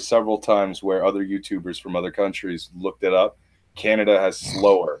were several times where other YouTubers from other countries looked it up. Canada has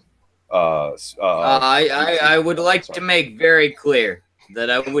slower. I would like to make very clear that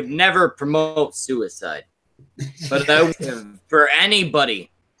I would never promote suicide. But for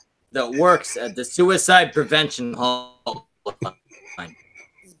anybody that works at the suicide prevention hotline,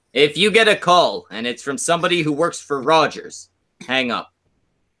 if you get a call and it's from somebody who works for Rogers, hang up.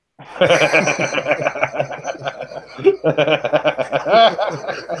 Who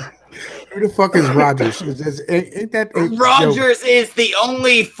the fuck is Rogers? Ain't that Rogers is the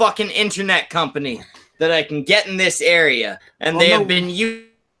only fucking internet company that I can get in this area, and they have been used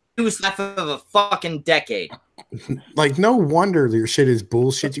half of a fucking decade. Like, no wonder your shit is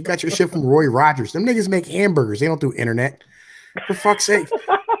bullshit. You got your shit from Roy Rogers. Them niggas make hamburgers. They don't do internet. For fuck's sake.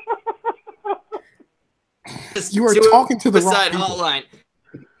 You are talking to the wrong people. hotline,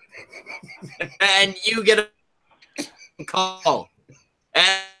 and you get a call.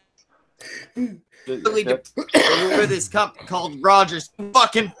 And for this cup called Rogers,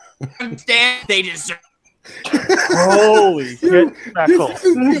 fucking damn, they deserve. Holy shit, Speckle.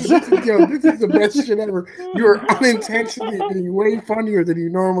 This is the best shit ever. You are unintentionally being way funnier than you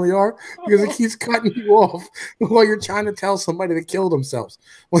normally are because it keeps cutting you off while you're trying to tell somebody to kill themselves.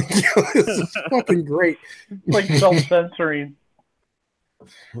 Like, this is fucking great. Like self-censoring.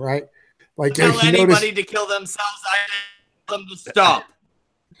 Right? Like, Tell anybody to kill themselves, I tell them to stop.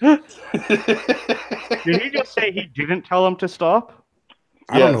 Did he just say he didn't tell him to stop?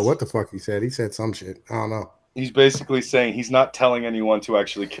 I don't know what the fuck he said. He said some shit. I don't know. He's basically saying he's not telling anyone to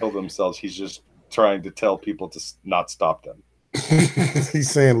actually kill themselves. He's just trying to tell people to not stop them.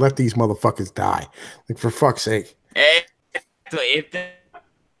 He's saying, let these motherfuckers die. Like, for fuck's sake.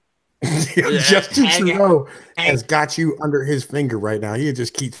 Justin Trudeau has got you under his finger right now. He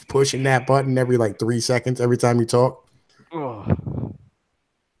just keeps pushing that button every like 3 seconds every time you talk.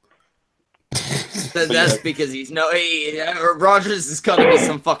 That's because Rogers is gonna be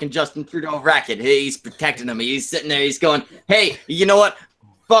some fucking Justin Trudeau racket. He's protecting him. He's sitting there. He's going, hey, you know what?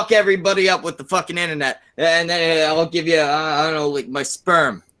 Fuck everybody up with the fucking internet, and then I'll give you, I don't know, like my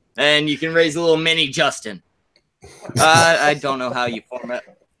sperm, and you can raise a little mini Justin. I don't know how you form it.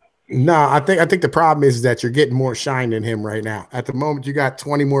 No, I think the problem is that you're getting more shine than him right now. At the moment, you got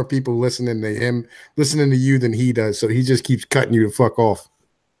 20 more people listening to you than he does. So he just keeps cutting you the fuck off.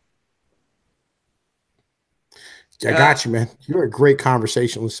 I got you, man. You're a great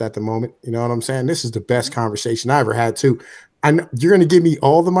conversationalist at the moment. You know what I'm saying? This is the best conversation I ever had, too. I know you're going to give me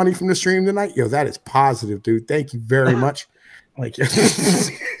all the money from the stream tonight. Yo, that is positive, dude. Thank you very much. Like,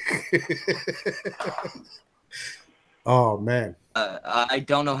 oh, man. I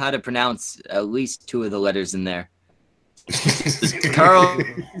don't know how to pronounce at least 2 of the letters in there. Carl.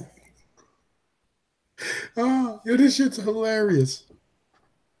 Oh, yo, this shit's hilarious.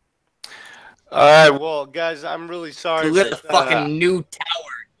 All right, well, guys, I'm really sorry. Lit a fucking new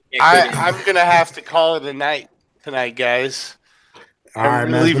tower. I'm gonna have to call it a night tonight, guys.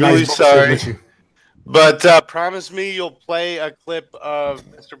 I'm really sorry. But promise me you'll play a clip of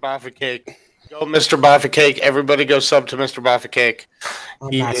MrBaffaCake. Go, MrBaffaCake. Everybody go sub to MrBaffaCake.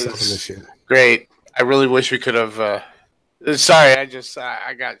 He is great. I really wish we could have. Sorry, I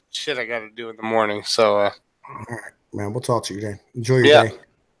got shit I got to do in the morning. So, all right, man, we'll talk to you then. Enjoy your day.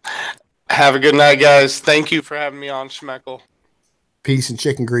 Have a good night, guys. Thank you for having me on, Schmeckle. Peace and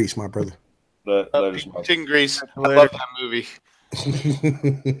chicken grease, my brother. Chicken grease. I love that movie.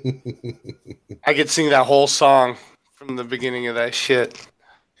 I could sing that whole song from the beginning of that shit.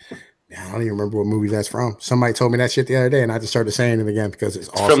 I don't even remember what movie that's from. Somebody told me that shit the other day, and I just started saying it again because it's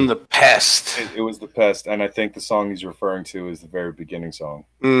awesome. From The Pest. It was The Pest, and I think the song he's referring to is the very beginning song.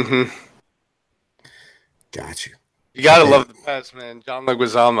 Mm-hmm. Got you. You gotta love The Pest, man. John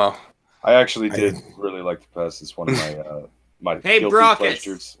Leguizamo. I actually did really like The Pest. It's one of my guilty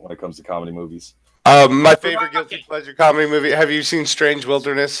pleasures when it comes to comedy movies. My favorite guilty pleasure comedy movie. Have you seen Strange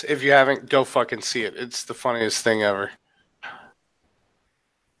Wilderness? If you haven't, go fucking see it. It's the funniest thing ever.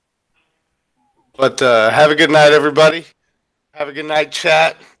 But have a good night, everybody. Have a good night,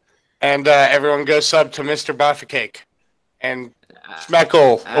 chat. And everyone go sub to MrBaffaCake. And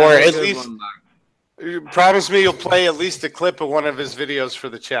Schmeckle, or at least promise me you'll play at least a clip of one of his videos for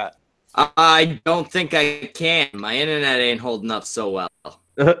the chat. I don't think I can. My internet ain't holding up so well.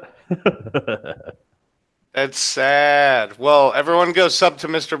 That's sad. Well, everyone go sub to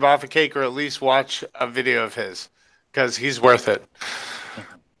MrBaffaCake or at least watch a video of his because he's worth it.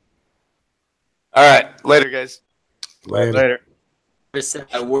 All right. Later, guys. Later.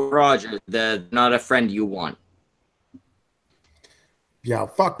 Roger, not a friend you want. Yeah,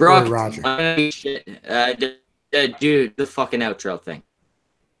 fuck Brock, Roger. Dude, the fucking outro thing.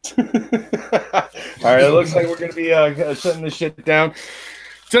 All right, it looks like we're going to be shutting this shit down.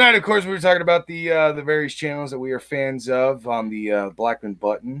 Tonight, of course, we were talking about the various channels that we are fans of on the Blackman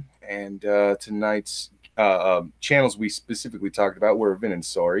button. And tonight's channels we specifically talked about were Vin and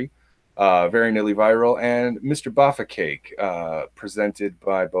Sori, Very Nearly Viral, and MrBaffaCake, presented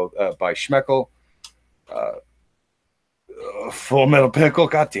by by Schmeckle, Full Metal Pickle,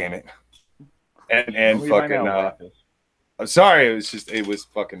 god damn it, and fucking I'm sorry, it was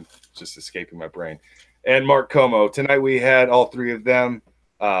fucking just escaping my brain. And Mark Como. Tonight we had all 3 of them,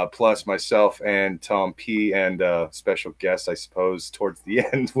 plus myself and Tom P, and special guest, I suppose, towards the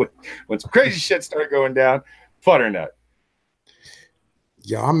end when some crazy shit started going down. Futternut.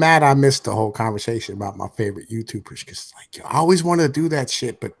 Yo, I'm mad I missed the whole conversation about my favorite YouTubers because, like, yo, I always wanted to do that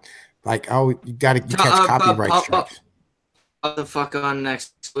shit, but Like, oh, you catch copyright strikes. What the fuck on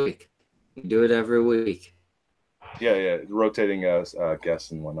next week? We do it every week. Yeah, rotating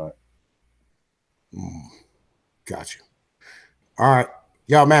guests and whatnot. Got you. All right.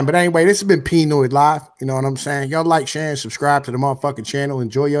 Yo, man, but anyway, this has been Pinoid Live. You know what I'm saying? Y'all like, share, and subscribe to the motherfucking channel.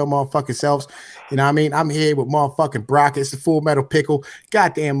 Enjoy your motherfucking selves. You know what I mean? I'm here with motherfucking Brock. It's the Full Metal Pickle.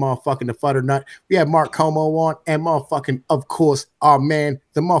 Goddamn motherfucking the Futter Nut. We have Mark Como on and motherfucking, of course, our man,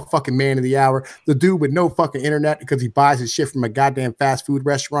 the motherfucking man of the hour, the dude with no fucking internet because he buys his shit from a goddamn fast food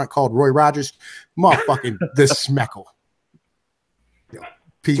restaurant called Roy Rogers. Motherfucking the Smeckle. Yo,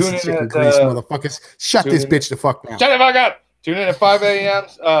 piece of chicken grease, motherfuckers. Shut this bitch the fuck down. Shut the fuck up. Tune in at 5 a.m.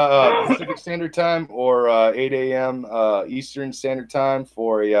 Pacific Standard Time or 8 a.m. Eastern Standard Time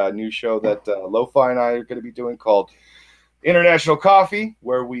for a new show that Lo-Fi and I are going to be doing called International Coffee,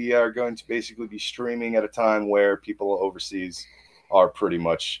 where we are going to basically be streaming at a time where people overseas are pretty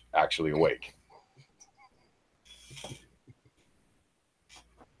much actually awake.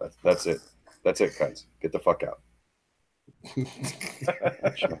 That's it. That's it, guys. Get the fuck out. Hit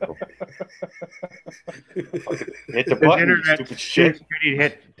the button, stupid shit.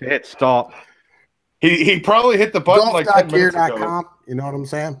 Hit stop. He probably hit the button like 10 minutes ago. You know what I'm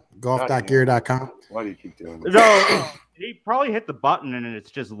saying? Golf.gear.com. Why do you keep doing that? No, he probably hit the button and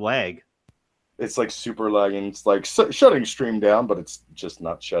it's just lag. It's like super lagging. It's like shutting stream down, but it's just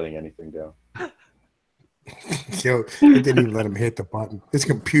not shutting anything down. Yo, it didn't even let him hit the button. His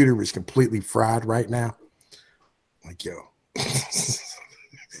computer is completely fried right now. Like, yo.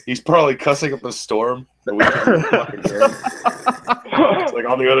 He's probably cussing up a storm that we can't fucking hear. It's like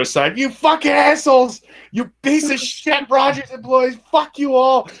on the other side, you fucking assholes, you piece of shit Rogers employees, fuck you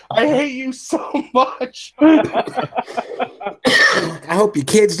all. I hate you so much. I hope your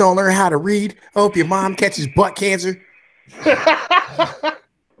kids don't learn how to read. I hope your mom catches butt cancer. I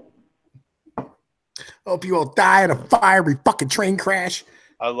hope you all die in a fiery fucking train crash.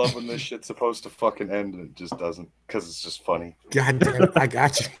 I love when this shit's supposed to fucking end and it just doesn't because it's just funny. God damn it, I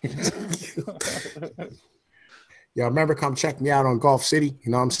got you. Yo, remember, come check me out on Golf City.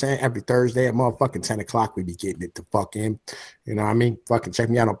 You know what I'm saying? Every Thursday at motherfucking 10 o'clock, we be getting it to fuck in. You know what I mean? Fucking check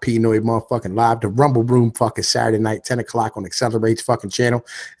me out on Pinoid motherfucking live. The Rumble Room fucking Saturday night, 10 o'clock on Accelerate's fucking channel.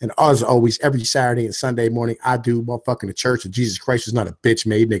 And as always, every Saturday and Sunday morning, I do motherfucking the Church of Jesus Christ is not a bitch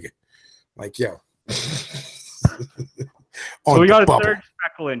made nigga. Like, yo. So we got a third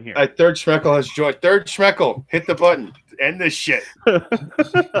Schmeckle in here. A third Schmeckle has joined. Third Schmeckle, hit the button. End this shit.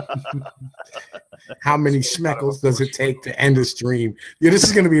 How many Schmeckles does it take to end a stream? Yeah, this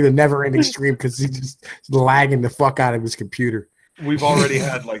is going to be the never-ending stream because he's just lagging the fuck out of his computer. We've already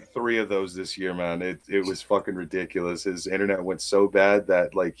had like 3 of those this year, man. It was fucking ridiculous. His internet went so bad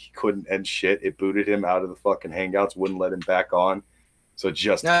that like he couldn't end shit. It booted him out of the fucking Hangouts, wouldn't let him back on. So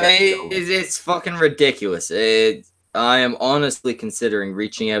just it's fucking ridiculous. I am honestly considering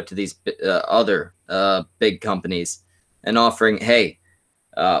reaching out to these other big companies and offering, hey,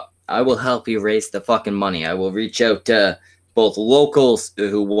 I will help you raise the fucking money. I will reach out to both locals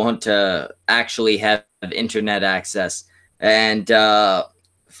who want to actually have internet access and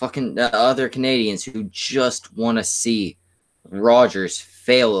fucking other Canadians who just want to see Rogers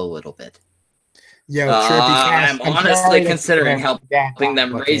fail a little bit. Yo, I'm honestly considering helping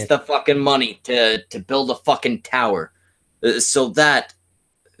them raise the fucking money to build a fucking tower so that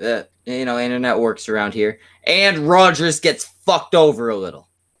internet works around here and Rogers gets fucked over a little.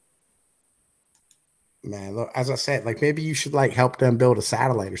 Man, look, as I said, like maybe you should like help them build a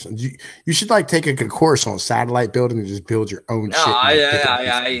satellite or something. You should like take a course on satellite building and just build your own shit.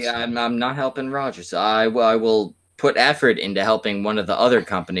 I'm not helping Rogers. I will put effort into helping one of the other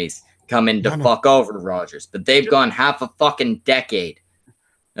companies come in to fuck over Rogers, but they've gone half a fucking decade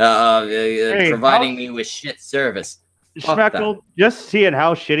providing me with shit service. Schmeckle, just seeing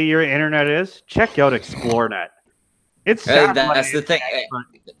how shitty your internet is, check out ExploreNet. It's that's the thing.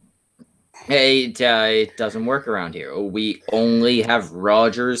 It doesn't work around here. We only have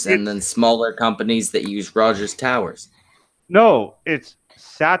Rogers and then smaller companies that use Rogers towers. No, it's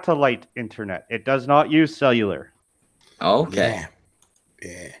satellite internet. It does not use cellular. Okay.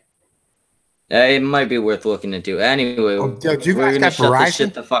 Yeah. It might be worth looking into. Anyway, we're going to shut this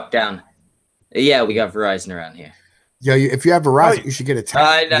shit the fuck down. Yeah, we got Verizon around here. Yo, if you have Verizon, you should get a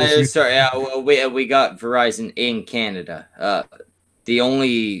tower. We got Verizon in Canada. The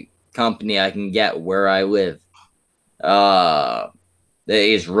only company I can get where I live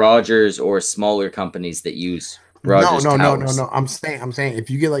is Rogers or smaller companies that use Rogers towers. No. I'm saying if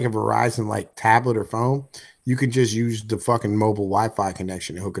you get like a Verizon like tablet or phone, you can just use the fucking mobile Wi-Fi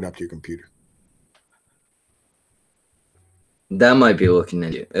connection and hook it up to your computer. That might be worth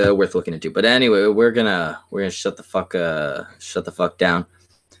looking into. But anyway, we're gonna shut the fuck down.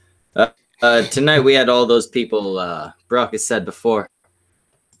 Tonight we had all those people. Brock has said before.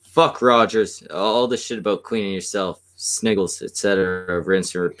 Fuck Rogers. All the shit about cleaning yourself, Sniggles, etc.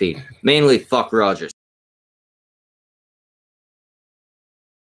 Rinse and repeat. Mainly fuck Rogers.